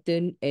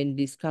frighten and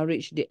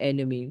discourage the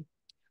enemy.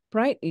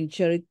 Pride in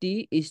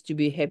charity is to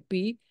be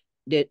happy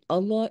that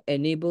Allah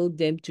enabled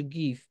them to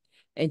give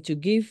and to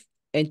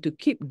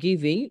keep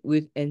giving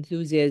with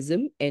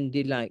enthusiasm and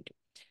delight.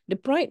 The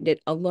pride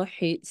that Allah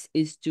hates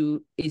is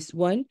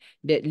one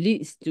that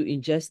leads to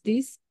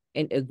injustice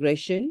and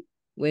aggression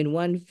when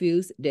one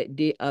feels that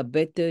they are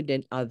better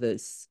than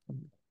others.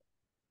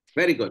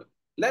 Very good.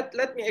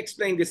 Let me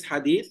explain this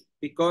hadith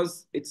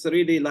because it's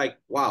really like,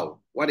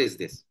 wow, what is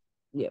this?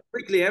 Yeah.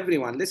 Quickly,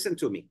 everyone, listen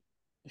to me.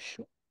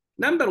 Sure.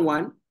 Number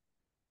one,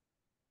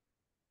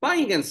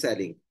 buying and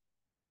selling.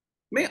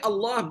 May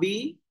Allah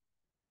be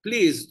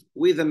pleased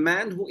with a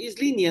man who is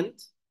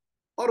lenient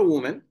or a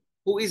woman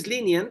who is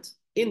lenient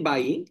in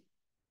buying,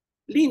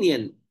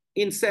 lenient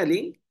in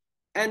selling,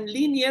 and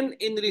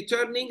lenient in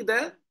returning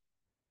the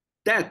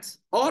debt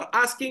or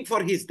asking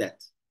for his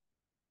debt.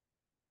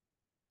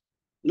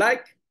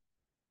 Like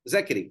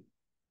Zakri,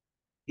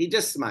 he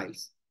just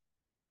smiles.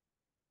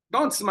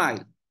 Don't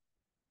smile.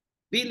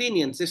 Be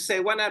lenient. Just say,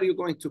 when are you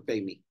going to pay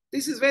me?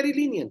 This is very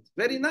lenient,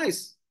 very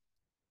nice.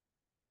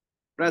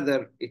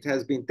 Brother, it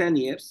has been 10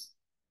 years.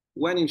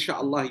 When,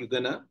 inshallah, you're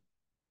going to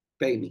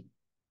pay me?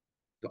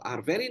 You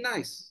are very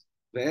nice,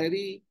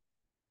 very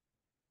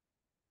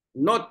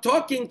not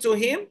talking to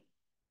him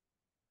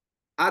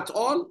at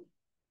all.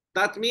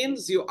 That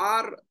means you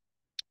are,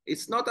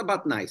 it's not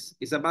about nice.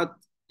 It's about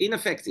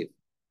ineffective.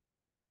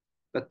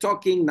 But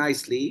talking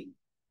nicely,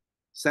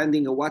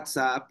 sending a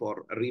WhatsApp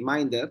or a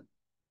reminder,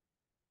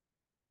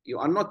 You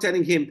are not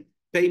telling him,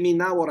 pay me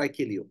now or I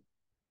kill you.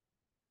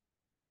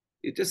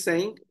 You're just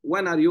saying,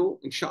 when are you,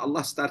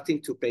 inshallah,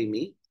 starting to pay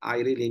me? I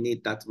really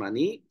need that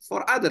money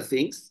for other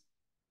things.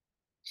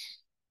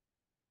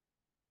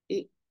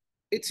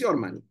 It's your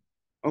money,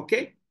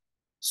 okay?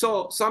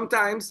 So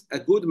sometimes a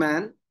good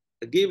man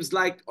gives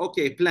like,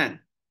 okay, plan.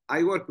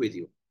 I work with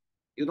you.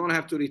 You don't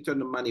have to return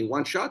the money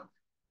one shot,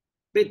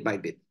 bit by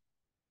bit.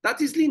 That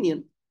is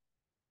lenient.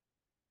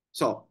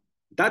 So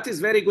that is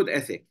very good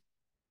ethic.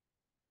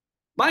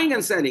 Buying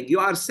and selling, you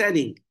are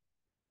selling.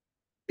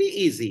 Be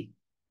easy.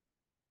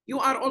 You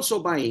are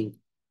also buying.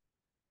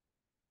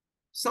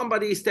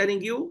 Somebody is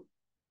telling you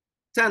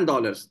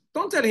 $10.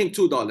 Don't tell him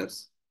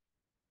 $2.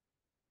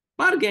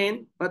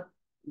 Bargain, but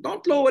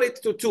don't lower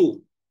it to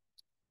 2.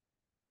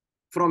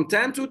 From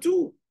 10 to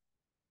 2.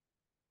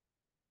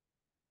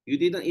 You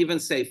didn't even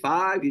say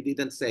 5. You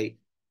didn't say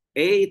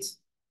 8.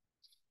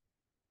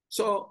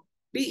 So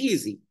be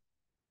easy.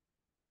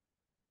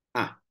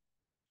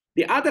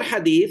 The other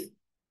hadith,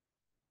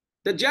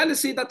 the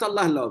jealousy that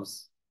Allah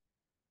loves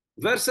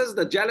versus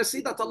the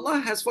jealousy that Allah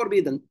has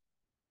forbidden.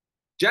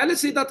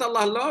 Jealousy that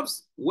Allah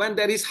loves when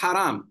there is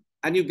haram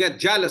and you get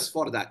jealous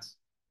for that.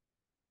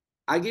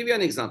 I give you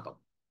an example.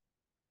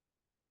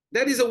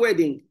 There is a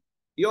wedding.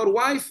 Your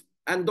wife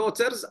and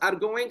daughters are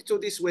going to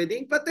this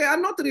wedding, but they are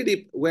not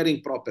really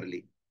wearing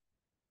properly.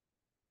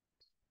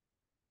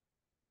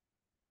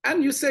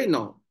 And you say,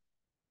 no,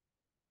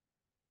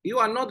 you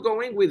are not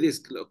going with this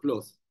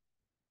clothes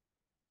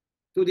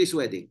to this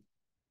wedding.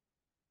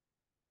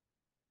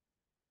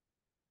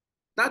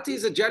 That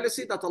is a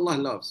jealousy that Allah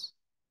loves.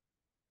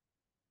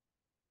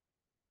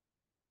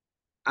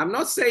 I'm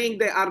not saying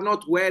they are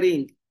not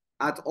wearing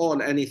at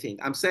all anything.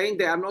 I'm saying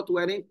they are not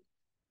wearing,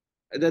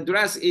 the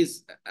dress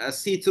is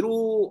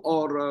see-through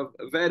or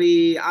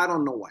very, I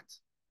don't know what.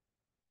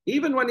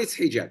 Even when it's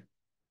hijab.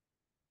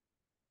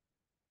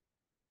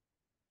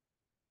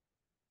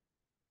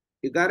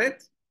 You got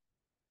it?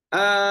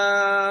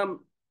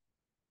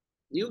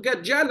 You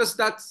get jealous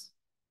that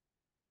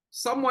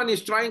someone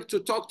is trying to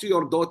talk to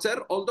your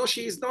daughter, although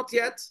she is not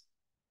yet,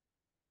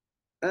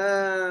 what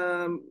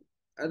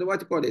do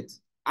you call it?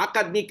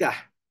 Aqad nikah.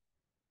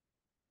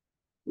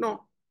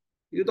 No,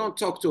 you don't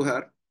talk to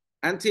her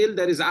until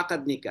there is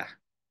aqad nikah.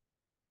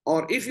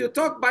 Or if you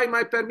talk by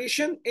my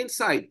permission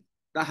inside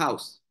the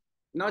house,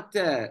 not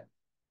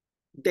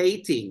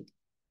dating,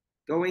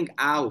 going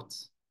out.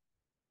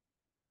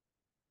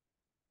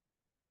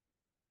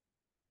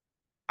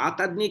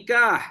 Aqad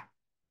nikah,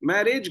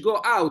 marriage, go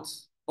out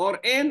or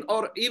in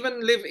or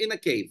even live in a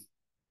cave.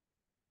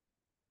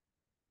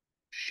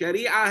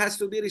 Sharia has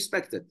to be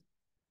respected.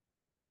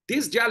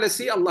 This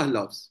jealousy Allah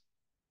loves.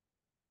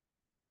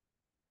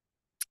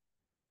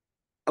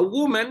 A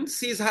woman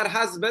sees her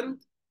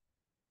husband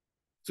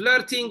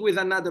flirting with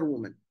another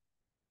woman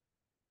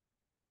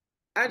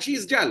and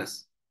she's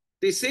jealous.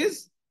 This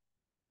is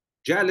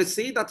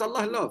jealousy that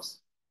Allah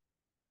loves.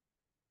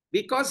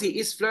 Because he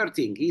is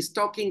flirting. He's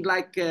talking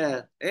like,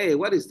 hey,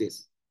 what is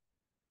this?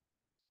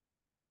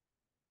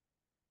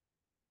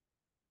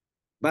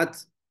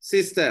 But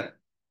sister,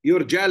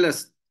 you're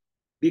jealous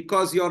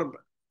because your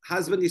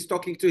husband is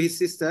talking to his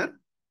sister,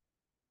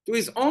 to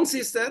his own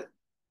sister.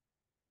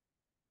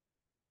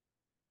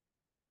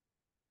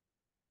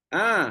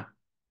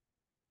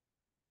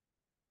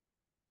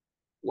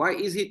 Why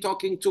is he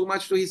talking too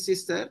much to his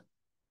sister?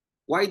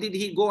 Why did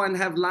he go and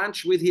have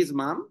lunch with his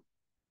mom?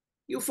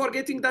 You're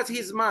forgetting that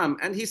his mom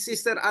and his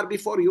sister are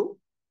before you.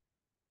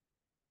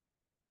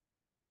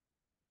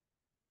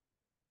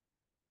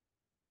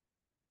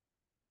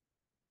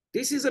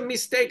 This is a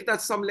mistake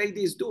that some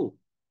ladies do.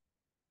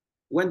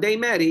 When they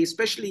marry,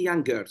 especially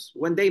young girls,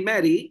 when they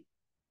marry,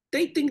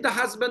 they think the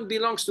husband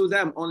belongs to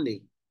them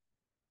only.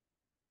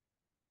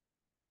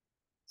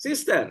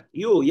 Sister,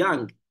 you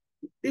young,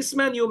 this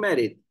man you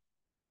married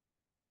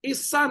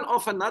is son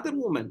of another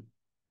woman.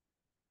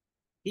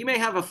 He may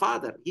have a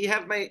father.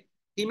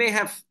 He may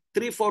have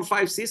 3, 4,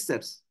 5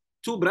 sisters,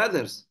 2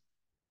 brothers.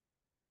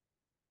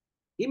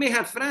 He may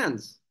have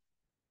friends.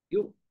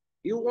 You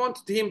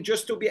want him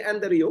just to be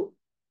under you?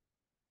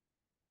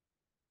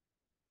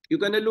 You're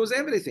going to lose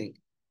everything.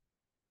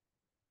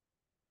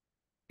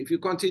 If you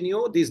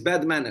continue this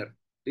bad manner,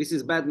 this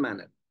is bad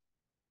manner.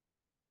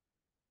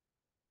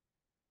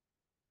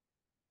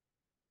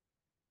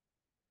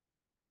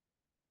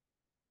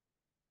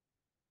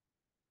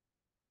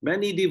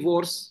 Many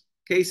divorce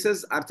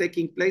cases are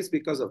taking place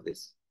because of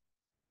this.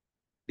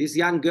 These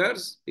young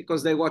girls,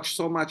 because they watch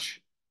so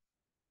much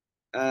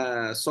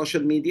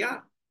social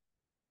media,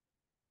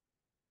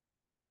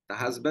 the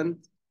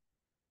husband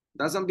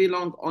doesn't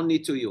belong only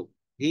to you.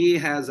 He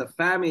has a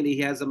family, he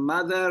has a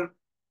mother,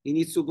 he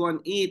needs to go and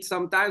eat.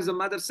 Sometimes the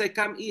mother say,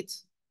 come eat.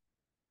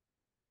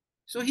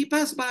 So he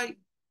passed by.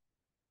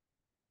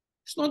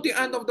 It's not the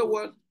end of the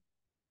world.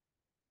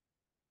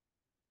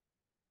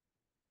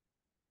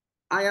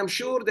 I am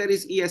sure there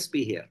is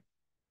ESP here.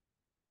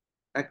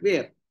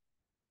 Akbir.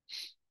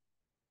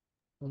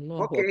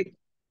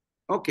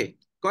 Okay.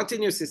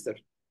 Continue, sister.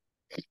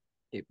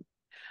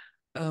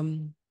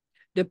 Um,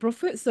 The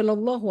Prophet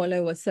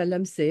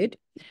ﷺ said,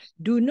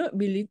 do not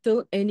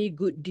belittle any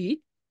good deed,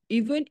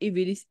 even if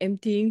it is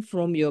emptying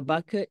from your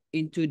bucket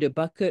into the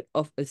bucket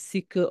of a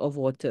seeker of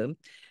water,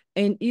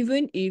 and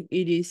even if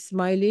it is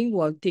smiling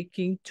while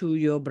taking to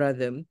your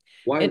brother.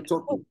 While And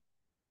talking.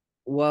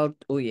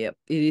 it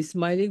is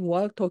smiling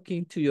while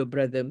talking to your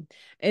brother.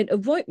 And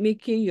avoid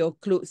making your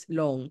clothes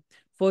long,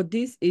 for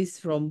this is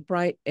from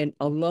pride, and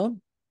Allah,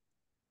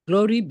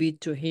 glory be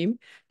to him,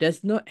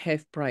 does not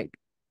have pride,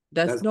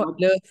 does That's not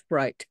not. love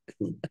pride.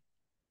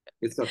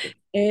 It's okay.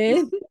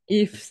 And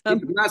if some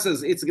It's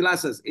glasses. It's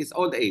glasses. It's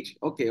old age.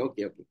 Okay,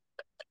 okay, okay.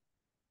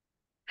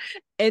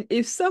 And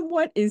if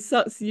someone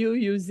insults you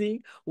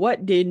using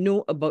what they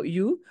know about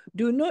you,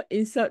 do not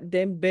insult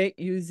them back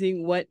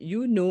using what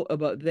you know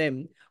about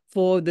them,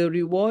 for the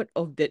reward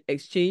of that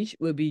exchange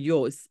will be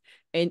yours,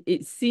 and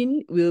its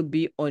sin will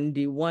be on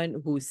the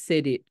one who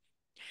said it.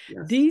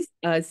 Yes. These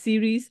are a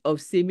series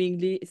of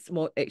seemingly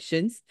small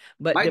actions,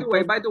 but By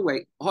the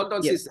way, hold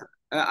on, Yep. sister.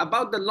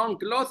 About the long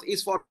cloth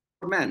is for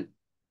men.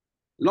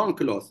 Long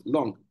cloth,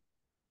 long.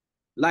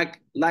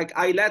 Like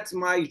I let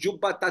my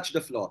jubba touch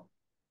the floor.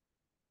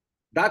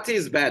 That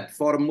is bad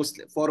for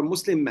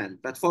Muslim men,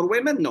 but for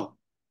women, no.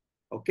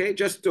 Okay,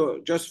 just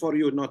for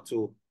you not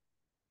to.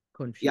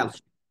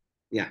 confuse.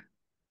 Yeah.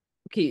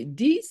 Okay,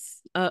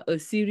 these are a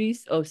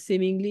series of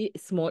seemingly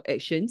small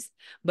actions,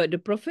 but the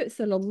Prophet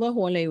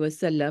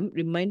ﷺ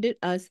reminded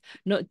us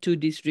not to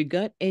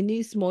disregard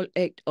any small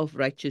act of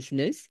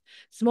righteousness.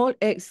 Small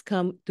acts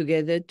come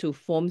together to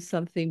form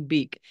something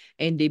big,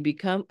 and they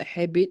become a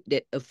habit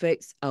that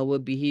affects our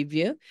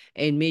behavior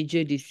and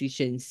major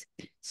decisions.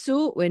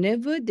 So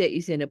whenever there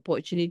is an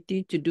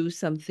opportunity to do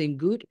something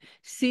good,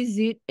 seize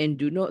it and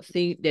do not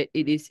think that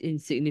it is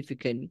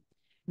insignificant.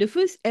 The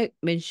first act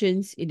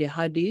mentioned in the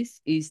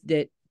Hadith is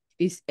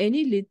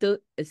any little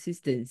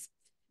assistance.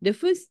 The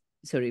first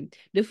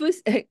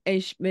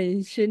act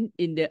mentioned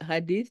in the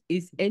Hadith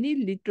is any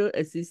little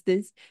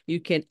assistance you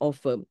can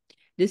offer.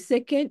 The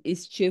second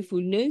is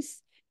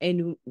cheerfulness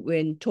and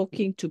when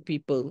talking to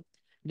people.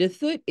 The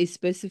third is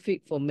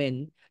specific for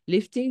men,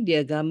 lifting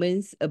their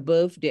garments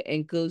above their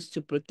ankles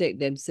to protect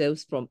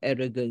themselves from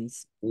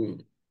arrogance.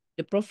 Mm.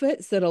 The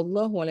Prophet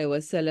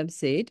ﷺ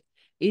said,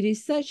 it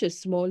is such a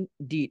small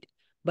deed,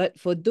 but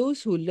for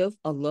those who love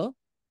Allah,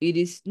 it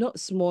is not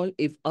small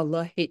if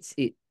Allah hates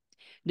it.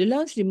 The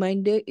last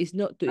reminder is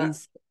not to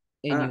insult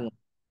anyone.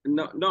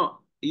 No,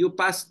 you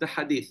passed the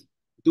hadith.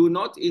 Do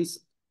not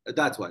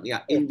that one.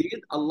 Yeah,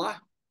 indeed,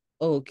 Allah.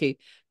 Oh, okay.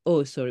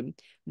 Oh, sorry.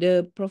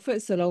 The Prophet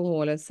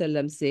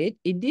ﷺ said,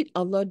 indeed,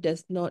 Allah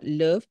does not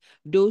love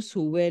those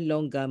who wear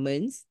long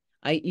garments,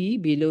 i.e.,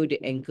 below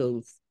the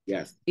ankles.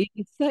 Yes. It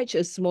is such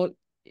a small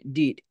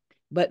deed,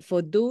 but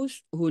for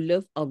those who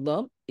love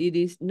Allah, it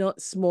is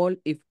not small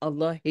if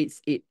Allah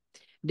hates it.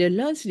 The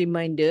last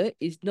reminder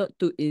is not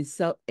to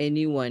insult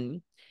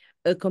anyone.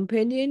 A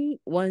companion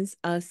once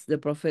asked the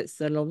Prophet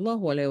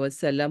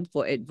ﷺ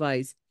for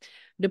advice.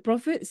 The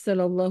Prophet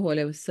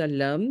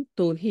ﷺ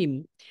told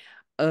him,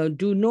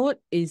 do not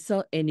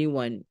insult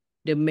anyone.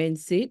 The man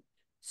said,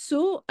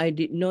 so I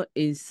did not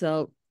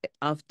insult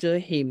after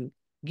him,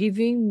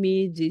 giving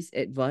me this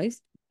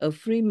advice, a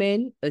free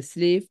man, a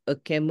slave, a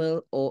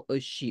camel, or a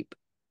sheep.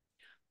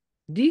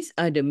 These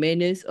are the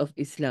manners of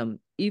Islam.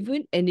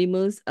 Even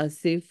animals are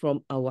safe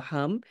from our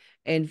harm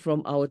and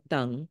from our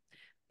tongue.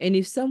 And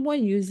if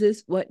someone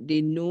uses what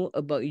they know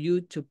about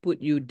you to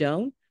put you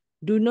down,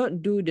 do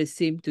not do the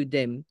same to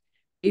them.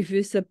 If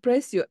you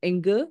suppress your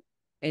anger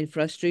and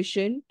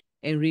frustration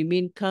and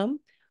remain calm,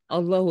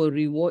 Allah will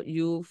reward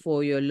you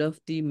for your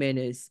lofty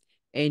manners,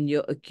 and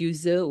your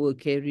accuser will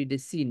carry the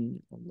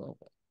sin. Allah.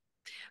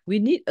 We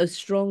need a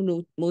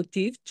strong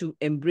motive to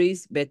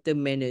embrace better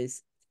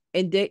manners,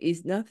 and there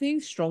is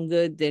nothing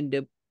stronger than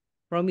the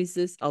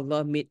promises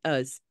Allah made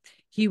us.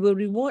 He will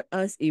reward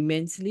us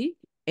immensely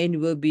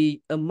and will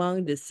be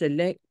among the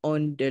select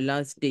on the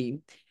last day.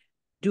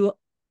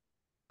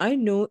 I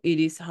know it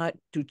is hard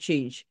to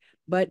change,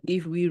 but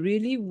if we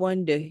really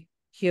want the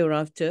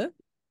hereafter,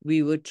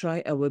 we will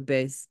try our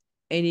best.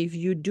 And if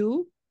you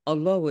do,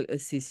 Allah will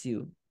assist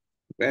you.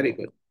 Very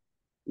good.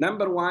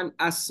 Number one,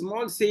 as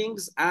small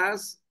things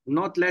as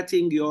not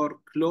letting your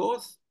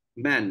clothes,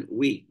 men,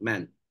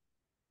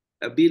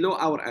 below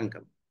our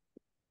ankle.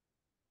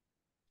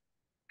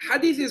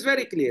 Hadith is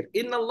very clear.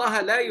 Inna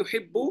Allah la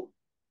yuhibbu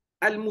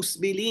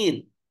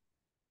al-musbilin.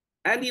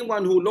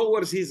 Anyone who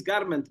lowers his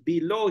garment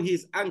below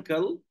his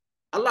ankle,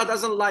 Allah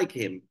doesn't like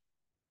him.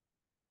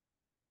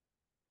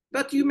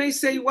 But you may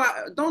say,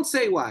 why? Don't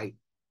say why.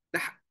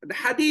 The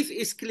hadith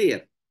is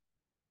clear.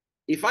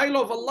 If I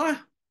love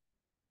Allah,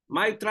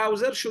 my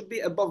trouser should be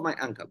above my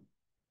ankle.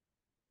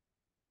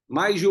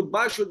 My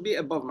jubba should be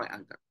above my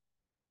ankle.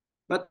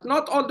 But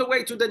not all the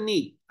way to the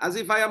knee, as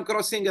if I am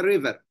crossing a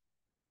river.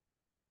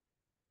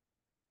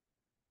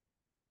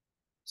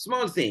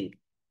 Small thing,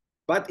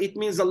 but it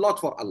means a lot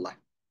for Allah.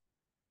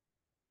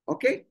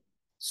 Okay?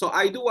 So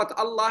I do what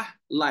Allah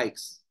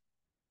likes,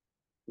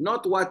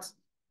 not what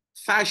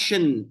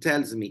fashion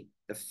tells me,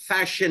 the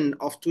fashion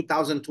of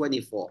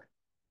 2024.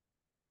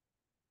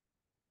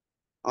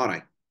 All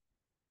right.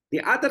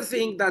 The other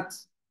thing that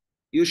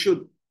you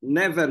should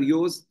never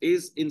use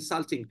is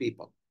insulting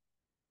people.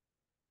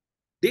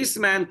 This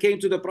man came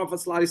to the Prophet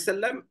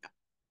ﷺ,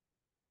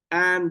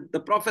 and the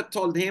Prophet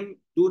told him,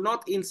 do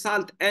not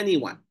insult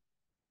anyone.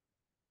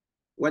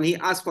 When he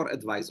asked for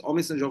advice, O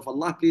Messenger of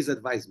Allah, please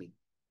advise me.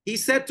 He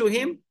said to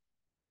him,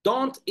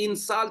 don't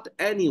insult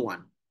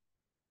anyone.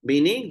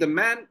 Meaning the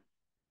man,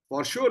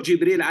 for sure,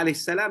 Jibreel alayhi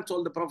salam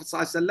told the Prophet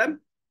ﷺ,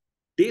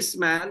 this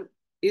man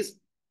is,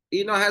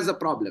 has a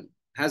problem,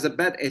 has a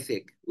bad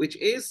ethic, which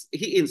is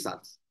he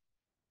insults.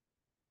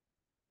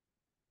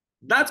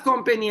 That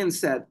companion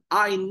said,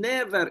 I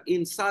never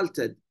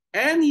insulted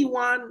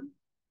anyone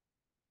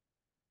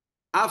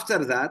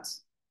after that,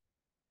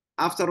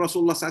 after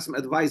Rasulullah ﷺ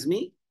advised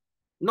me,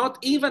 not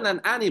even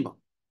an animal.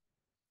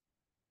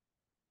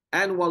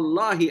 And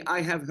wallahi,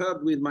 I have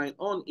heard with my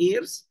own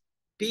ears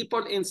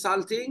people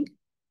insulting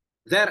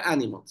their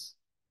animals,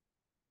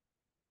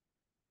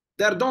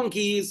 their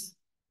donkeys,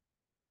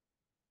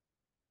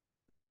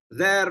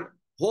 their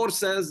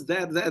horses,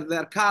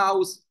 their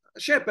cows,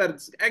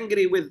 shepherds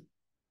angry with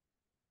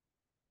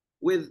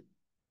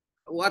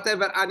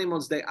whatever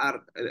animals they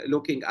are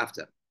looking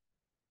after.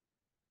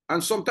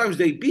 And sometimes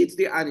they beat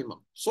the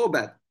animal so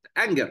bad,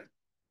 anger.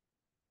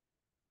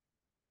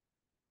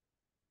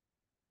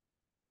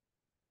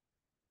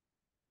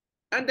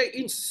 And they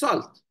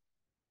insult.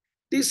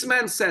 This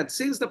man said,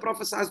 since the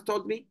Prophet has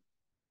told me,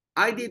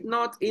 I did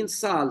not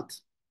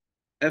insult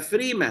a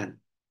free man,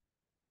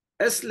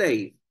 a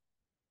slave,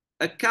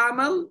 a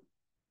camel,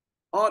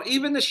 or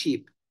even a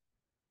sheep.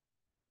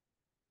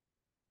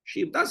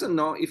 Sheep doesn't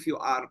know if you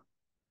are,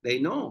 they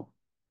know.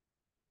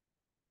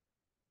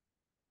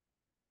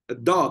 A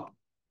dog,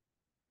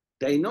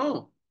 they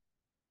know.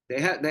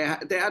 They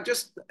are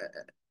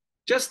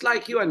just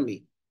like you and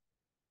me.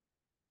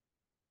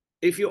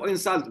 If you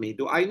insult me,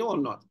 do I know or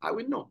not? I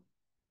will know.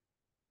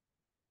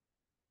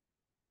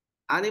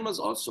 Animals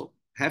also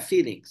have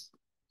feelings.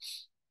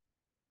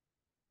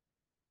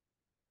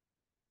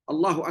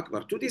 Allahu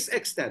Akbar, to this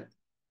extent.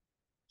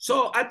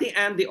 So at the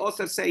end, the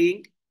author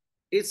saying,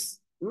 it's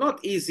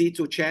not easy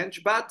to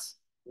change, but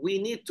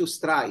we need to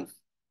strive.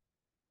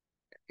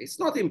 It's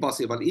not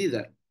impossible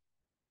either.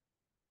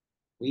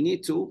 We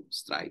need to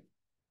strive.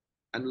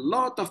 And a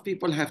lot of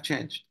people have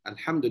changed,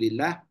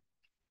 alhamdulillah,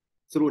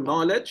 through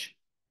knowledge,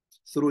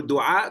 through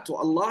dua to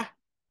Allah,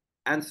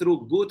 and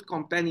through good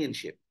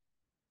companionship.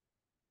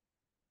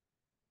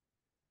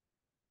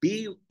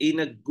 Be in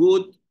a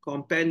good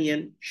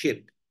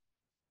companionship.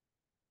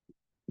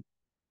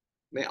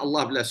 May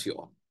Allah bless you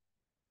all.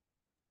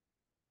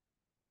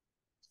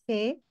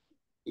 Okay.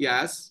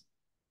 Yes.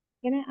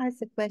 Can I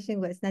ask a question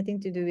what's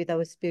nothing to do with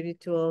our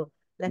spiritual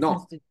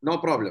lessons? No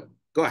problem.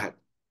 Go ahead.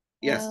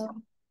 Yes.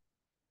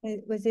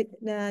 Was it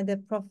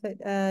the Prophet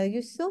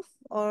Yusuf,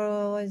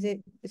 or was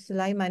it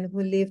Sulaiman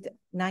who lived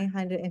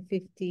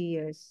 950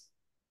 years?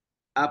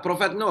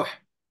 Prophet Nuh,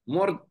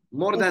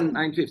 more than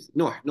 950.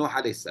 Nuh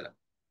alayhi salam.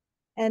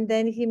 And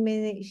then he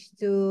managed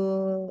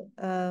to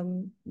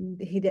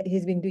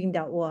he's been doing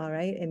da'wah,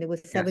 right? And there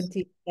was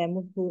 70 of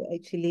them who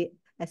actually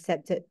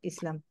accepted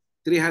Islam.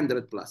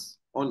 300 plus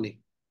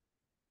only.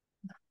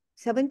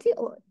 70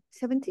 or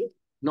 70?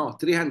 No,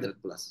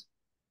 300 plus.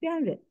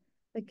 300.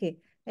 Okay.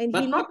 And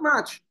but he not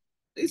much.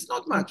 It's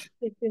not much.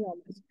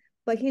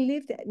 But he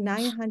lived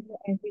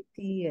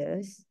 950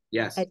 years.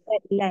 Yes. At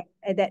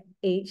that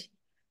age.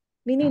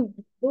 Meaning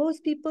those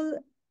people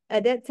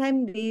at that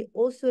time, they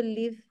also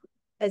live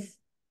as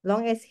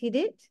long as he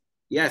did?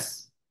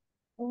 Yes.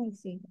 Oh, I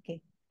see.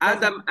 Okay.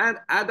 Adam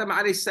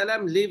alayhi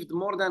salam lived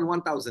more than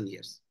 1,000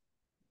 years.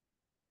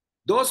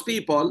 Those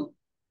people,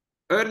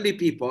 early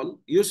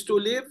people, used to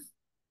live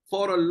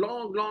for a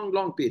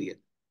long period.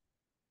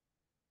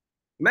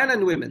 Men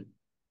and women.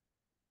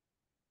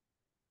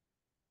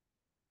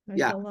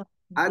 Yeah.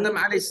 Adam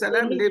alayhi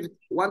salam lived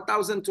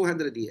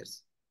 1,200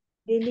 years.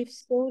 They live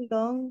so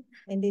long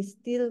and they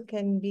still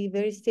can be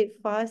very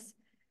steadfast.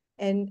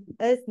 And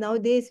us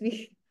nowadays,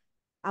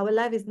 our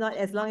life is not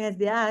as long as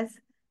theirs,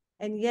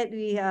 and yet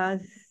we are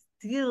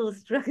still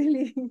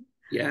struggling.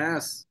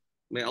 Yes.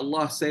 May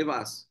Allah save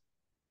us.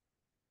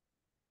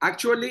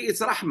 Actually,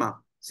 it's rahmah,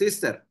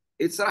 sister.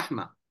 It's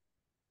rahmah.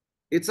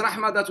 It's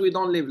rahmah that we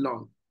don't live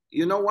long.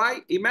 You know why?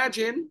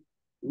 Imagine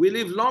we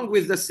live long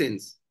with the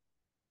sins.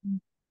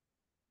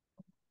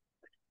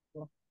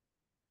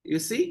 You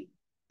see?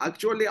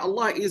 Actually,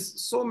 Allah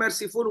is so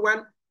merciful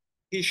when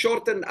He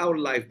shortened our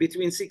life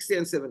between 60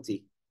 and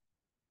 70.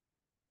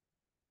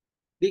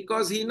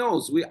 Because He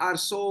knows we are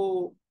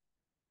so,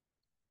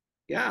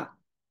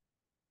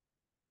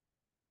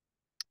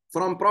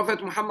 From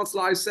Prophet Muhammad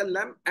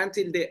ﷺ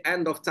until the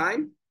end of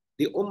time,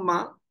 the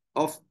ummah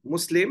of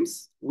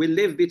Muslims will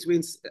live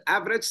between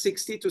average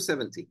 60 to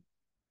 70.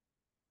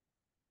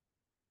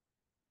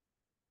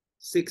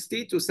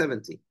 60 to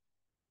 70.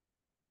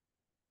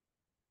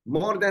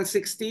 More than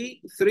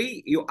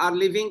 63, you are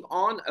living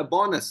on a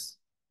bonus.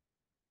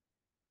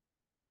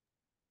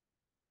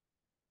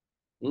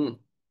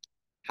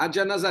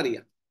 Hajja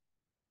Nazariya.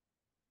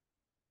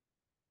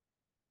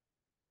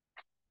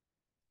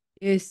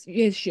 Yes,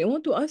 yes, I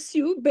want to ask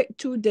you back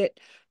to that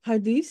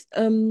hadith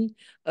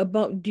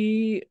about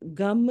the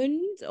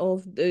garment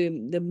of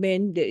the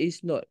man that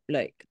is not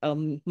like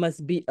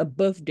must be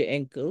above the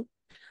ankle.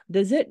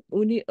 Does that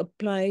only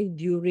apply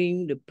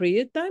during the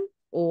prayer time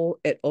or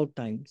at all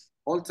times?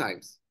 All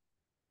times.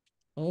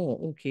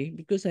 Oh, okay.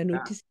 Because I Yeah.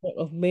 noticed a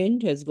lot of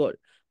men has got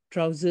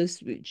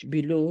trousers which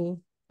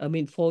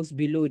falls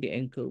below the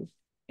ankle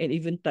and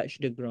even touch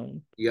the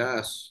ground.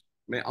 Yes.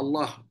 May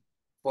Allah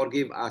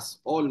forgive us,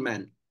 all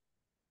men,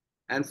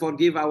 and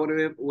forgive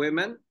our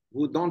women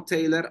who don't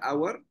tailor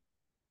our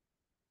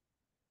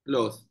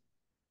clothes.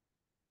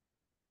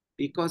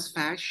 Because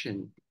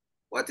fashion.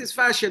 What is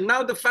fashion?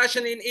 Now the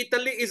fashion in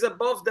Italy is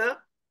above the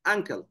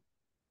ankle.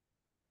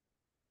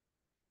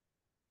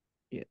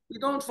 Yeah. We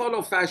don't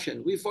follow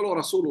fashion. We follow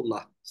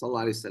Rasulullah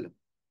sallallahu alaihi wasallam.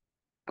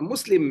 A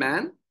Muslim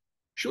man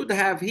should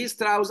have his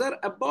trouser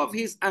above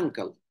his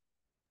ankle.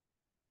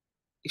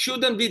 He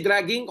shouldn't be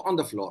dragging on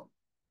the floor.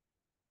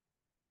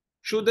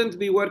 Shouldn't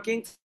be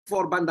working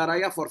for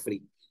Bandaraya for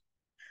free.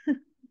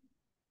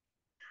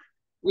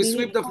 We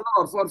sweep the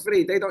floor for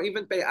free. They don't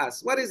even pay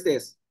us. What is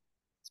this?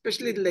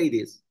 Especially the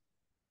ladies.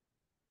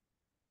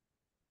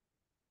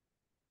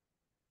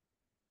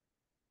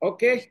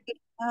 Okay?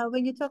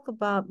 When you talk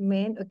about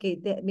men, okay,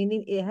 that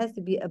meaning it has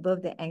to be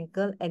above the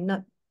ankle and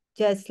not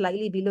just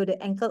slightly below the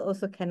ankle.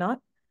 Also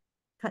can't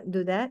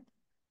do that,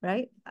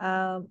 right?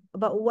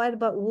 But what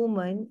about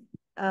women?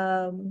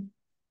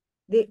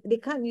 They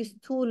can't use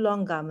too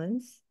long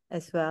garments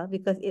as well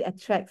because it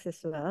attracts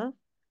as well.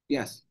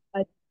 Yes.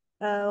 But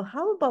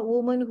how about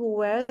women who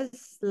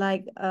wears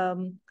like how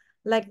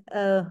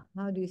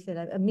do you say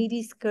that, a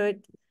midi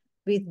skirt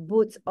with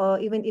boots, or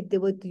even if they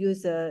were to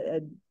use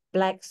a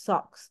black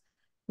socks,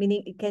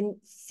 meaning it can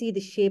see the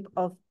shape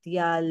of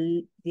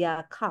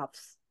their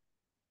calves,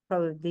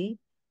 probably.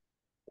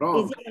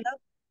 Wrong. Is it allowed?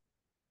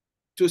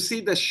 To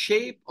see the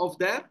shape of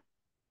the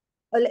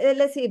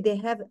Let's say if they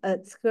have a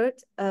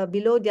skirt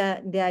below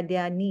their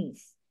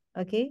knees,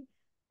 okay,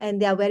 and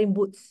they are wearing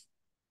boots,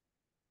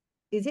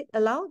 is it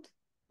allowed?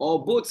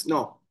 or boots,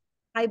 no.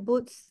 High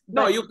boots,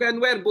 No, but you can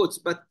wear boots,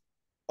 but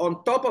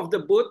on top of the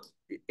boot,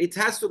 it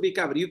has to be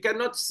covered. You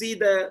cannot see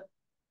the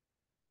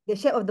the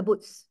shape of the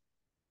boots.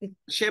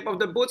 shape of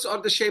the boots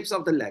or the shapes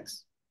of the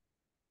legs.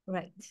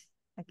 Right.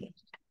 Okay.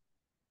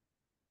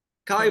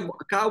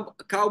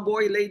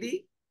 Cowboy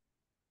lady,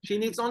 she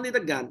needs only the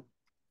gun.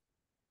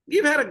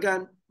 Give her a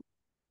gun.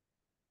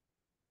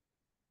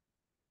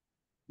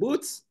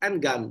 Boots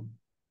and gun.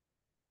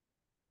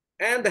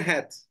 And the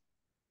hat.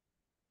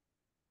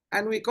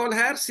 And we call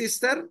her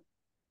Sister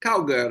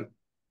Cowgirl.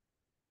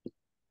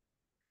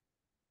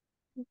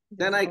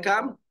 Then I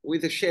come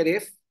with a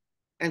sheriff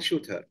and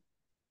shoot her.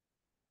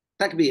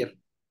 Takbir.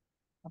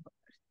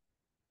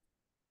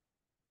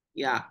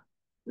 Yeah.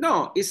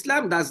 No,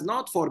 Islam does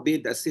not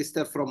forbid a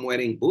sister from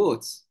wearing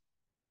boots.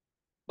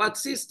 But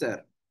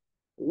sister,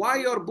 why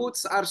your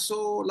boots are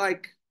so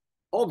like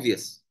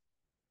obvious?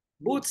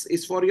 Boots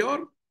is for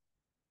your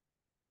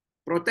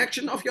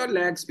protection of your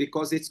legs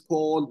because it's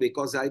cold,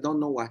 because I don't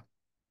know what.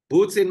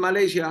 Boots in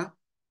Malaysia,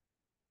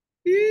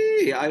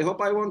 I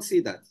hope I won't see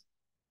that.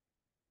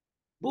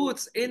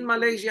 Boots in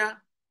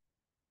Malaysia,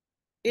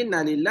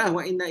 inna lillah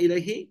wa inna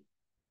ilayhi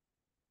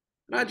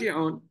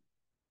raji'un.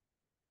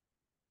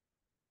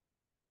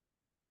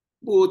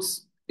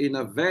 Boots in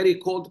a very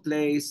cold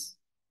place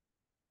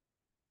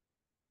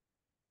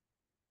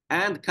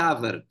and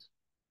covered,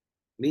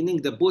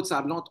 meaning the boots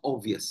are not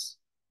obvious.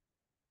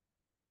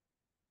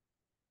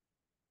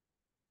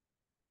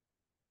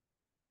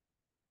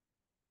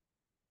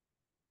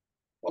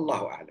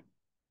 Wallahu a'lam.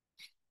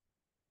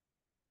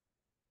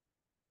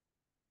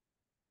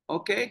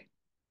 Okay.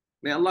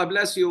 May Allah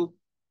bless you.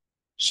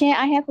 Sheikh,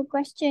 I have a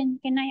question.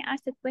 Can I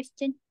ask a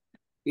question?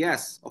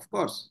 Yes, of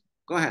course.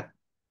 Go ahead.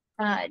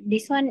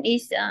 This one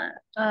is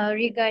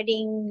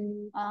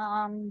regarding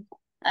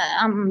I'm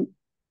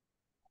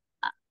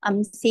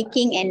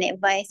seeking an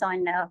advice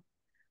on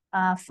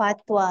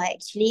fatwa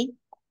actually.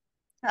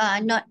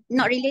 Not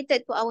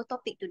related to our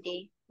topic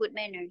today, good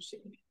manners.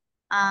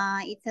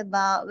 It's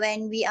about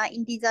when we are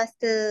in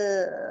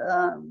disaster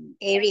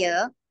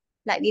area,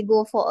 like we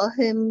go for a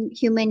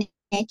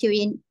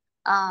humanitarian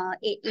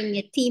aid in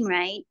a team,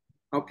 right?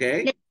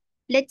 Okay.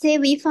 Let's say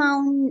we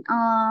found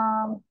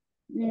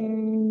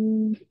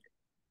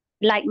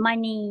like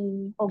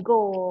money or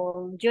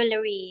gold,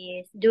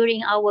 jewelry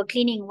during our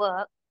cleaning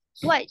work.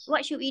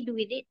 What should we do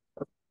with it?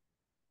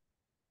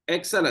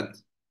 Excellent.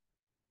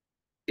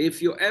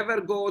 If you ever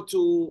go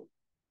to,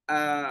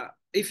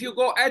 if you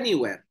go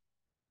anywhere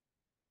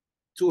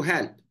to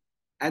help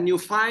and you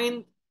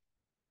find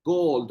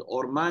gold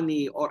or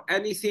money or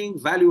anything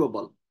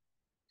valuable,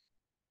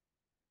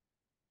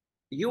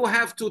 you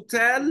have to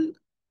tell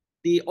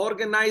the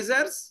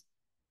organizers.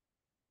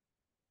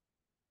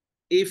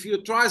 If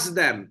you trust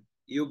them,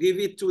 you give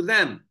it to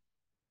them.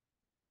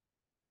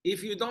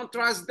 If you don't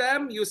trust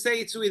them, you say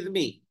it's with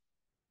me.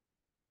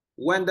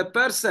 When the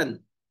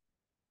person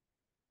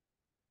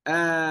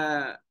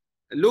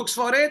looks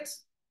for it,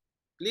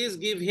 please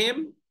give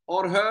him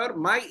or her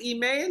my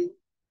email,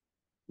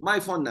 my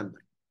phone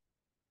number.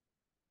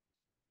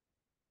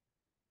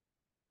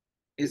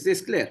 Is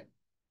this clear?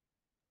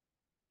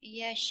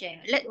 Yeah, sure.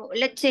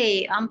 Let's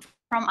say I'm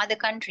from other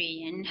country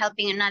and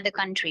helping another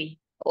country.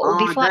 Or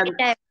before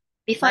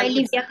I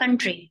leave their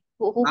country,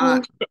 who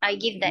should I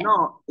give that?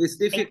 No, it's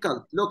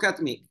difficult. Look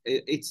at me.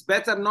 It's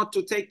better not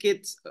to take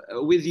it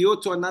with you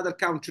to another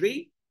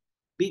country,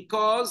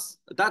 because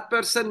that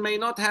person may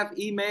not have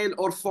email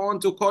or phone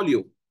to call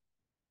you,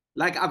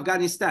 like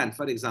Afghanistan,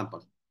 for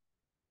example.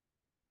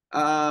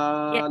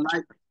 Yeah.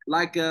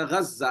 Like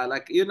Gaza,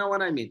 like, you know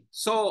what I mean.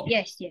 So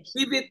Yes.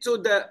 give it to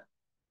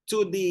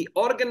the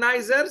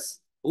organizers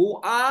who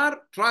are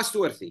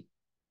trustworthy,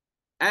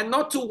 and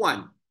not to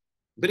one.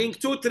 Bring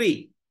 2,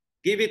 3.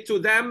 Give it to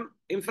them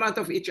in front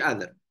of each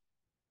other.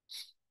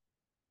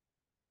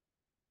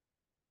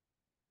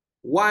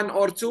 1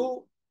 or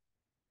 2,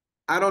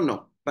 I don't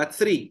know, but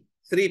 3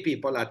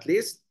 people at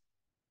least.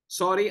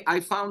 Sorry, I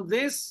found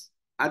this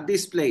at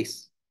this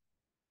place.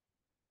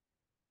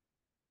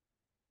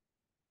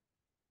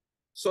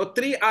 So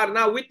 3 are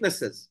now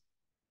witnesses.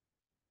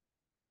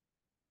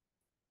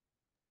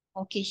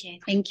 Okay,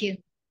 Sheikh. Thank you.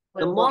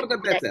 The more the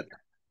better.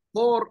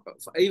 4,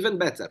 even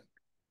better.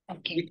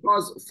 Okay.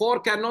 Because 4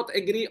 cannot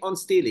agree on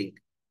stealing.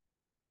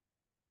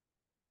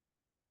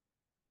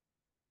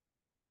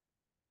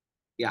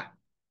 Yeah.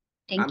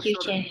 Thank you,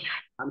 Sheikh.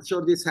 I'm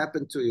sure this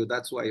happened to you.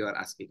 That's why you are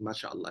asking.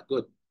 MashaAllah.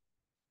 Good.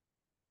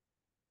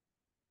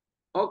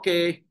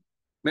 Okay.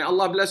 May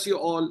Allah bless you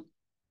all.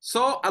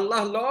 So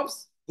Allah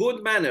loves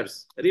good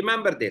manners.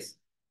 Remember this.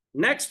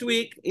 Next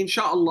week,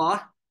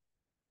 inshallah,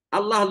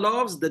 Allah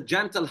loves the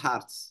gentle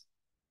hearts.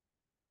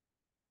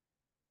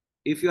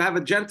 If you have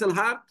a gentle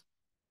heart,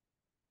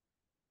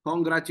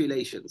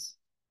 congratulations.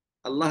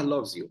 Allah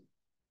loves you.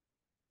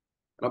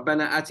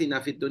 ربنا آتنا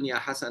في الدنيا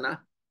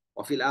حسنة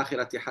وفي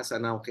الآخرة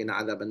حسنة وقنا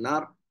عذاب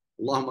النار.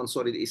 اللهم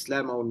انصر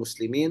الإسلام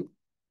والمسلمين.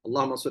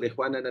 اللهم انصر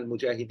إخواننا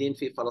المجاهدين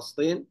في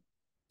فلسطين.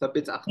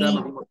 ثبت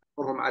أقدامهم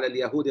وانصرهم على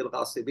اليهود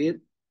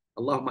الغاصبين.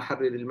 اللهم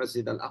حرر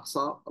المسجد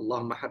الأقصى.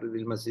 اللهم حرر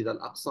المسجد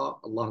الأقصى.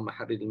 اللهم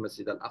حرر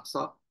المسجد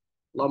الأقصى.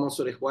 اللهم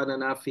انصر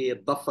إخواننا في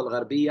الضفة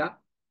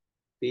الغربية،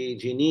 في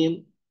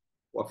جنين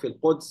وفي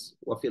القدس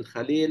وفي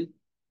الخليل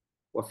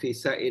وفي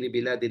سائر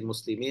بلاد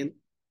المسلمين.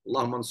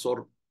 اللهم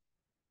انصر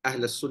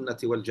أهل السنة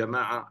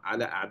والجماعة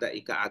على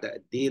أعدائك أعداء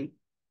الدين.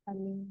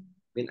 آمين.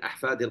 من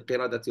أحفاد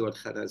القردة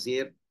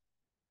والخنازير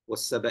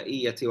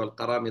والسبائية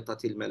والقرامطة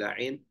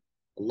الملاعين.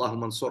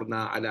 اللهم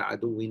انصرنا على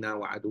عدونا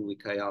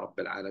وعدوك يا رب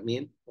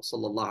العالمين.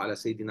 وصلى الله على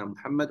سيدنا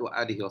محمد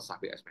وآله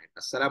وصحبه أجمعين.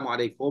 السلام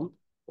عليكم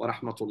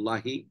ورحمة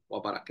الله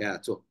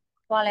وبركاته.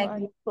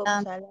 وعليكم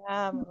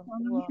السلام ورحمة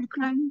الله.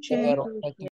 شكرا.